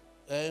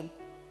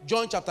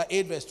 John chapter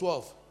 8 verse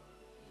 12.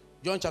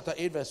 John chapter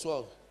 8 verse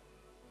 12.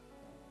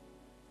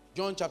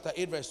 John chapter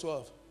 8 verse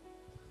 12.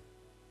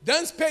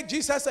 Then spake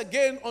Jesus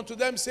again unto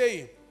them,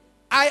 saying,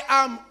 I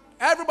am,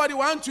 everybody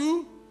want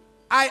to?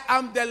 I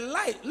am the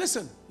light.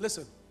 Listen.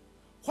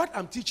 What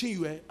I'm teaching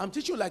you, I'm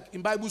teaching you like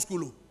in Bible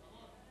school.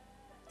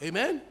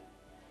 Amen?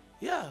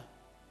 Yeah.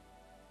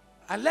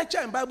 I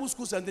lecture in Bible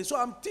schools and so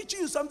I'm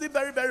teaching you something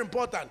very, very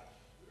important,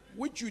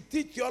 which you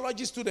teach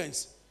theology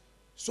students.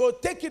 So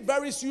take it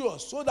very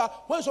serious so that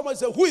when somebody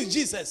says, who is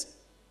Jesus?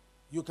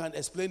 You can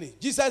explain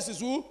it. Jesus is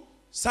who?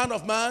 Son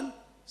of man,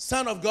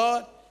 Son of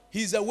God.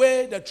 He's the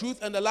way, the truth,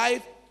 and the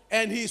life.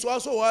 And he's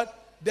also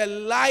what? The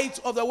light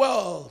of the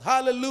world.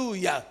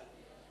 Hallelujah.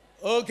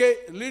 Okay,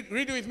 read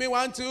it with me.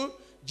 1, 2.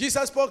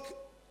 Jesus spoke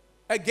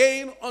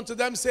again unto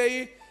them,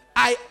 saying,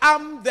 I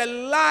am the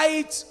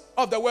light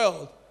of the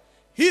world.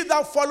 He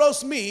that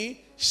follows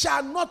me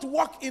shall not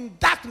walk in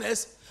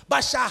darkness,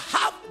 but shall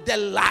have the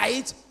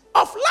light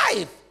of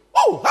life.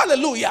 Oh,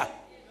 hallelujah.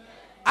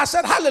 I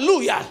said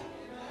hallelujah.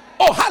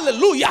 Oh,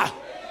 hallelujah.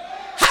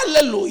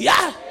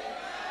 Hallelujah.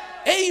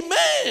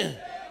 Amen.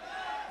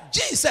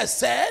 Jesus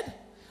said,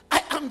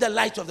 I am the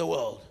light of the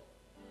world.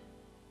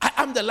 I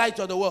am the light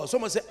of the world.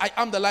 Someone say, I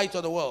am the light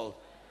of the world.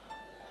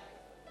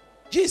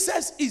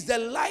 Jesus is the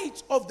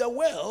light of the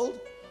world.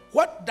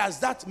 What does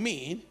that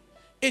mean?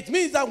 It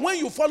means that when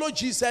you follow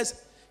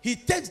Jesus, he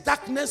takes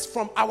darkness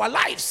from our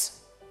lives.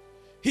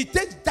 He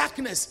takes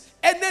darkness.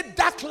 Any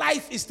dark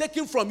life is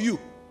taken from you.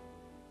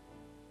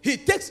 He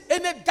takes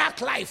any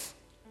dark life,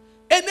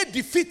 any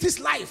defeatist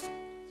life,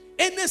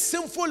 any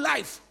sinful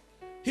life.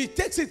 He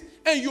takes it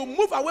and you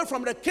move away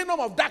from the kingdom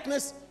of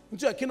darkness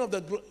into the kingdom of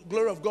the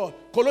glory of God.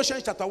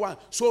 Colossians chapter 1.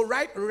 So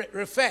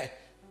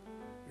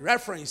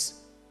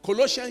reference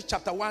Colossians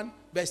chapter 1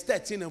 verse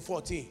 13 and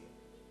 14.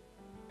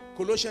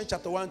 Colossians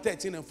chapter 1,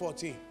 13 and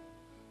 14.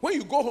 When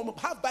you go home,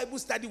 have Bible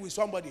study with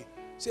somebody.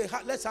 Say,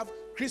 let's have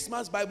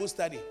Christmas Bible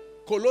study.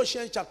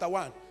 Colossians chapter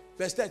 1,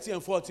 verse 13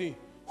 and 14.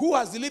 Who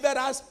has delivered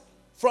us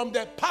from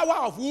the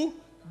power of who?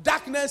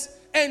 Darkness,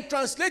 and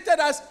translated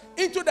us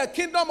into the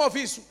kingdom of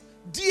his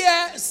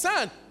dear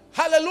Son.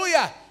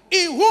 Hallelujah.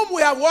 In whom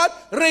we have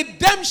what?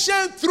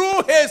 Redemption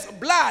through his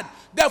blood.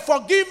 The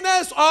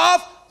forgiveness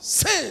of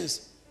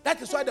sins.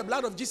 That is why the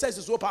blood of Jesus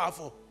is so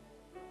powerful.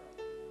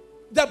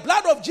 The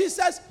blood of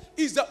Jesus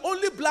is the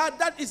only blood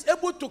that is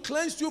able to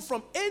cleanse you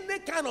from any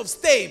kind of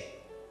stain.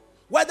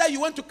 Whether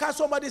you went to cut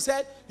somebody's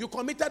head, you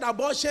committed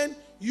abortion,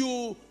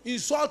 you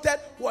insulted,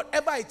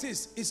 whatever it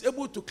is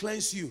able to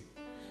cleanse you.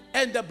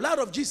 And the blood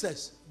of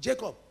Jesus,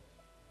 the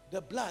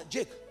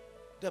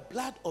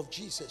blood of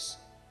Jesus,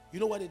 you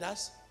know what it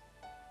does?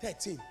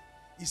 13.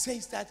 He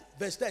says that,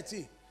 verse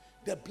 13,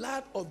 the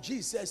blood of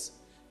Jesus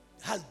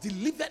has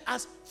delivered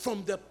us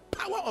from the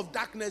power of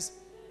darkness,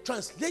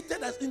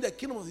 translated us in the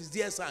kingdom of his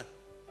dear Son.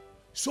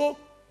 So,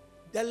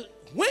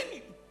 when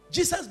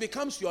Jesus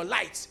becomes your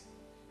light,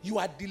 you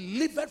are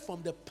delivered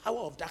from the power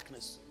of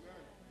darkness.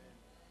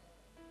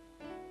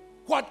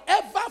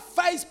 Whatever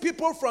fights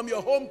people from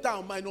your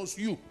hometown minus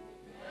you.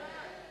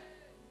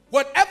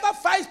 Whatever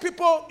fights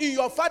people in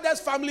your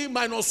father's family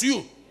minus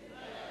you.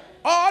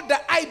 All the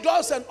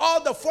idols and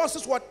all the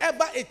forces,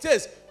 whatever it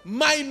is,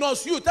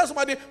 minus you. Tell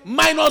somebody,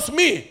 minus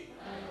me.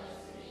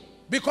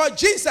 Because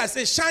Jesus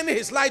is shining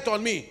his light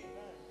on me.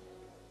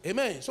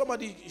 Amen.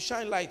 Somebody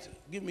shine light.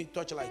 Give me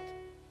torchlight.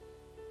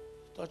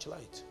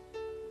 Torchlight.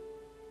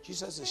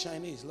 Jesus is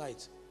shining his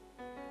light.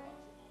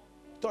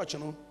 Torch, you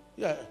know?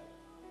 Yeah.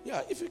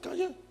 Yeah, if you can,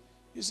 yeah.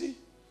 You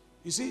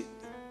see,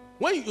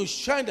 when you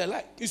shine the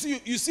light, you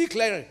see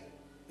clearing.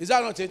 Is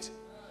that not it?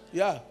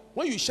 Yeah.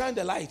 When you shine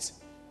the light,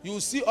 you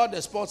see all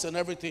the spots and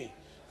everything.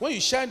 When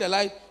you shine the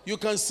light, you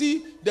can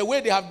see the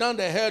way they have done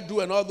the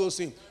hairdo and all those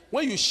things.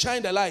 When you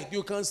shine the light,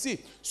 you can see.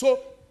 So,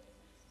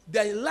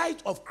 the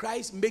light of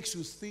Christ makes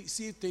you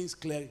see things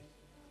clearly.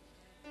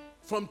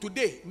 From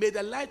today, may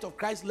the light of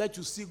Christ let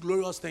you see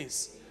glorious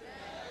things,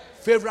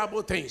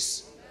 favorable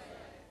things,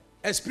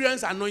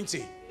 experience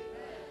anointing,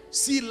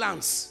 see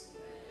lands,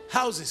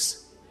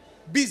 houses,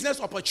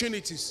 business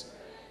opportunities.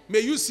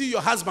 May you see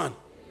your husband.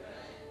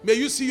 May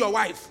you see your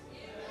wife.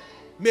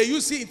 May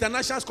you see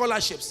international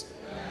scholarships.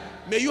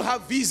 May you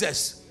have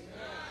visas.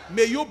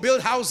 May you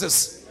build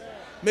houses.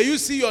 May you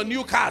see your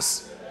new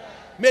cars.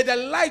 May the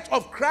light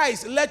of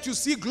Christ let you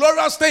see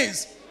glorious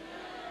things.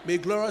 May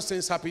glorious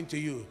things happen to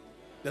you.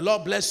 The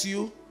Lord bless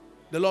you.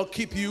 The Lord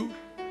keep you.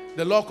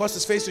 The Lord cause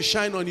his face to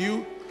shine on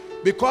you.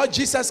 Because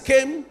Jesus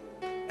came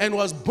and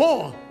was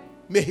born,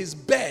 may his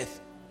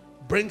birth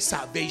bring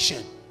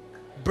salvation,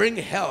 bring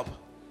help,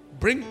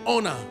 bring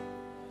honor,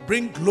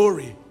 bring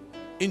glory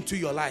into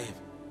your life.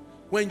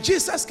 When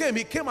Jesus came,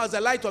 he came as the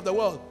light of the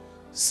world.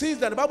 Since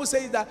that, the Bible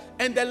says that,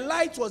 and the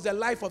light was the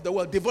life of the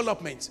world,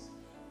 development.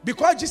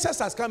 Because Jesus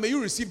has come, may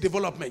you receive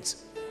development.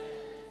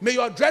 May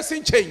your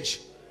dressing change.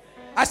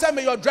 I said,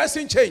 may your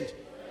dressing change.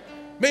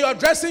 May your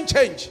dressing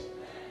change.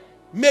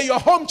 May your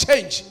home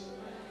change.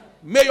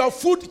 May your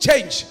food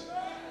change.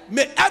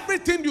 May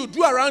everything you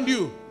do around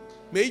you,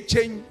 may it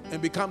change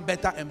and become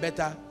better and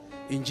better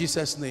in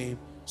Jesus' name.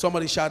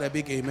 Somebody shout a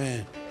big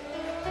amen.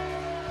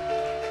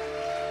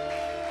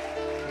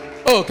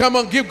 Oh, come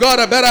on, give God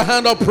a better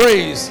hand of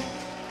praise.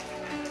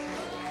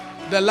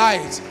 The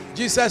light.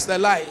 Jesus the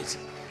light.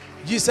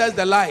 Jesus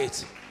the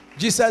light.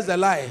 Jesus the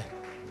light.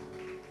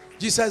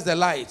 Jesus the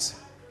light.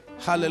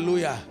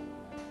 Hallelujah.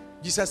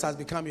 Jesus has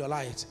become your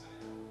light.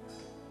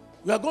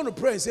 We are going to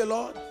pray and say,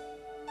 Lord,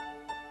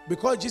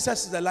 because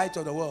Jesus is the light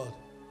of the world,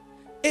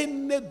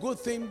 any good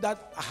thing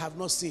that I have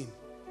not seen,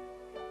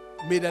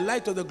 May the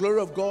light of the glory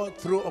of God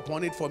throw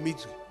upon it for me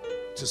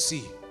to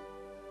see.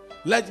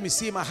 Let me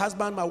see my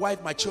husband, my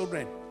wife, my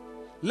children.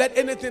 Let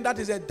anything that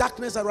is a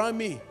darkness around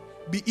me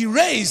be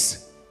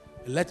erased.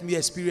 Let me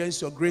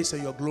experience your grace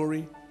and your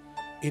glory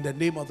in the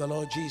name of the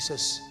Lord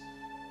Jesus.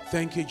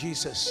 Thank you,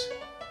 Jesus.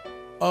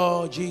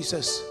 Oh,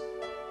 Jesus.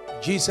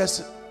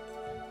 Jesus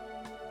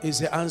is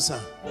the answer.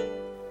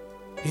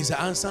 He's the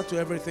answer to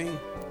everything.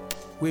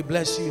 We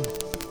bless you.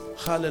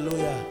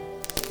 Hallelujah.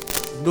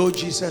 No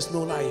Jesus,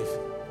 no life.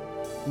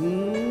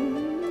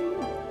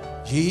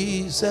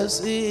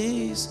 Jesus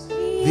is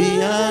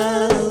the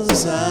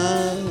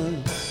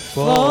answer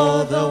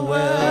for the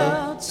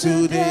world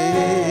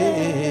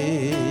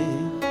today.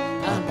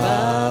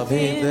 Above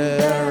him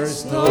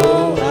there's no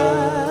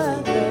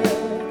other.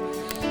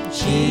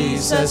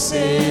 Jesus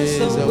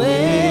is the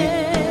way.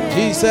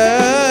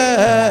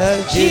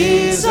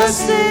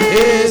 Jesus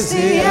is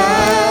the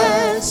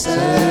answer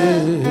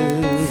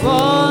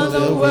for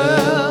the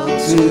world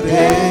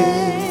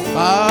today.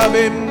 Above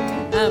him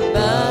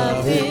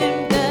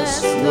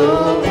there's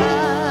no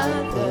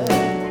other.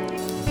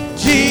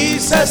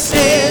 Jesus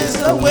is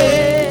the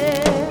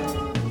way.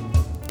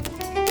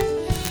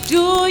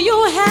 Do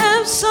you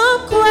have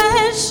some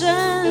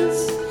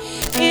questions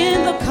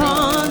in the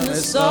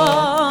corners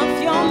of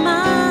your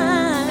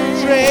mind?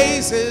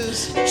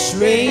 Traces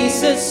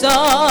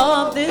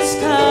of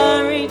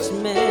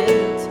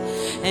discouragement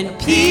and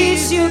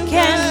peace you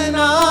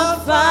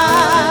cannot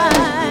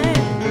find.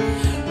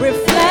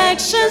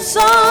 Reflections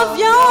of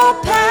your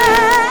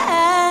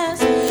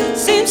past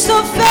seems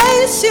to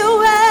face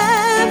you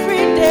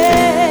every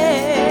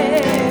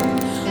day.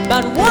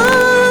 But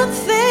one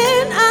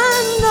thing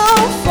I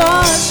know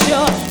for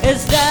sure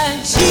is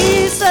that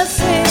Jesus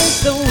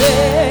is the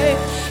way.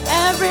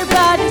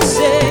 Everybody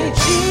say,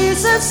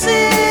 Jesus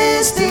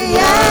is the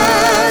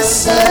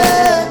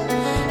answer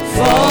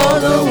for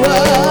the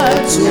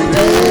world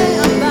today.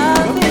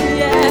 Above him,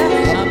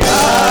 yeah.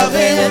 Above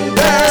him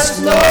there's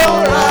no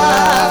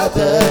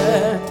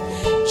other.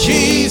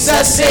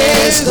 Jesus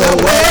is the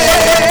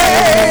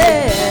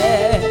way.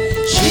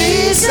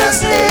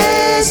 Jesus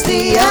is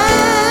the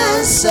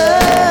answer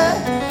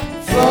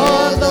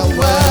for the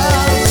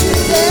world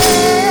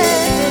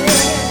today.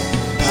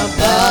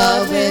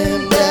 Above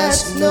him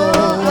there's no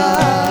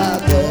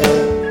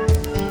other.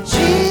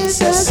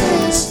 Jesus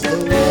is the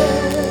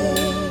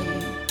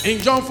way. In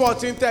John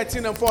 14,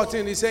 13 and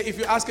 14, he said, if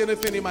you ask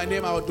anything in my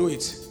name, I will do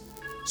it.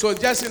 So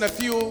just in a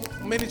few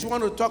minutes, you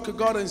want to talk to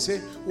God and say,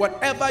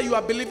 whatever you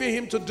are believing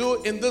him to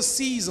do in this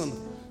season,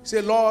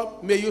 say,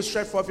 Lord, may you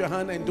stretch forth your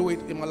hand and do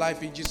it in my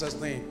life in Jesus'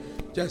 name.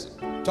 Just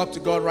talk to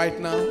God right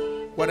now.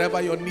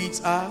 Whatever your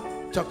needs are,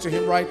 talk to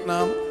him right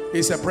now.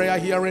 He's a prayer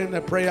hearing,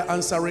 a prayer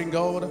answering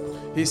God.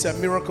 He's a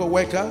miracle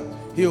worker.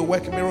 He will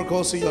work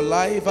miracles in your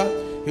life.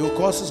 He will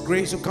cause his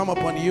grace to come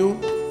upon you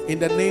in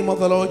the name of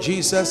the Lord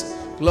Jesus.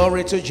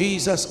 Glory to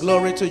Jesus.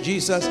 Glory to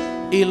Jesus.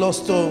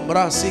 Ilosto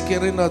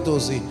mrasikirina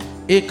dozi.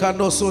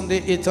 Ikanosunde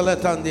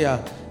italatandia.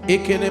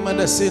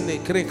 Ikinemandasindi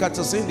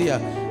krikatasindia.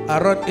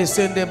 Arad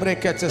isende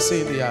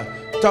brekatasindia.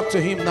 Talk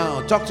to him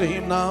now. Talk to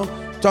him now.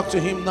 Talk to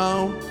him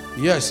now.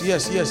 Yes.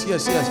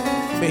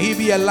 May he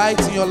be a light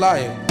in your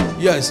life.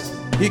 Yes.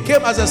 He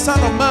came as a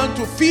son of man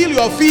to feel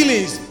your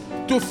feelings.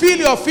 To feel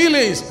your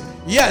feelings.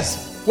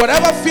 Yes.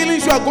 Whatever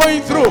feelings you are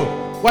going through,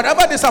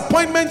 whatever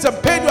disappointments and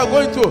pain you are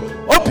going through,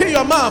 open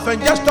your mouth and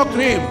just talk to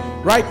him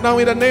right now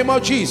in the name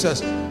of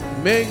Jesus.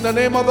 Make the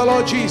name of the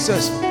Lord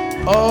Jesus.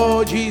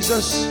 Oh,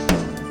 Jesus.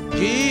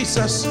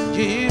 Jesus. Who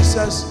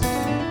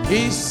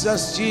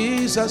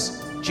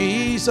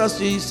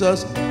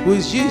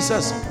is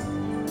Jesus?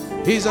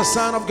 He's the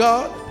Son of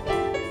God.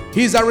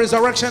 He's a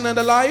resurrection and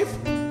the life.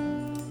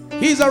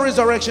 He's a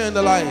resurrection and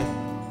the life.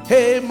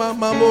 Hey,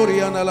 Mama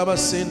Moria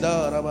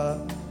Nalabasinda Raba.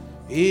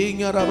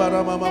 Inga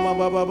Raba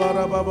Mama Baba.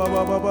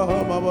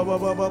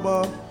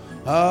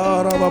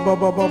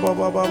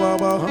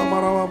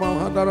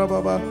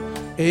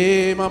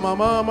 Hey,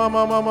 Mama.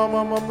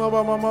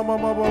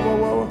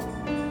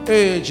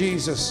 Hey,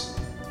 Jesus.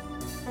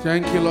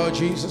 Thank you, Lord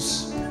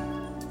Jesus.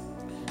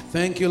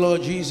 Thank you,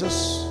 Lord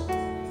Jesus.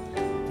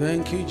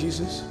 Thank you,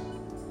 Jesus.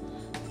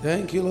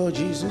 Thank you, Lord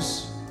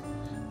Jesus.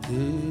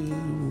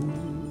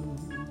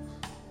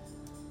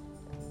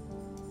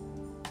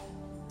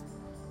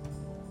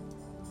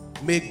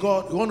 May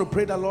God, you want to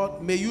pray the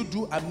Lord, may you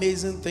do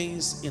amazing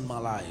things in my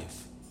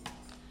life.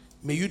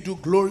 May you do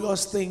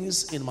glorious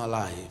things in my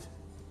life.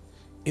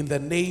 In the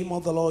name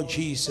of the Lord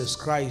Jesus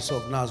Christ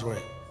of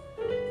Nazareth,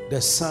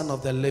 the Son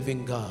of the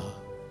living God.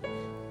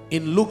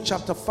 In Luke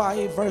chapter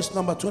 5, verse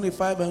number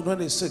 25 and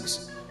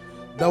 26,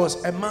 there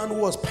was a man who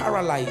was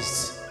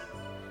paralyzed.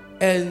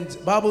 And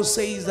the Bible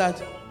says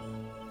that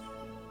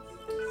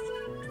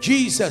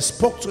Jesus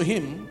spoke to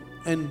him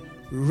and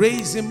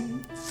raised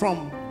him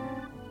from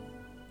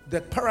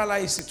the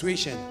paralyzed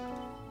situation.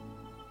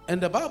 And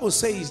the Bible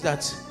says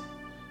that,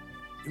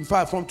 in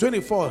fact, from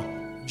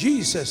 24,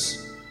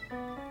 Jesus,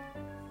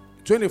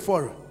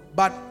 24,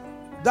 but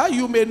that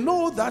you may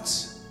know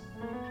that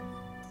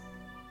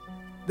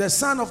the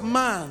Son of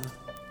Man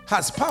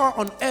has power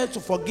on earth to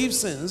forgive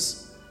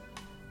sins,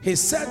 he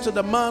said to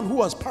the man who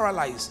was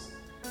paralyzed,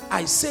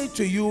 I say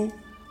to you,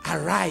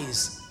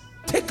 arise,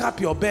 take up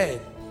your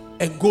bed,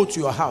 and go to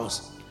your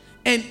house.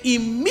 And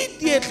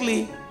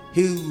immediately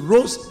he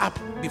rose up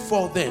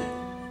before them,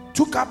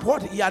 took up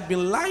what he had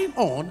been lying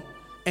on,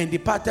 and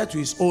departed to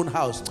his own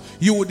house.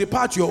 You will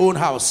depart your own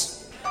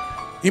house.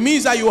 It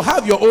means that you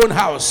have your own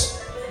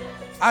house.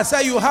 I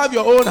say you have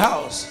your own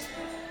house.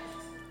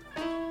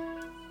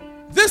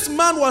 This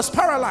man was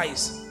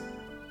paralyzed,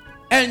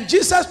 and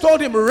Jesus told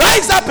him,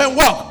 rise up and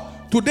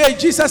walk. Today,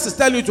 Jesus is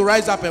telling you to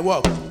rise up and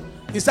walk.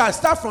 He said,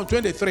 start from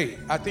 23.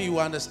 I think you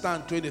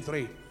understand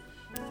 23.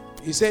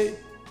 He said,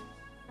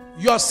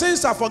 your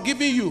sins are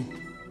forgiven you.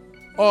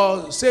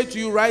 Or say to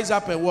you, rise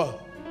up and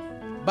walk.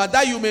 But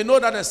that you may know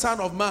that the Son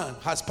of Man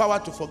has power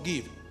to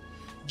forgive.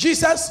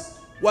 Jesus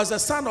was the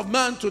Son of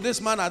Man to this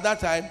man at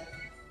that time,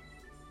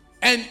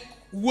 and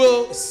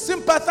will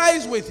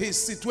sympathize with his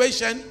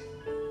situation,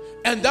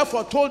 and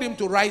therefore told him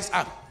to rise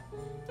up.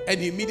 And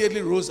he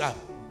immediately rose up.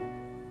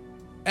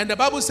 And the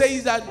Bible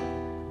says that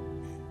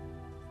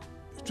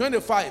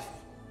 25,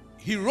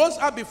 he rose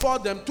up before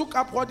them, took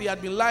up what he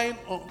had been lying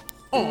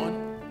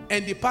on,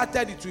 and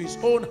departed to his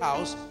own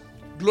house,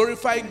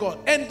 glorifying God.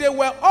 And they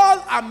were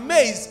all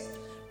amazed,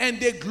 and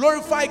they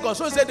glorified God.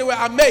 So he said they were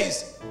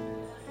amazed.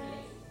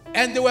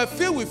 And they were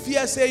filled with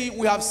fear, saying,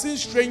 we have seen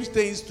strange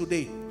things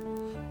today.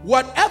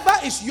 Whatever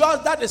is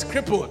yours that is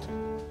crippled,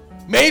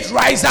 may it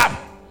rise up.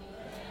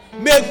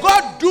 May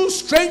God do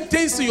strange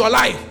things in your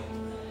life.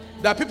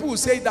 That people will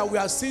say that we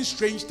have seen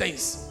strange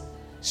things.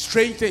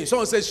 Strange things.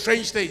 Someone says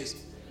strange things.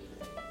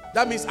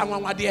 That means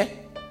Anwanwadie.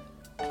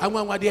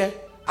 Anwanwadie.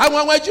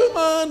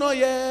 Anwanwajuma no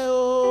ye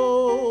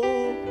o.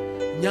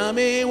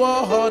 Nyame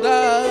wo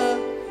hoda.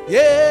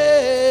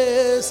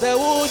 Ye se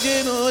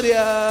uji no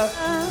dia.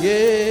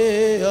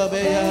 Ye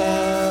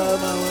obeya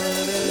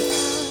mawere.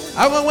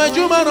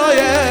 Anwanwajuma no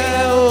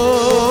ye o.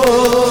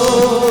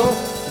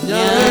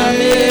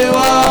 Nyame wo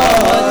hoda.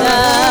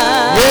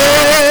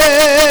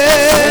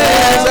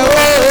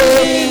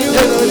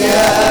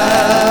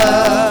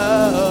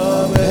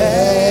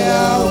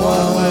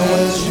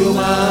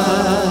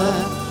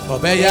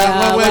 Obeya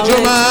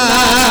wawejuma,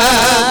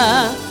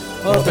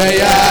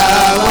 obeya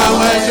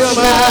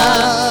wawejuma,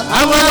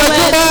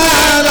 awawejuma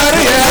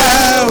lariya.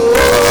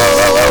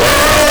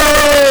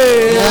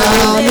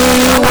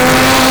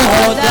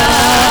 Oda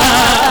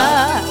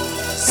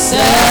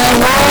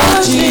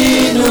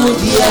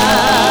sewachinudia,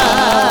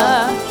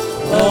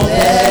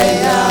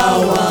 obeya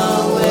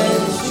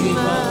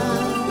wawejuma.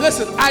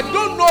 Listen, I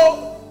don't know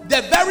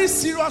the very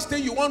serious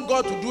thing you want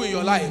God to do in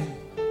your life,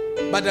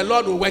 but the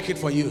Lord will work it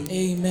for you.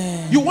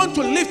 Amen. You want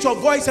to lift your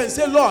voice and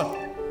say, Lord,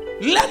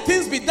 let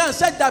things be done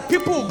such that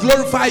people will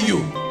glorify you.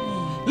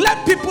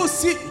 Let people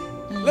see.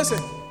 Listen,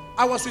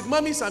 I was with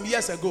mommy some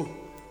years ago,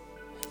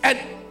 and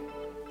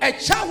a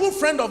childhood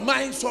friend of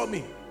mine saw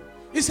me.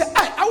 He said,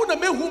 I would have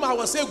met whom I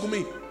was saying to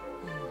me.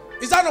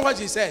 Is that not what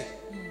she said?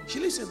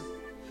 She listened.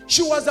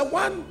 She was the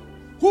one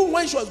who,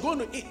 when she was going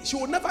to eat, she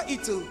would never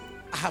eat till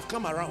I have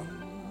come around.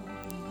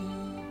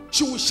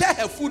 She would share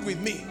her food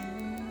with me.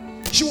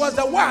 She was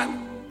the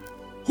one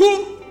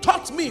who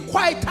taught me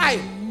quiet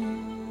time.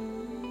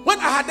 When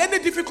I had any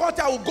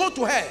difficulty, I would go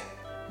to her.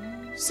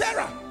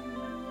 Sarah,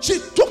 she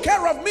took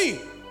care of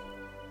me.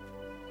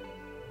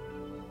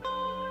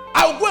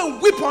 I would go and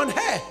weep on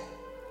her.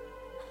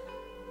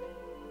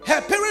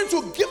 Her parents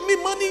would give me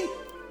money,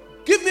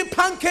 give me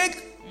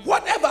pancake,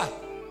 whatever.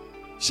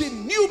 She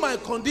knew my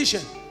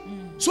condition.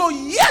 So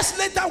years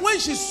later, when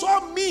she saw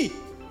me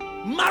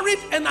married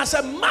and as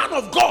a man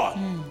of God,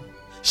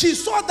 she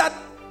saw that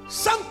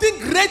something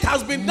great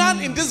has been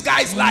done in this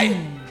guy's life.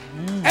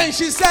 And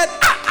she said,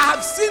 I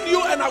have seen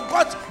you and I've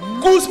got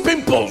goose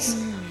pimples.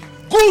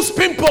 Goose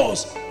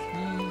pimples.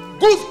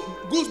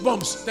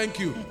 Goosebumps. Thank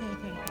you.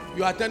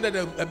 You attended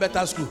a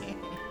better school.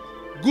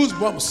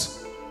 Goosebumps.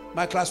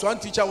 My class 1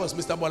 teacher was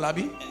Mr.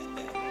 Bolabi.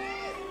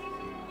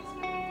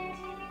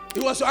 He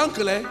was your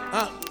uncle, eh?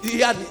 He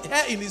had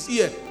hair in his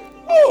ear.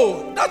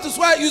 Oh, that is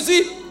why, you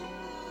see,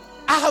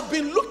 I have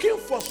been looking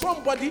for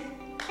somebody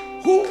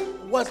who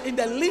was in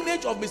the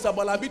lineage of Mr.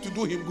 Bolabi to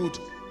do him good.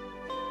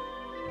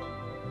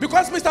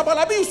 Because Mr.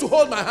 Bolabi used to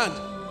hold my hand.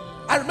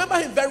 I remember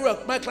him very well.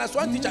 My class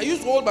 1 teacher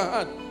used to hold my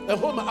hand. I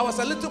was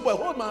a little boy,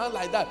 hold my hand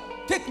like that.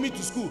 Take me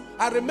to school.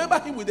 I remember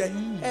him with the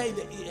hair in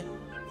the ear.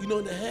 You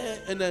know, the hair,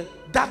 and a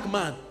dark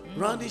man,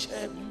 roundish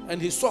hair,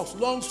 and his socks,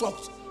 long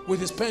socks, with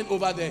his pen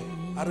over there.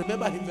 I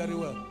remember him very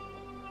well.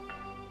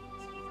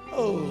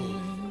 Oh,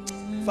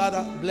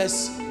 Father,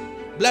 bless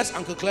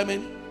Uncle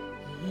Clement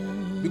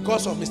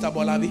because of Mr.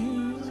 Bolabi.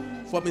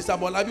 For Mr.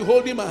 Bolabi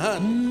holding my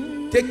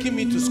hand, taking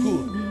me to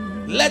school.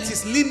 Let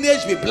his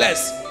lineage be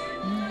blessed.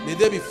 May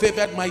they be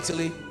favored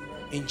mightily.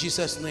 In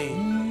Jesus'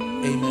 name,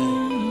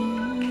 amen.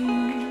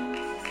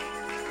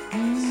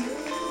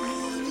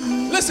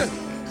 Listen,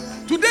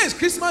 today is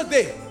Christmas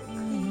Day.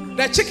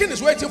 The chicken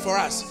is waiting for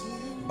us.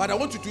 But I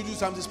want you to do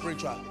something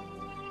spiritual.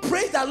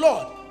 Pray that,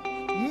 Lord,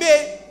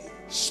 may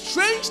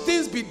strange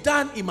things be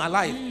done in my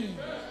life.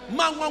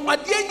 Man, my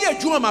dear,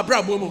 you are my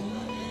brother.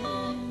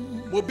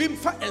 Mobim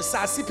fa and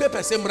sassy paper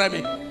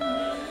sembrame.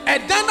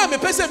 And then I'm a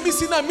person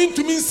missing a mean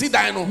to me see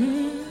dino.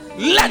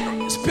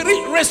 Let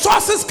spirit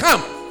resources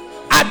come.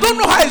 I don't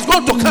know how it's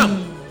going to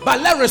come,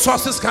 but let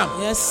resources come.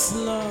 Yes,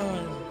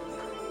 Lord.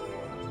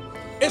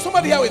 Is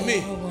somebody here with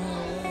me?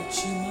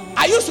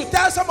 I used to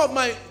tell some of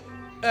my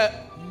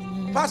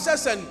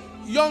pastors and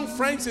young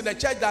friends in the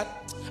church that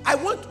I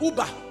want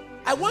Uber.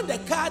 I want a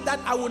car that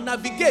I will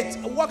navigate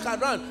and walk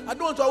around. I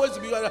don't want to always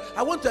be.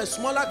 I want a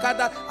smaller car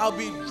that I'll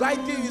be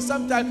driving in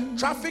sometimes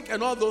traffic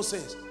and all those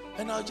things.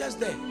 And I was just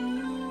there.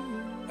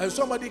 And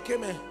somebody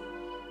came in.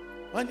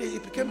 One day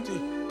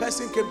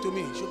person came to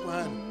me, shook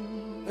my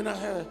hand. And I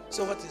heard,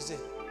 so what is it?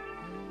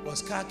 It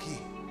was car key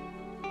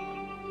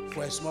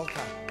for a small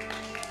car.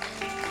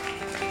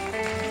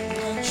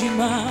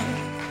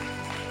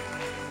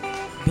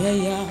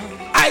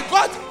 I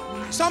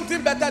got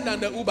something better than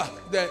the Uber,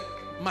 the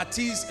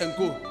Matisse and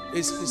Co.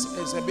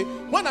 It's a bit.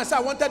 When I said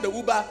I wanted the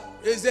Uber,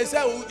 they said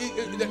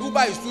the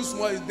Uber is too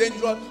small, it's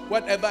dangerous,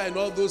 whatever, and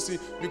all those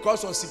things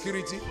because of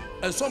security.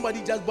 And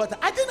somebody just bought it.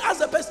 I didn't ask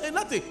the person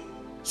nothing.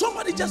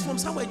 Somebody just from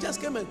somewhere just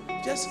came and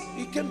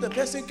the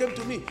person came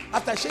to me.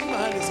 After shaking my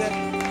hand, he said,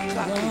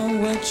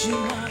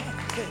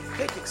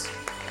 take it.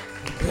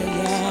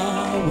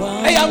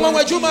 Hey, I'm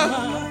on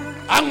Juma.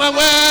 I'm on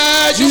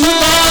Juma.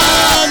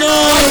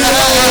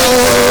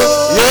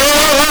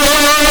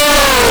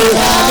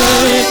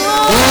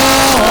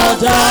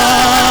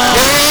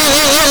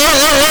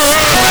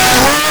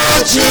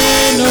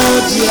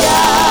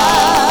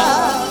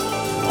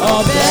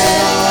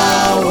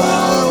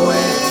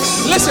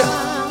 Listen,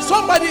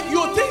 somebody,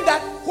 you think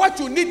that what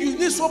you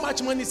need so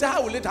much money. Say,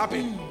 how will it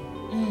happen?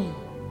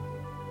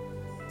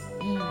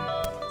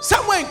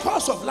 Somewhere in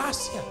course of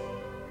last year,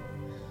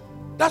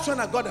 that's when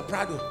I got a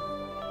Prado.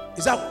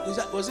 Is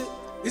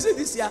it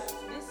this year?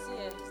 This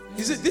year.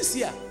 Is it this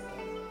year?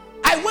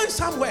 I went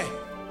somewhere,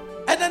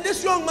 and then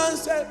this young man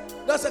said,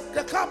 there's a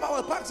car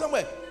was parked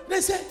somewhere.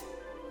 They said,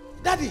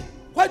 Daddy,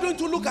 why don't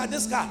you look at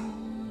this car?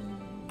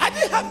 I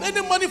didn't have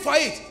any money for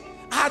it.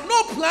 I had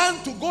no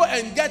plan to go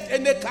and get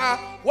any car,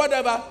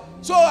 whatever.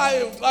 So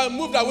I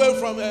moved away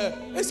from her.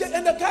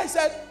 And the guy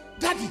said,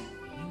 Daddy.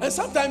 And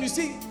sometimes you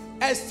see,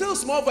 a still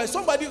small voice,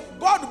 somebody,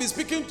 God will be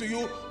speaking to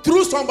you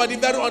through somebody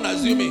very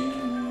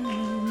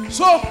unassuming.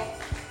 So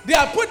they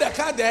have put the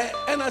car there,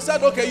 and I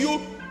said, okay,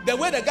 the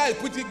way the guy is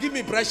putting, give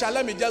me pressure,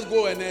 let me just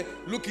go and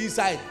look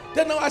inside.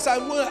 Then I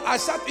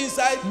sat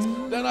inside,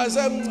 then I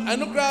said, I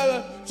look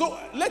around. So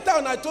later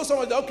on I told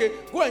somebody, okay,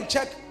 go and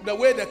check the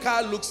way the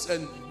car looks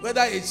and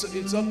whether it's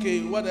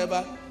okay,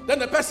 whatever. Then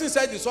the person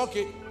said it's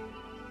okay.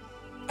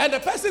 And the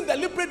person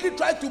deliberately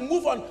tried to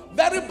move on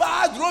very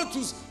bad road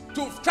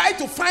to try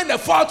to find a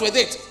fault with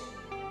it.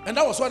 And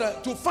that was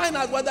to find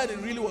out whether it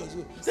really was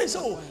good.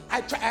 So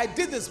I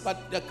did this,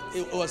 but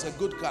it was a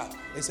good car.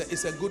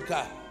 It's a good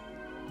car.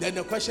 Then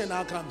the question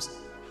now comes,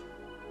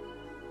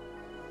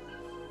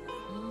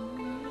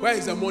 where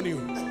is the money?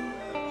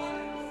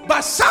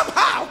 But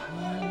somehow,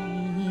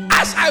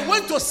 as I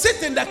went to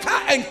sit in the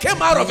car and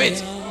came out of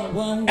it,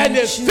 and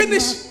they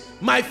finished,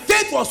 my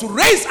faith was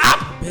raised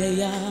up,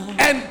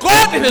 and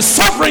God in His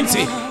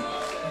sovereignty,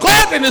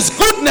 God in His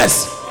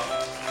goodness,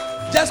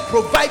 just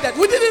provided.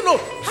 We didn't know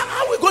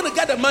how we're going to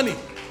get the money,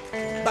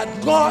 but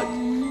God,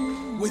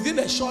 within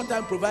a short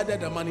time,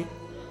 provided the money.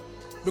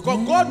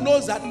 Because God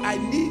knows that I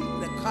need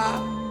the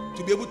car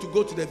to be able to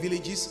go to the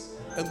villages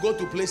and go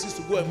to places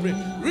to go and pray.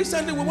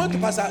 Recently, we went to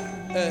Pastor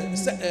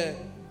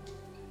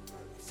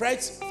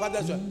Fred's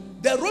father's wife.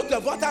 The road to the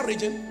Volta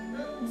region,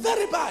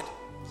 very bad.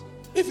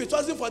 If it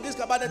wasn't for this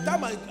car, by the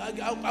time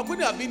I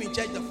couldn't have been in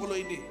church the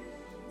following day.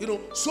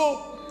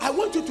 So I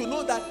want you to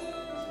know that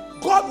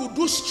God will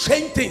do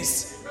strange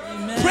things.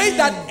 Amen. Pray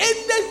that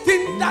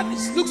anything that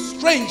looks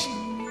strange,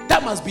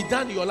 that must be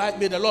done in your life,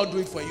 may the Lord do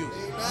it for you.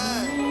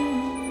 Amen.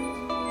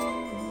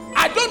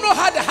 I don't know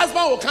how the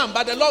husband will come,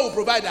 but the Lord will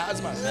provide the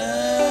husband.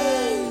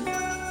 Amen.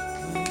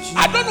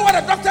 I don't know what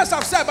the doctors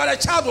have said, but the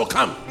child will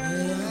come.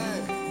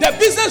 Amen. The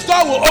business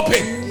door will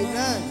open.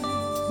 Amen.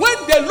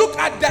 When they look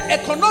at the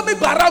economic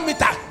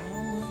barometer,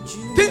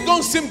 things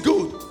don't seem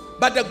good,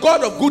 but the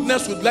God of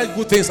goodness will let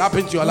good things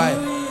happen to your life.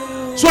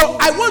 So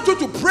I want you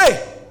to pray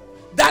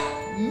that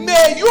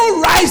may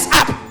you rise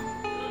up.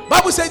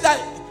 Bible says that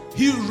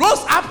he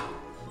rose up,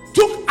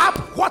 took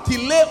up what he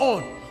lay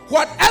on.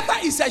 Whatever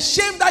is a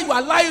shame that you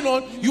are lying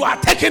on, you are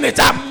taking it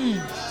up.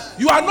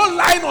 You are not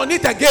lying on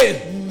it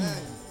again.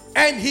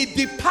 And he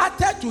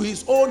departed to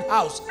his own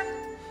house.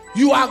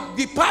 You are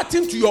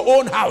departing to your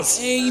own house.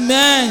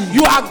 Amen.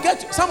 You are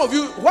getting, some of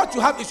you, what you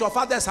have is your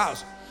father's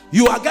house.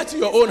 You are getting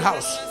your own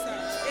house.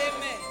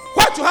 Amen.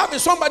 What you have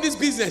is somebody's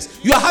business.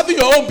 You are having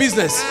your own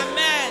business.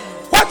 Amen.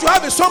 What you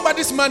have is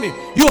somebody's money.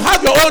 You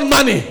have your own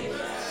money.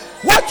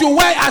 What you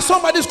wear are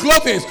somebody's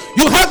clothing.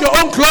 You have your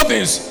own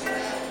clothing.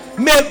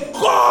 May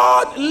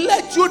God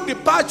let you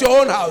depart your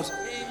own house.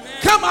 Amen.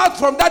 Come out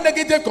from that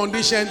negative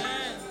condition.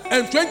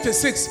 Amen. And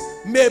 26,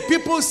 may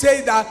people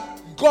say that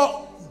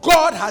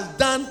God has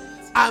done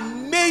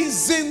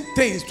amazing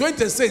things.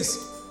 26.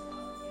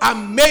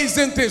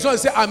 Amazing things. So I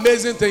say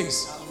amazing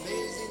things.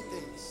 Amazing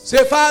things.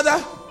 Say,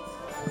 Father,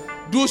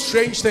 do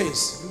strange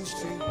things Do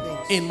strange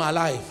things in my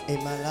life.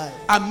 in my life.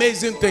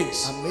 Amazing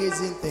things.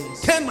 Amazing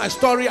things. Turn my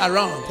story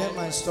around. Turn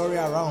my story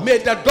around. May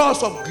the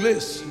doors of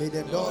grace May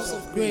the doors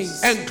of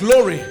grace and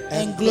glory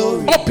And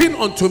glory open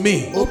unto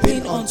me.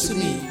 open unto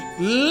me.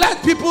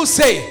 Let people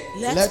say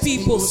Let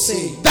people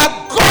say that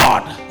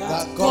God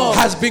that God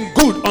has been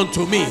good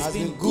unto me. has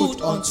been good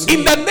unto In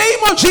me. the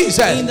name of Jesus,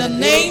 In the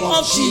name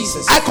of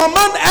Jesus, I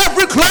command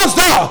every closed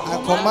door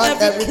I command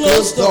every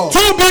closed door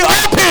to be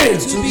open.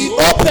 to be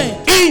open.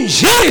 In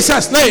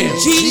Jesus' name,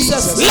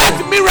 Jesus' let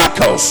name.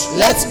 miracles,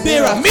 Let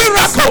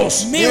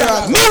miracles,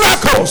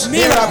 Miracles. miracles,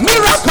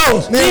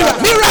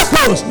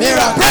 miracles,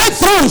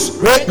 breakthroughs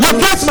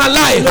locate my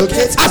life.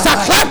 Locate my As I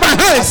life. clap my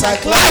hands, As I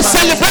clap I my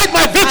celebrate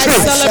my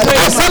victory.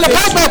 I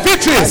celebrate my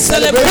victory.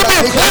 celebrate Come my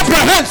on, clap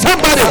your hands,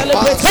 somebody.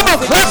 Come on,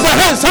 clap your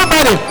hands,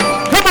 somebody.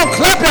 Come on,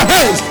 clap your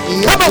hands.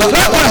 Come on,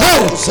 clap your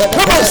hands.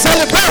 Come on,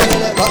 celebrate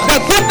the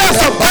goodness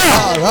of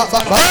God.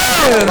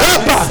 Hey,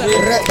 Rabba.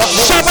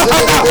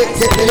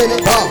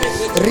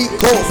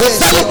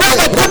 Celebrate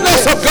the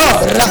goodness of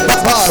God.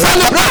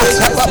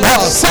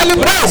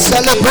 Celebrate.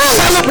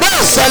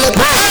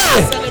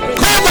 Hey,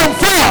 call them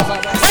forth.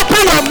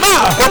 Open your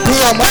mouth.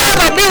 God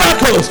of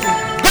miracles.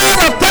 God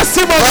of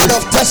testimony. God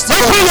of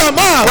testimony. Open your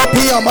mouth.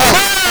 Open your mouth.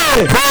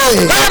 Pray.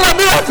 Pray. God of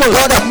miracles.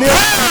 God of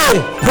miracles.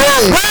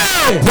 Pray.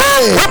 Pray.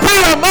 Pray. Open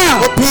your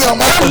mouth. Open your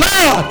mouth.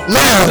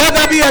 Lord. Let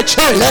there be a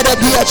change. Let there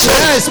be a May I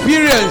change.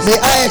 experience May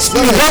I the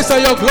experience grace of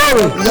your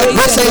glory. the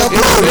grace of your In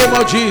the glory. name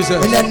of Jesus.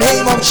 In the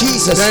name of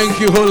Jesus. Thank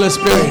you, Holy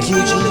Spirit. Thank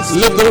you, Jesus.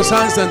 Lift those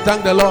hands and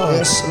thank the Lord.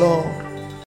 Yes, Lord.